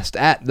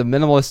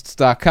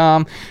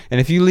podcast@theminimalists.com.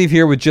 And if you leave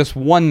here with just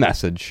one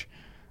message,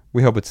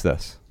 we hope it's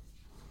this: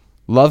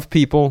 love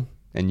people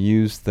and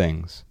use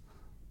things,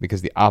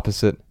 because the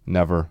opposite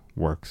never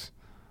works.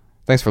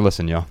 Thanks for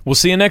listening, y'all. We'll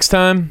see you next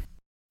time.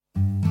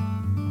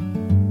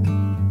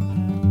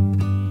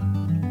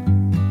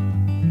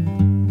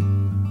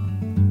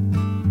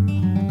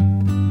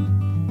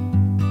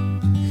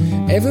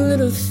 Every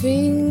little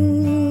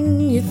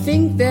thing you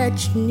think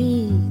that you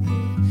need,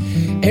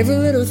 every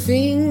little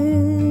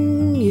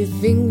thing you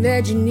think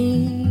that you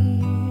need,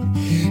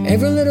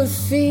 every little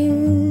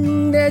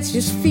thing that's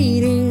just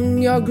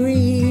feeding your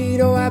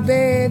greed. Oh, I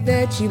bet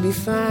that you'd be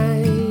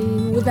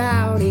fine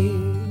without it.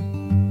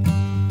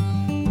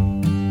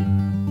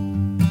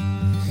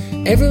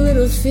 Every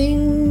little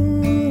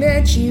thing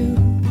that you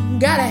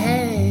gotta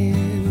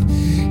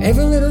have,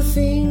 every little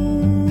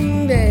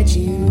thing that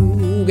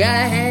you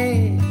gotta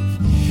have,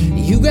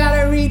 you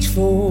gotta reach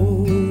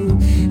for,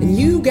 and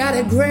you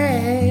gotta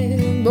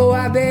grab. Oh,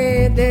 I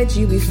bet that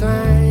you'd be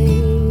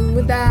fine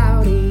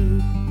without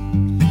it.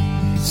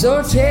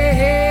 So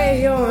tear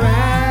your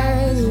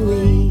eyes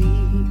away,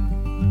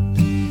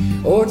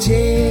 or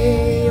tear